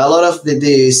 a lot of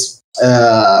these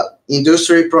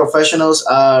industry professionals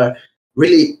are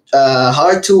really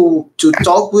hard to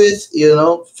talk with,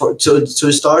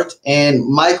 to start. And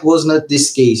Mike was not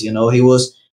this case, he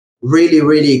was really,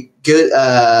 really good,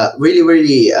 really,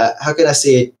 really, how can I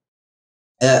say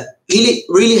it? He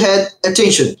really had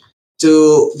attention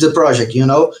to the project,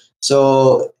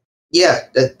 So yeah,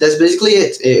 that's basically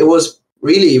it. It was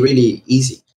really, really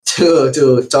easy to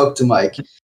talk to Mike.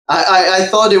 I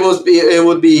thought it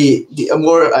would be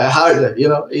more harder,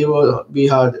 it would be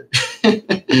harder.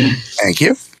 Thank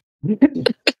you.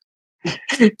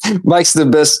 Mike's the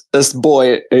best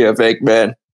boy of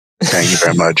Eggman. Thank you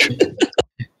very much.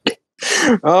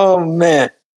 Oh man!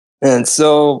 And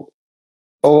so,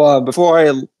 before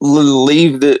I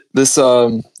leave this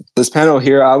panel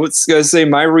here, I was gonna say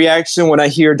my reaction when I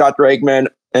hear Dr. Eggman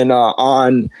and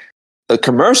on a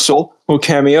commercial or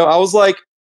cameo, I was like,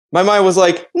 my mind was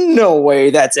like, no way,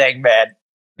 that's Eggman.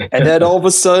 And then all of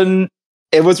a sudden,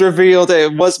 it was revealed that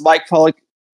it was Mike Pollock,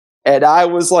 and I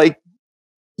was like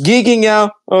geeking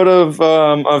out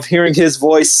of hearing his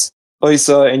voice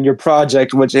in your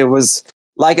project, which it was,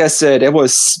 like I said, it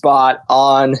was spot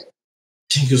on.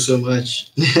 Thank you so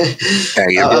much.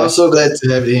 I'm so glad to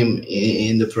have him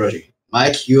in the project.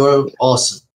 Mike, you're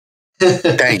awesome.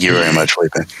 Thank you very much,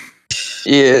 Felipe.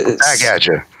 Yeah, back at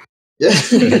you.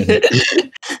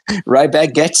 Right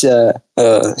back at you.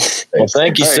 Well,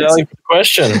 thank you, Sally, for the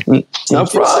question. No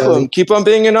problem. Keep on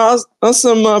being an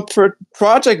awesome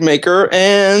project maker,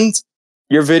 and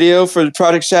your video for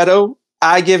Project Shadow,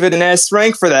 I give it an S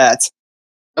rank for that.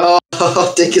 Oh,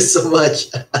 thank you so much.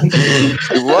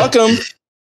 You're welcome.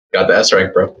 Got the S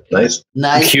rank, bro. Nice.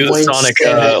 Cue the Sonic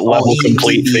level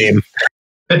complete theme.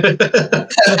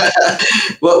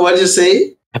 What did you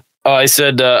say? I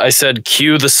said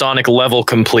cue the Sonic level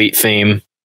complete theme.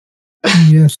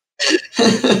 Yes.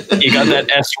 You got that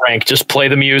S rank. Just play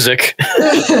the music.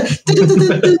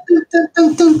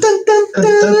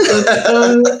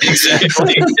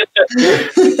 Exactly.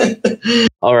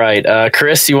 All right,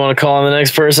 Chris, you want to call on the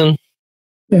next person?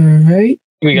 All right.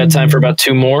 We got time for about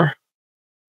 2 more.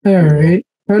 All right.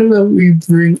 How about we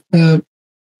bring up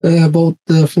both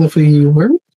the fluffy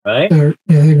worm? Right. Yeah,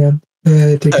 hang on.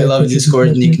 I love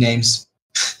Discord nicknames.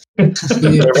 They're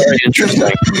very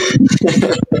interesting.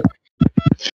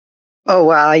 Oh,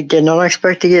 wow. I did not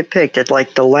expect to get picked at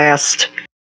like the last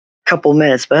couple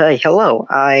minutes. But hey, hello.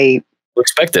 I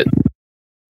expect it.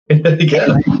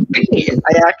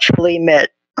 I actually met,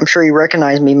 I'm sure you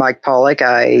recognize me, Mike Pollock.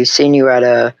 I seen you at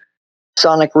a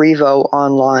Sonic Revo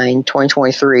Online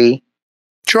 2023.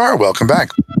 Sure. Welcome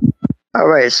back. All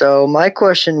right. So my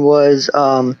question was,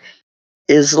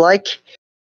 is like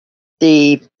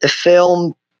the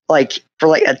film like for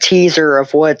like a teaser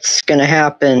of what's gonna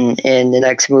happen in the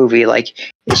next movie?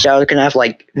 Like, is Shadow gonna have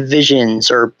like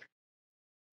visions, or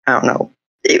I don't know?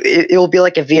 It will be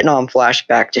like a Vietnam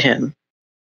flashback to him.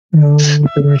 No,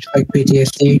 pretty much like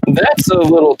PTSD. That's a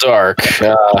little dark.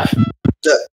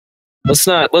 Let's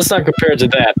not compare it to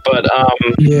that. But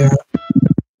yeah,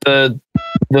 the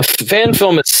fan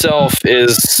film itself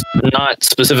is not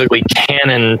specifically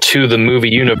canon to the movie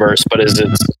universe, but it's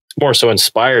more so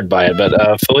inspired by it. But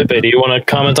Felipe, do you want to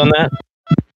comment on that?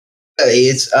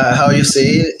 It's how you say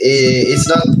it. It's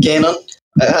not canon,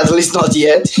 at least not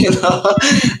yet. You know,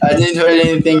 I didn't hear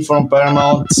anything from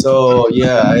Paramount, so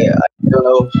yeah, I don't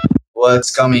know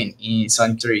what's coming in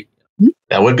Sonic 3.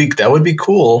 That would be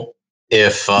cool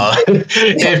if it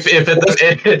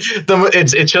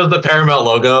shows the Paramount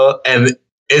logo and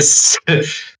it's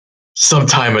some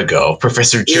time ago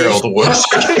Professor Gerald was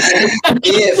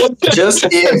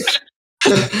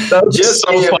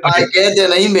if I get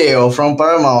an email from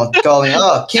Paramount calling,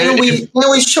 can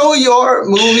we show your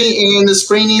movie in the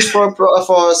screenings for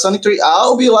Sonic 3?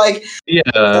 I'll be like, yeah,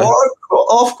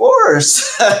 of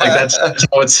course. Like that's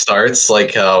how it starts.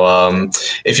 Like how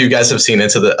if you guys have seen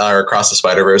Across the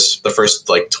Spider-Verse, the first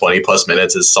like 20 plus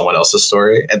minutes is someone else's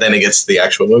story, and then it gets to the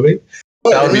actual movie.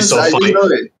 That would be so funny.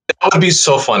 That would be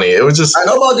so funny. It was just. I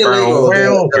know about the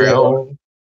Lego.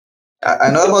 I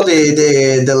know about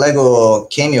the Lego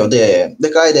cameo.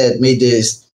 The guy that made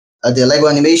this the Lego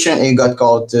animation and got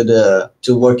called to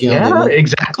working on the movie.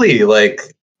 Exactly.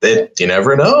 Like you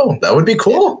never know. That would be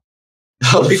cool.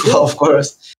 That would be cool, of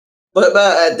course. But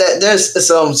there's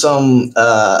some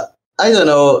I don't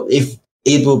know if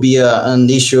it will be an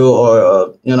issue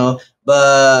or you know,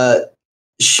 but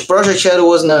Project Shadow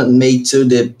was not made to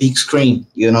the big screen.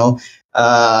 You know,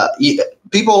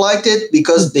 people liked it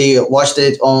because they watched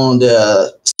it on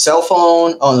the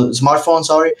smartphone, on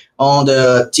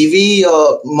the TV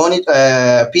or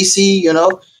monitor, PC, you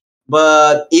know.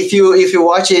 But if you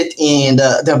watch it in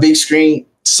the big screen,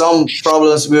 some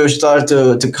problems will start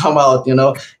to come out, you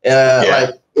know.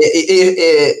 Like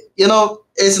you know,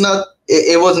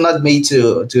 it was not made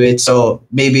to it, so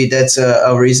maybe that's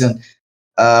a reason.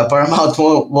 Paramount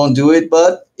won't do it,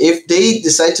 but if they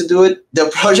decide to do it, the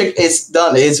project is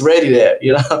done. It's ready there,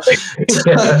 you know. So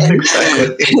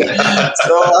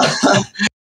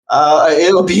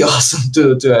it'll be awesome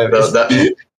to have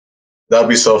it. That'll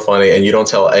be so funny, and you don't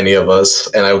tell any of us.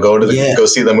 And I will go to go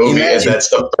see the movie, and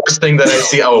that's the first thing that I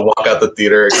see. I will walk out the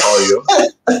theater and call you.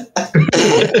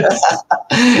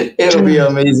 It'll be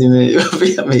amazing, man. It'll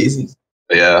be amazing.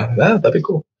 Yeah, that'd be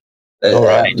cool. All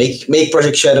right, make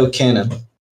Project Shadow canon.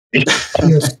 We're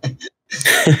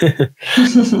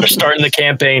starting the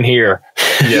campaign here.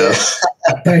 Yes.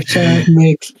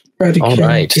 Make Project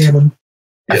Shadow canon.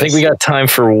 I think we got time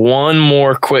for one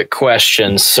more quick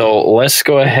question. So let's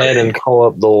go ahead and call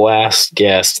up the last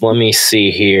guest. Let me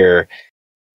see here.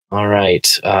 All right.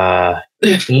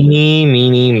 Eeny,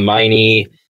 meeny, miny.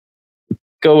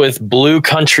 Go with Blue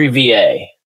Country VA.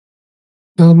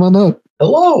 Come on up.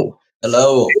 Hello.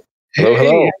 Hello. Hello,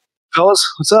 hello.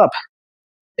 Fellas, what's up?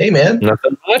 Hey, man.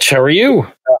 Nothing much. How are you?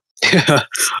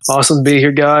 Awesome to be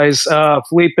here, guys.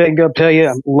 Felipe, I gotta tell you,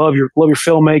 I love your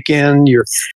filmmaking, your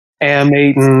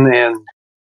animating, and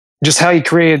just how you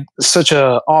created such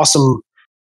a awesome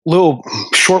little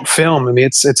short film. I mean,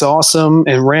 it's awesome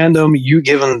and random. You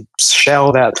giving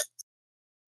Shell that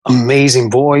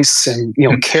amazing voice and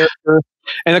character,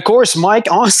 and of course, Mike.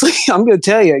 Honestly, I'm gonna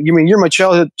tell you. You mean you're my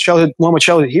childhood one of my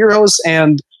childhood heroes,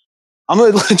 and I'm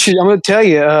gonna tell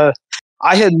you.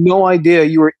 I had no idea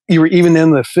you were even in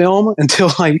the film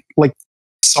until I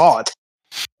saw it.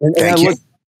 And Thank you.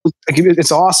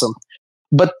 It's awesome.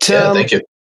 But thank you.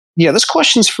 Yeah, this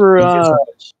question's for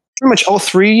pretty much all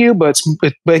three of you, but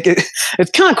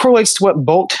it kind of correlates to what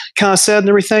Bolt kind of said and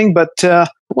everything. But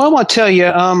what I want to tell you,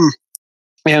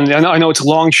 and I know it's a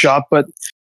long shot, but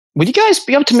would you guys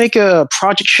be able to make a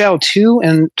Project Shadow 2?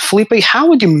 And Felipe, how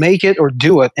would you make it or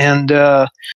do it? And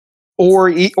or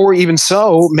even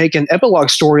so, make an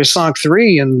epilogue story of Sonic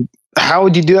 3, and how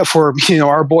would you do it for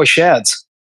our boy Shads?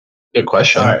 Good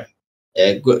question. All right.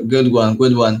 Yeah, good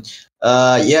one.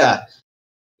 Yeah.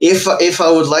 If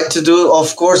I would like to do it,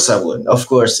 of course I would. Of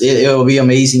course, it will be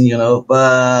amazing,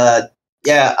 But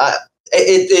yeah,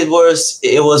 it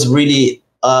was really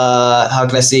how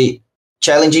can I say,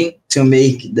 challenging to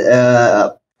make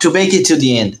it to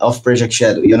the end of Project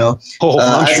Shadow. Oh,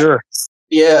 I'm sure.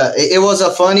 Yeah, it was a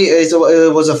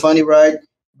funny ride,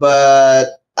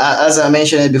 but as I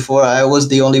mentioned it before, I was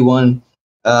the only one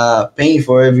paying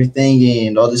for everything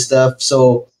and all this stuff.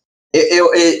 So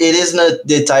it is not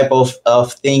the type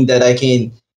of thing that I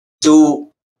can do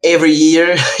every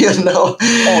year,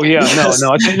 Oh yeah,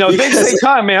 no. It takes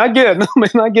time, man. I get it.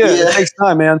 Yeah. It takes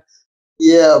time, man.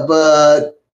 Yeah,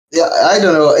 but yeah, I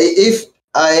don't know if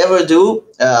I ever do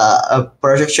a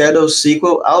Project Shadow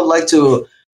sequel. I would like to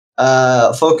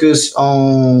focus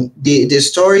on the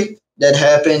story that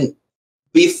happened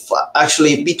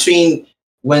between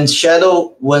when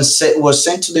Shadow was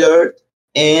sent to the Earth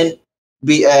and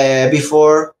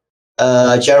before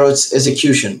Gerald's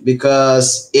execution,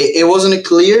 because it wasn't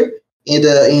clear in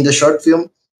the short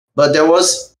film, but there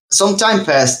was some time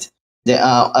passed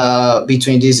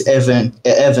between these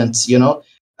events. You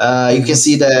can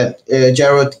see that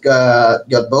Gerald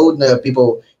got bald.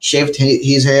 People shaved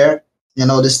his hair and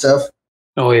all this stuff.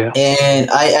 Oh yeah. And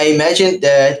I imagine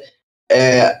that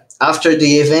after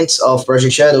the events of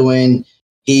Project Shadow, when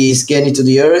he's getting to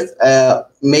the Earth,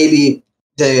 maybe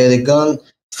the gun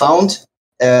found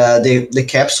the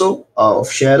capsule of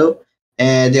Shadow,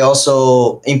 and they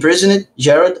also imprisoned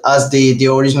Jared, as the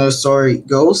original story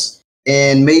goes,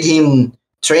 and made him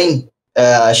train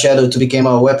Shadow to become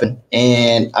a weapon.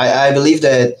 And I believe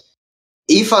that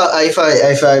if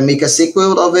I make a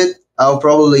sequel of it, I'll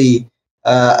probably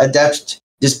adapt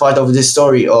this part of the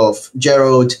story of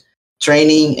Gerald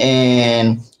training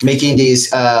and making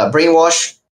this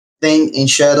brainwash thing in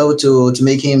Shadow to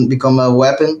make him become a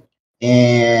weapon,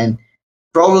 and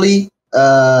probably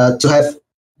to have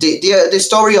the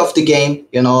story of the game,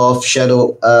 of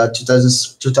Shadow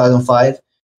 2005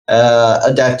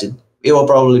 adapted. It will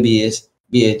probably be it.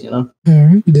 All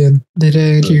right, then. Did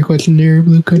I answer your question there,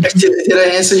 Blue Country? Did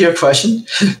I answer your question?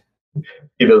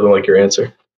 He doesn't like your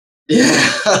answer.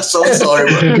 Yeah, so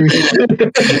sorry.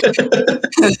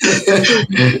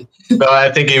 No,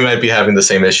 I think he might be having the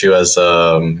same issue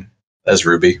as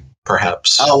Ruby,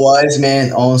 perhaps. A wise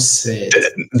man on set.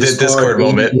 Discord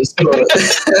moment.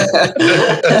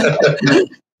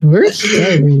 We're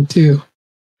starving too.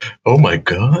 Oh my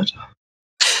god.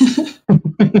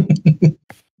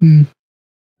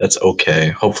 That's okay.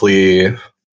 Hopefully,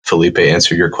 Felipe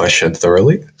answered your question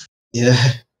thoroughly.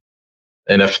 Yeah.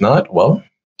 And if not, well,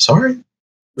 sorry.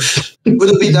 Would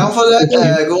you be down for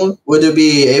that, Goon? Would you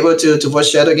be able to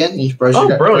voice chat again?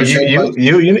 Oh, bro,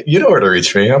 you know where to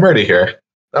reach me. I'm already here.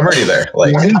 I'm already there.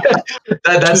 Like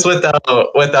that's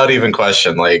without even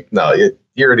question. Like, no,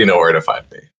 you already know where to find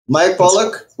me. Mike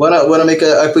Pollock, wanna make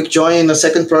a quick join in the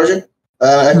second project?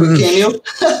 A quick cameo?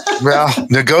 Well,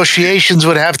 negotiations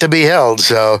would have to be held,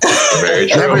 so very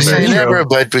true, never say never,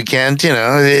 but we can't,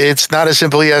 it's not a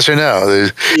simple yes or no.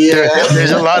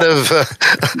 There's a lot of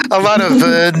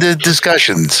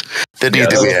discussions that need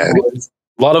to be had.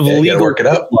 A lot of legal work it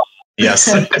out. Yes.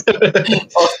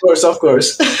 Of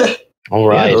course. All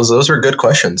right. Yeah, those were good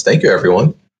questions. Thank you,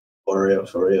 everyone. For real,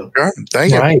 for real. Sure.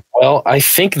 Thank you. Right. Well, I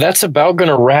think that's about going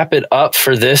to wrap it up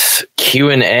for this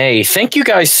Q&A. Thank you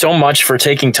guys so much for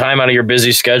taking time out of your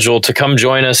busy schedule to come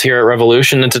join us here at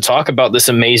Revolution and to talk about this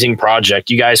amazing project.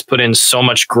 You guys put in so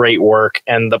much great work,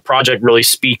 and the project really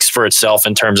speaks for itself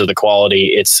in terms of the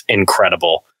quality. It's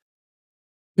incredible.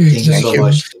 Thank you so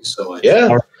much. Thank you so much.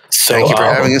 Yeah. So, Thank you for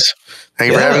having us.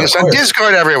 Thank you for having us on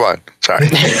Discord, everyone. Sorry.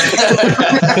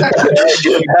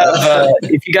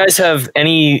 If you guys have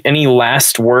any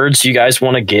last words you guys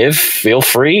want to give, feel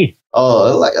free.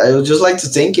 Oh, I would just like to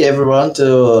thank everyone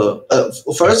to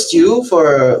first you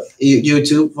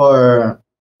two for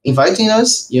inviting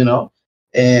us.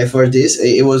 For this,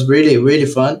 it was really really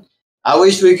fun. I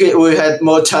wish we had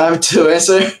more time to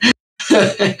answer.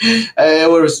 It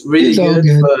was really good.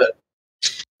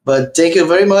 But thank you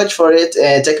very much for it,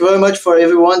 and thank you very much for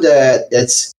everyone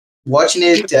that's watching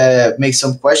it. Make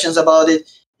some questions about it.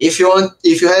 If you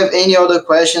have any other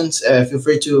questions, feel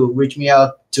free to reach me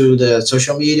out to the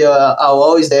social media. I'm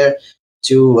always there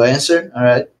to answer. All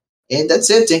right, and that's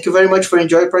it. Thank you very much for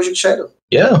enjoying Project Shadow.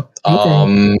 Yeah.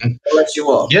 Bless you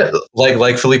all. Yeah,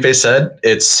 like Felipe said,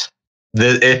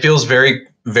 it feels very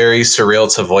very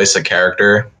surreal to voice a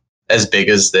character as big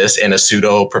as this in a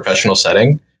pseudo professional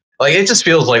setting. Like, it just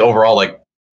feels like overall like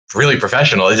really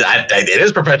professional. It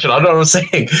is professional. I don't know what I'm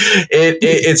saying.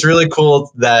 It's really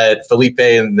cool that Felipe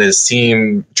and his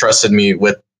team trusted me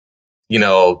with,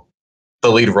 the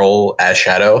lead role as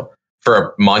Shadow for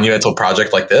a monumental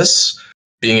project like this.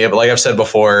 Being able, like I've said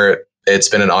before, it's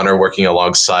been an honor working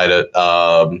alongside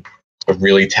a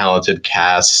really talented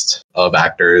cast of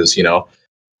actors. Shout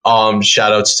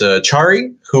outs to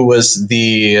Chari, who was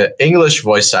the English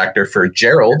voice actor for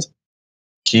Gerald.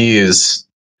 He is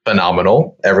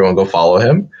phenomenal. Everyone go follow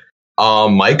him.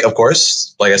 Mike, of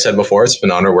course, like I said before, it's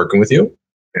been an honor working with you.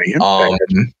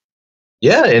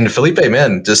 Yeah, and Felipe,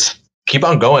 man, just keep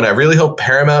on going. I really hope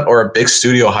Paramount or a big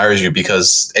studio hires you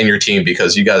and your team,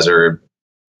 because you guys are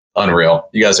unreal.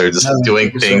 You guys are just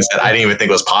doing things that I didn't even think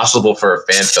was possible for a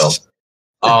fan film.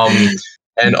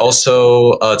 And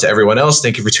also to everyone else,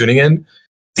 thank you for tuning in.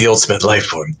 The Ultimate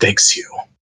Lifeform thanks you.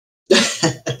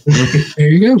 There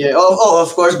you go. Yeah. Oh, of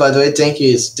course. By the way,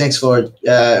 thanks for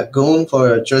Goon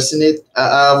for trusting it.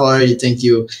 I've already thanked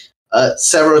you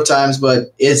several times,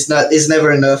 but it's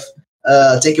never enough.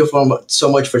 Thank you so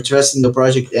much for trusting the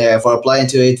project, for applying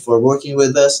to it, for working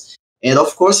with us, and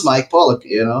of course, Mike Pollock.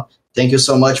 Thank you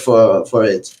so much for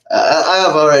it. I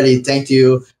have already thanked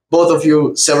you, both of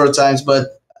you, several times,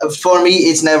 but for me,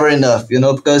 it's never enough.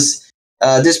 Because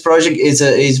this project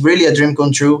is really a dream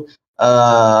come true.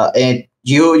 And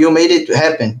you made it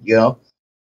happen, you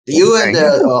and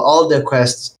all the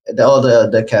cast,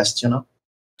 the cast,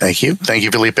 Thank you,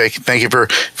 Felipe. Thank you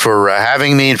for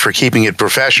having me and for keeping it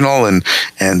professional and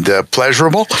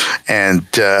pleasurable. And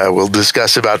we'll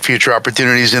discuss about future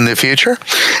opportunities in the future.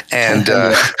 And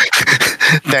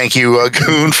thank you,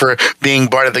 Goon, for being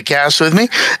part of the cast with me.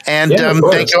 And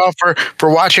thank you all for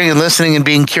watching and listening and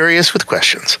being curious with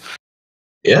questions.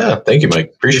 Yeah, thank you,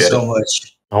 Mike. Appreciate it so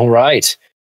much. All right.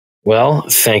 Well,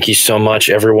 thank you so much,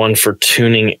 everyone, for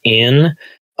tuning in.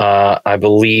 I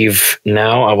believe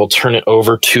now I will turn it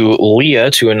over to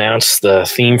Leah to announce the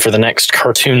theme for the next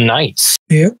Cartoon Nights.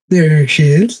 Yep, there she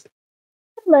is.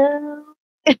 Hello.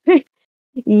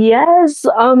 Yes,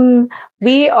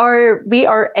 we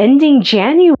are ending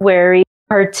January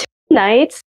Cartoon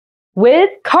Nights with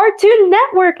Cartoon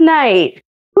Network Night.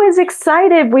 Who is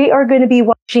excited? We are going to be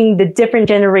watching the different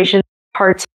generations of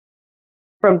cartoons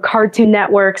from Cartoon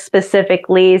Network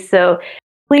specifically. So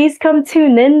please come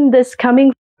tune in this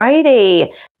coming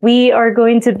Friday. We are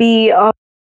going to be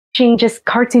watching just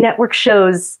Cartoon Network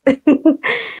shows. But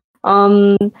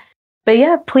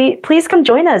yeah, please come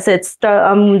join us. It's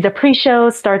the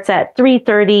pre-show starts at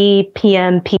 3:30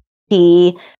 p.m.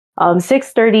 PT,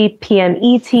 6:30 p.m.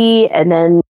 ET, and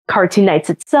then Cartoon Nights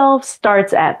itself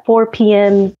starts at 4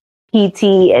 p.m. PT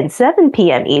and 7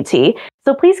 p.m. ET.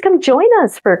 So please come join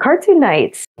us for Cartoon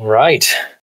Nights. Right.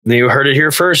 You heard it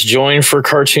here first. Join for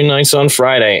Cartoon Nights on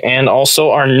Friday. And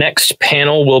also our next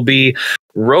panel will be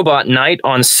Robot Night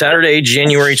on Saturday,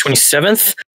 January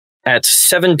 27th at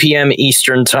 7 p.m.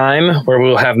 Eastern Time, where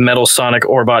we'll have Metal Sonic,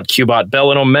 Orbot, Cubot, Bell,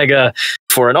 and Omega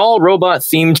for an all-robot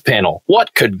themed panel.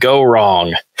 What could go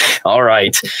wrong? All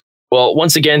right. Well,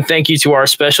 once again, thank you to our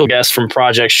special guest from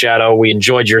Project Shadow. We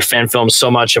enjoyed your fan film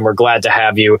so much, and we're glad to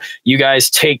have you. You guys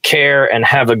take care and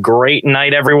have a great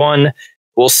night, everyone.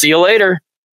 We'll see you later.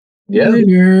 Yeah.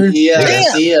 See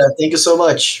ya. Thank you so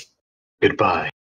much. Goodbye.